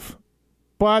aggressive.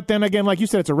 But then again, like you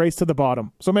said, it's a race to the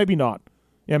bottom. So maybe not.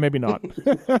 Yeah, maybe not.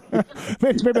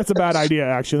 maybe that's a bad idea,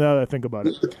 actually, now that I think about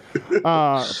it.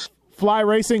 Fly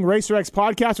Racing Racer X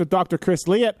podcast with Dr. Chris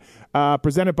Leatt,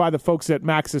 presented by the folks at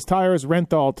Maxxis Tires,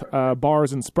 Renthal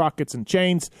bars and sprockets and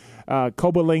chains,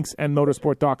 Coba Links, and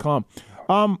motorsport.com.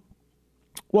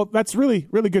 Well, that's really,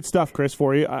 really good stuff, Chris,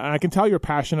 for you. I can tell you're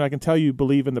passionate. I can tell you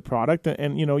believe in the product,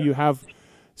 and you have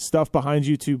stuff behind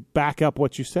you to back up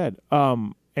what you said.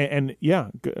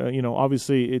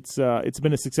 Obviously it's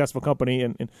been a successful company,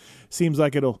 and seems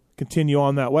like it'll continue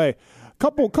on that way.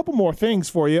 Couple more things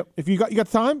for you. If you got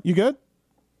time, you good?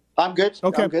 I'm good.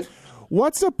 Okay. I'm good.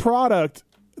 What's a product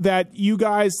that you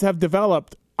guys have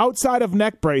developed outside of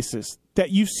neck braces that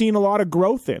you've seen a lot of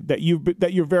growth in, that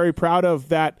you're very proud of,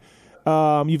 that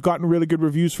you've gotten really good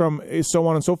reviews from, so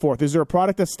on and so forth? Is there a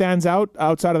product that stands out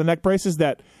outside of the neck braces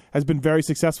that has been very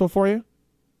successful for you?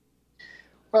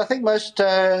 Well, I think most,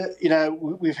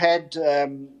 we've had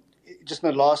just in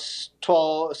the last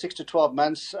 6 to 12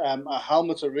 months, our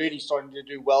helmets are really starting to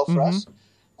do well for us.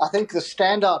 I think the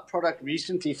standout product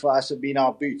recently for us have been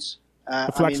our boots.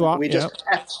 The Flex Lock, we're just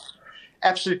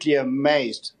absolutely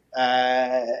amazed.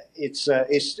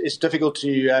 It's difficult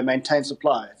to maintain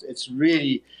supply. It's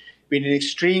really been an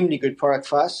extremely good product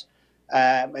for us,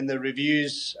 and the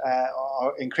reviews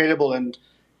are incredible. And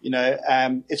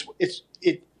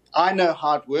I know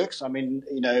how it works. I mean,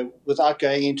 without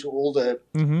going into all the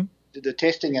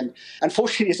testing, and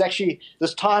unfortunately, it's actually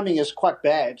this timing is quite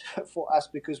bad for us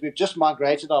because we've just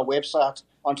migrated our website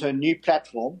onto a new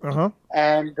platform,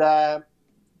 and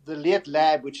the Leatt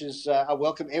Lab, which is I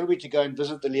welcome everybody to go and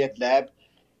visit the Leatt Lab.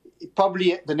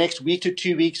 Probably the next week to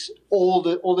 2 weeks, all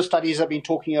the studies I've been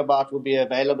talking about will be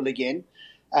available again.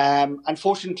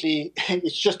 Unfortunately,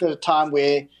 it's just at a time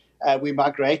where we're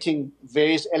migrating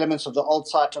various elements of the old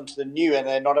site onto the new, and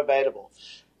they're not available.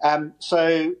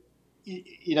 So,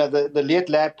 the Leatt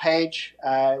Lab page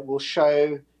will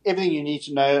show everything you need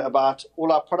to know about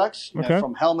all our products,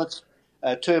 from helmets,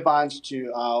 turbines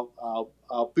to our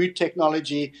boot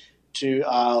technology to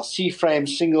our C-frame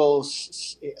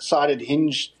single-sided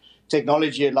hinge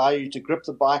technology, allow you to grip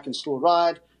the bike and still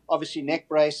ride. Obviously, neck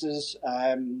braces.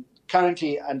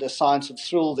 Currently, under Science of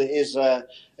Thrill, there is a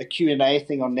Q&A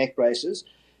thing on neck braces.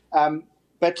 So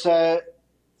that's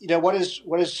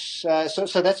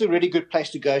a really good place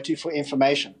to go to for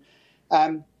information.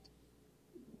 All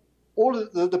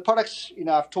of the products,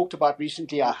 I've talked about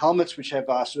recently, our helmets, which have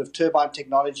our sort of turbine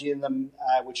technology in them,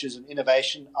 which is an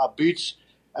innovation. Our boots,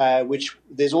 which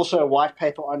there's also a white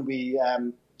paper on. We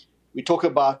talk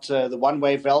about the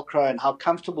one-way Velcro and how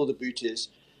comfortable the boot is.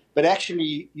 But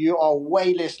actually, you are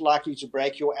way less likely to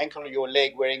break your ankle or your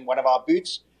leg wearing one of our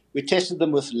boots. We tested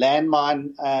them with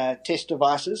landmine test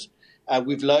devices.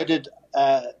 We've loaded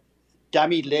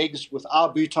dummy legs with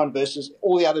our boot on versus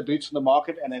all the other boots in the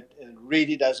market, and it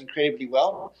really does incredibly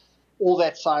well. All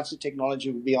that science and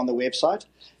technology will be on the website.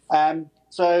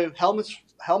 So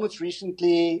helmets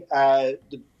recently, the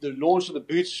launch of the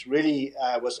boots really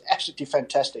was absolutely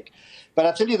fantastic. But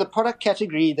I tell you, the product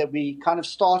category that we kind of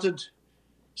started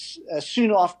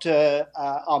soon after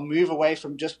our move away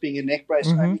from just being a neck brace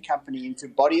only company into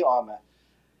body armor,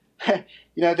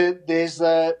 there's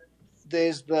the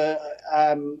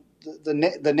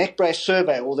neck brace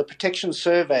survey or the protection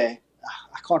survey.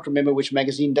 I can't remember which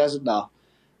magazine does it now.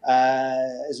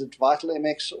 Is it Vital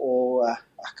MX or I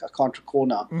can't recall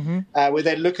now? Where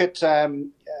they look at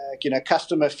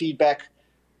customer feedback.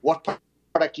 What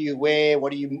product do you wear?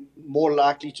 What are you more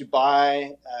likely to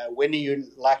buy? When are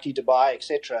you likely to buy,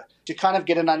 etc. To kind of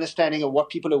get an understanding of what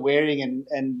people are wearing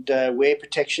and where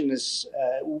protection is,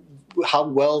 how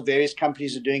well various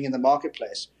companies are doing in the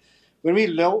marketplace. When we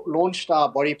launched our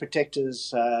body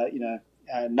protectors,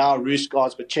 now roost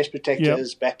guards, but chest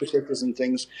protectors, back protectors and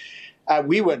things,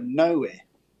 we were nowhere,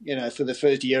 for the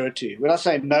first year or two. When I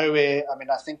say nowhere, I mean,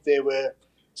 I think there were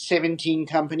 17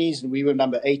 companies and we were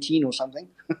number 18 or something.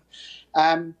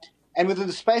 And within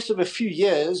the space of a few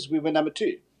years, we were number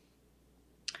 2.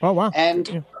 Oh, wow.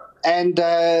 And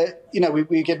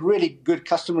we get really good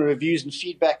customer reviews and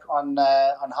feedback on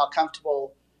how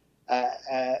comfortable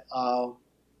our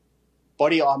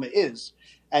body armor is.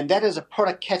 And that as a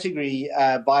product category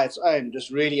by its own just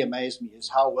really amazed me, is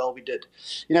how well we did.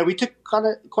 We took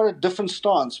quite a different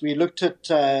stance. We looked at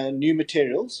new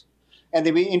materials, and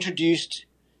then we introduced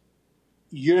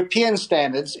European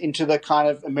standards into the kind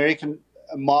of American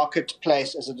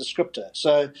marketplace as a descriptor.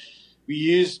 So we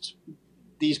used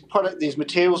these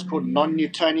materials called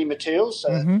non-Newtonian materials,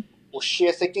 or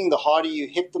shear thickening. The harder you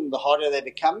hit them, the harder they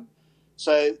become.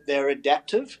 So they're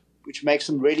adaptive, which makes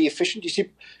them really efficient. You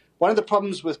see, one of the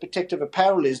problems with protective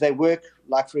apparel is they work,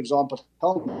 like, for example,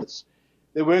 helmets.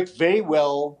 They work very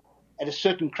well at a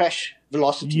certain crash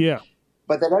velocity,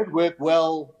 but they don't work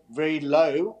well very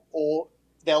low, or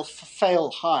they'll fail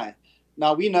high.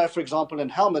 Now, we know, for example, in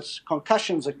helmets,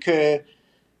 concussions occur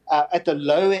at the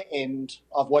lower end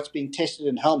of what's being tested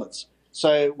in helmets.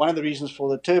 So one of the reasons for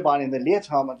the turbine in the Leatt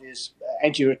helmet is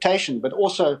anti-rotation, but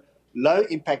also low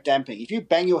impact damping. If you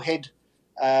bang your head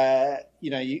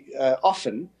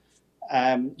often,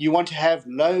 you want to have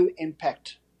low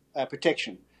impact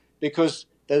protection, because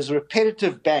those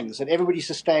repetitive bangs that everybody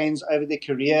sustains over their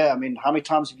career. I mean, how many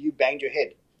times have you banged your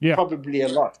head? Probably a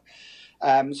lot.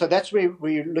 So that's where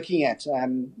we're looking at,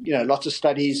 lots of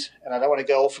studies, and I don't want to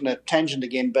go off on a tangent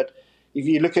again, but if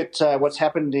you look at what's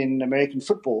happened in American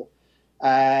football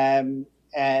and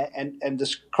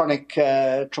this chronic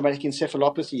traumatic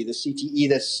encephalopathy, the CTE,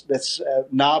 that's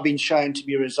now been shown to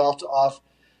be a result of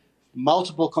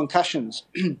multiple concussions.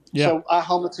 So our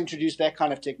helmets introduced that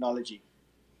kind of technology.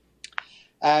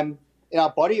 In our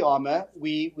body armor,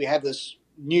 we have this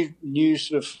new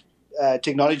sort of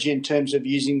technology in terms of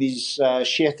using these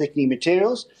shear thickening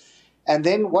materials. And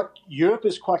then what Europe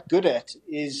is quite good at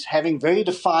is having very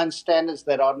defined standards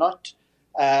that are not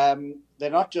they're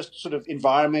not just sort of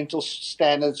environmental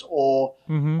standards or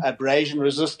abrasion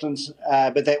resistance,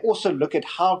 but they also look at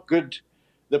how good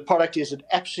the product is at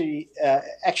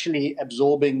actually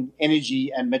absorbing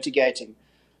energy and mitigating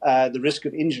the risk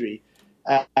of injury.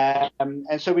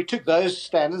 And so we took those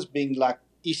standards, being like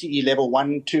ECE level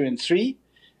 1, 2, and 3,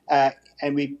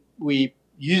 and we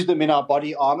used them in our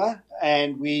body armor,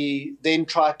 and we then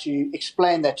tried to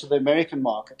explain that to the American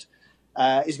market.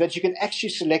 Is that you can actually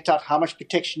select out how much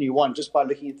protection you want just by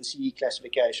looking at the CE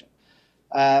classification,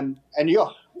 and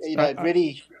it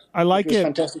really. I like it.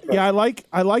 Fantastic. Yeah, I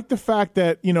like the fact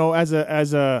that as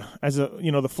a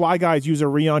the Fly guys use a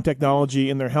Rheon technology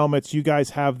in their helmets. You guys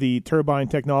have the turbine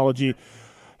technology.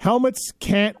 Helmets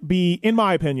can't be, in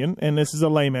my opinion, and this is a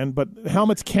layman, but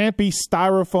helmets can't be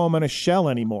styrofoam and a shell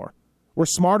anymore. We're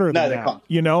smarter than that.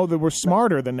 Can't. We're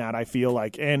smarter than that. I feel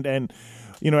like, and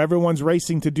everyone's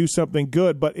racing to do something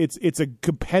good, but it's a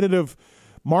competitive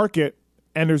market,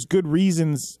 and there's good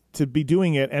reasons to be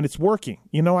doing it, and it's working.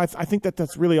 I think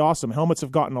that's really awesome. Helmets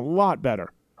have gotten a lot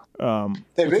better.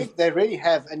 They really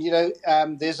have, and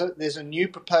there's a new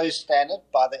proposed standard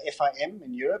by the FIM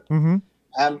in Europe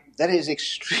that is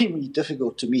extremely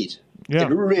difficult to meet. Yeah. It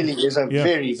really is a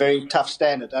very, very tough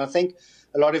standard, and I think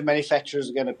a lot of manufacturers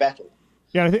are going to battle.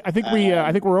 Yeah, I think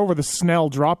we're over the Snell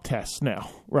drop test now,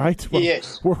 right?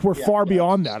 Yes, we're far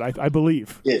beyond that. I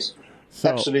believe. Yes, so,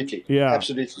 absolutely. Yeah,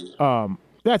 absolutely.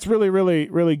 That's really, really,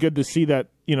 really good to see that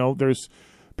there's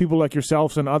people like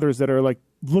yourselves and others that are like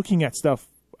looking at stuff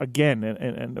again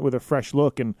and with a fresh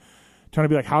look and trying to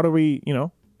be like, how do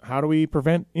we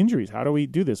prevent injuries? How do we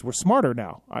do this? We're smarter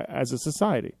now as a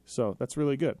society, so that's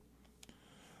really good.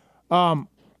 Well,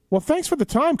 thanks for the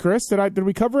time, Chris. Did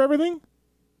we cover everything?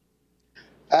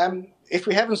 If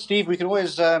we haven't, Steve, we can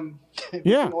always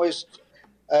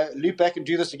loop back and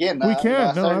do this again. We can.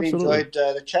 I thoroughly enjoyed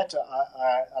the chat.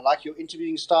 I like your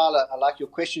interviewing style. I like your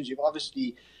questions. You've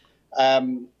obviously,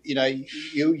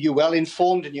 you're well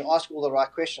informed and you ask all the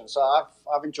right questions. So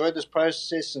I've enjoyed this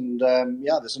process, and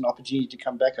there's an opportunity to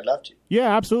come back. I'd love to.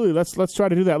 Yeah, absolutely. Let's try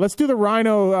to do that. Let's do the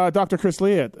Rhino Dr. Chris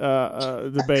Leatt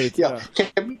debate. Yeah.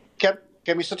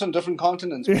 Can we sit on different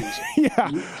continents, please? Yeah,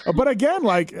 but again,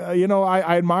 I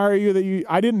admire you that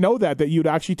I didn't know that you'd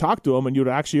actually talk to him and you'd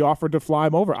actually offered to fly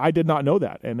him over. I did not know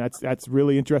that, and that's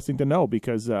really interesting to know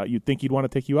because you'd think he'd want to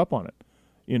take you up on it,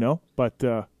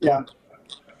 But yeah.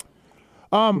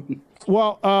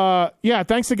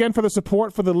 Thanks again for the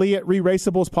support for the Leatt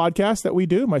Re-Raceables podcast that we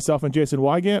do, myself and Jason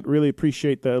Wygant. Really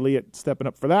appreciate the Leatt stepping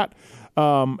up for that.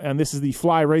 And this is the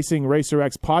Fly Racing Racer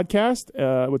X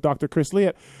podcast with Dr. Chris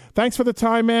Leatt. Thanks for the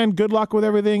time, man. Good luck with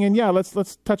everything. And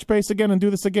let's touch base again and do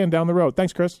this again down the road.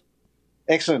 Thanks, Chris.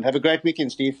 Excellent. Have a great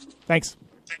weekend, Steve. Thanks.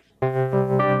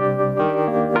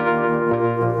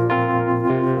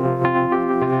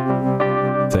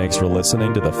 Thanks for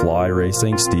listening to the Fly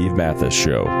Racing Steve Mathis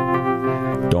Show.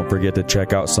 Don't forget to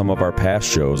check out some of our past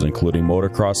shows, including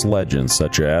motocross legends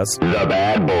such as the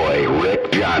bad boy,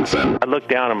 Rick Johnson. I looked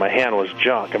down and my hand was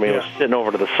junk. I mean, it was sitting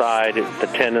over to the side. The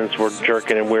tendons were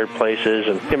jerking in weird places.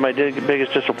 And my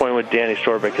biggest disappointment with Danny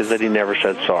Storbeck is that he never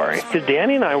said sorry. Because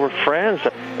Danny and I were friends,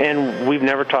 and we've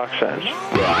never talked since.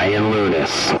 Brian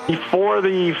Lunas. Before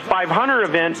the 500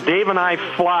 event, Dave and I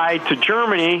fly to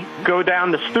Germany, go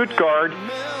down to Stuttgart.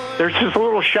 There's this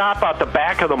little shop out the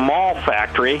back of the Mall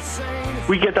factory.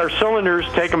 We get our cylinders,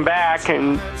 take them back,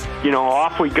 and,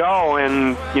 off we go.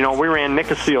 And, we ran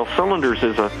Nicosil cylinders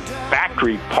as a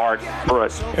factory part for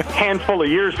a handful of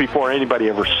years before anybody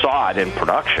ever saw it in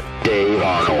production. Dave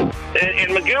Arnold.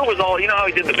 And Magoo was all, how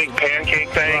he did the big pancake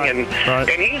thing, and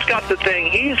he's got the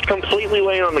thing, he's completely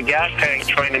laying on the gas tank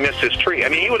trying to miss his tree. I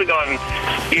mean, he would have gone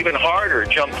even harder,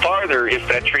 jumped farther if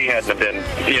that tree hadn't have been,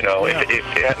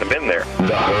 if it hadn't have been there.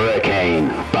 The Hurricane,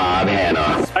 Bob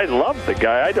Hanna. I love the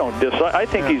guy. I don't dislike. I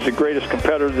think he's the greatest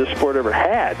competitor this sport ever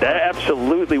had.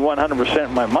 Absolutely 100%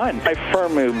 in my mind. I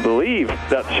firmly believe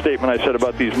that statement I said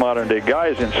about these modern-day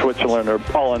guys in Switzerland or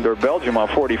Holland or Belgium on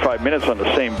 45 minutes on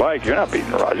the same bike. You're not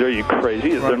beating Roger. Are you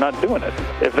crazy? They're not doing it.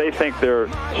 If they think they're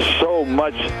so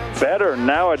much better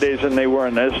nowadays than they were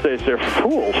in those days, they're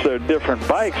fools. They're different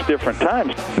bikes, different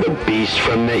times. The Beast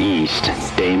from the East,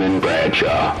 Damon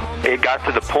Bradshaw. It got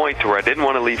to the point where I didn't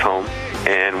want to leave home.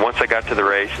 And once I got to the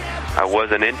race, I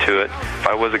wasn't into it. If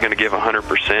I wasn't going to give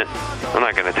 100%, I'm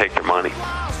not going to take their money.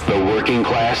 The working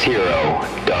class hero,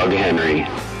 Doug Henry.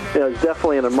 It was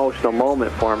definitely an emotional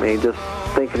moment for me, just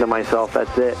thinking to myself,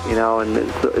 that's it, and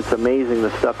it's amazing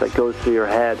the stuff that goes through your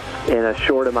head in a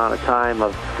short amount of time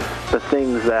of the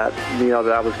things that,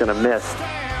 that I was going to miss.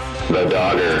 The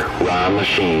Dogger, Ron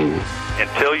Lachine.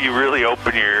 Until you really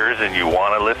open your ears and you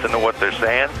want to listen to what they're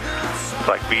saying, it's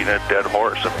like beating a dead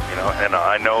horse. And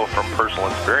I know from personal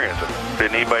experience,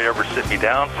 did anybody ever sit me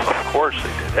down? Of course they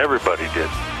did. Everybody did.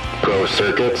 Pro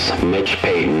Circuit's Mitch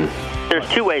Payton. There's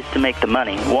two ways to make the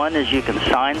money. One is you can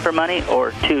sign for money,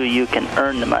 or two, you can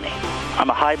earn the money. I'm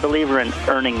a high believer in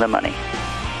earning the money.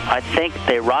 I think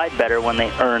they ride better when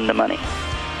they earn the money.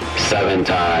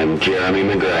 7-time Jeremy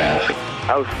McGrath.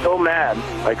 I was so mad,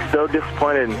 so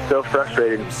disappointed and so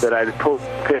frustrated that I pulled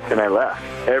pick and I left.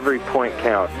 Every point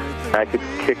counts. I could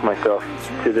kick myself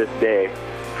to this day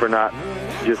for not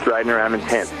just riding around in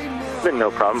 10th. It's been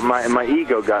no problem. My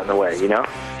ego got in the way,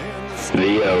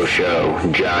 The O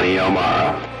Show, Johnny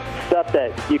O'Mara. Stuff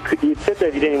that you'd sit there,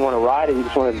 you didn't even want to ride it, you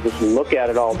just wanted to just look at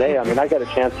it all day. I got a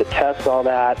chance to test all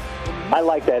that. I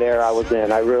like that era I was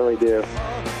in, I really do.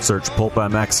 Search Pulp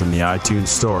MX in the iTunes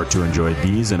store to enjoy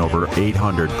these and over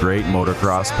 800 great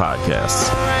motocross podcasts.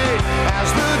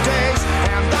 As the days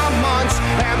and the months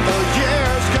and the years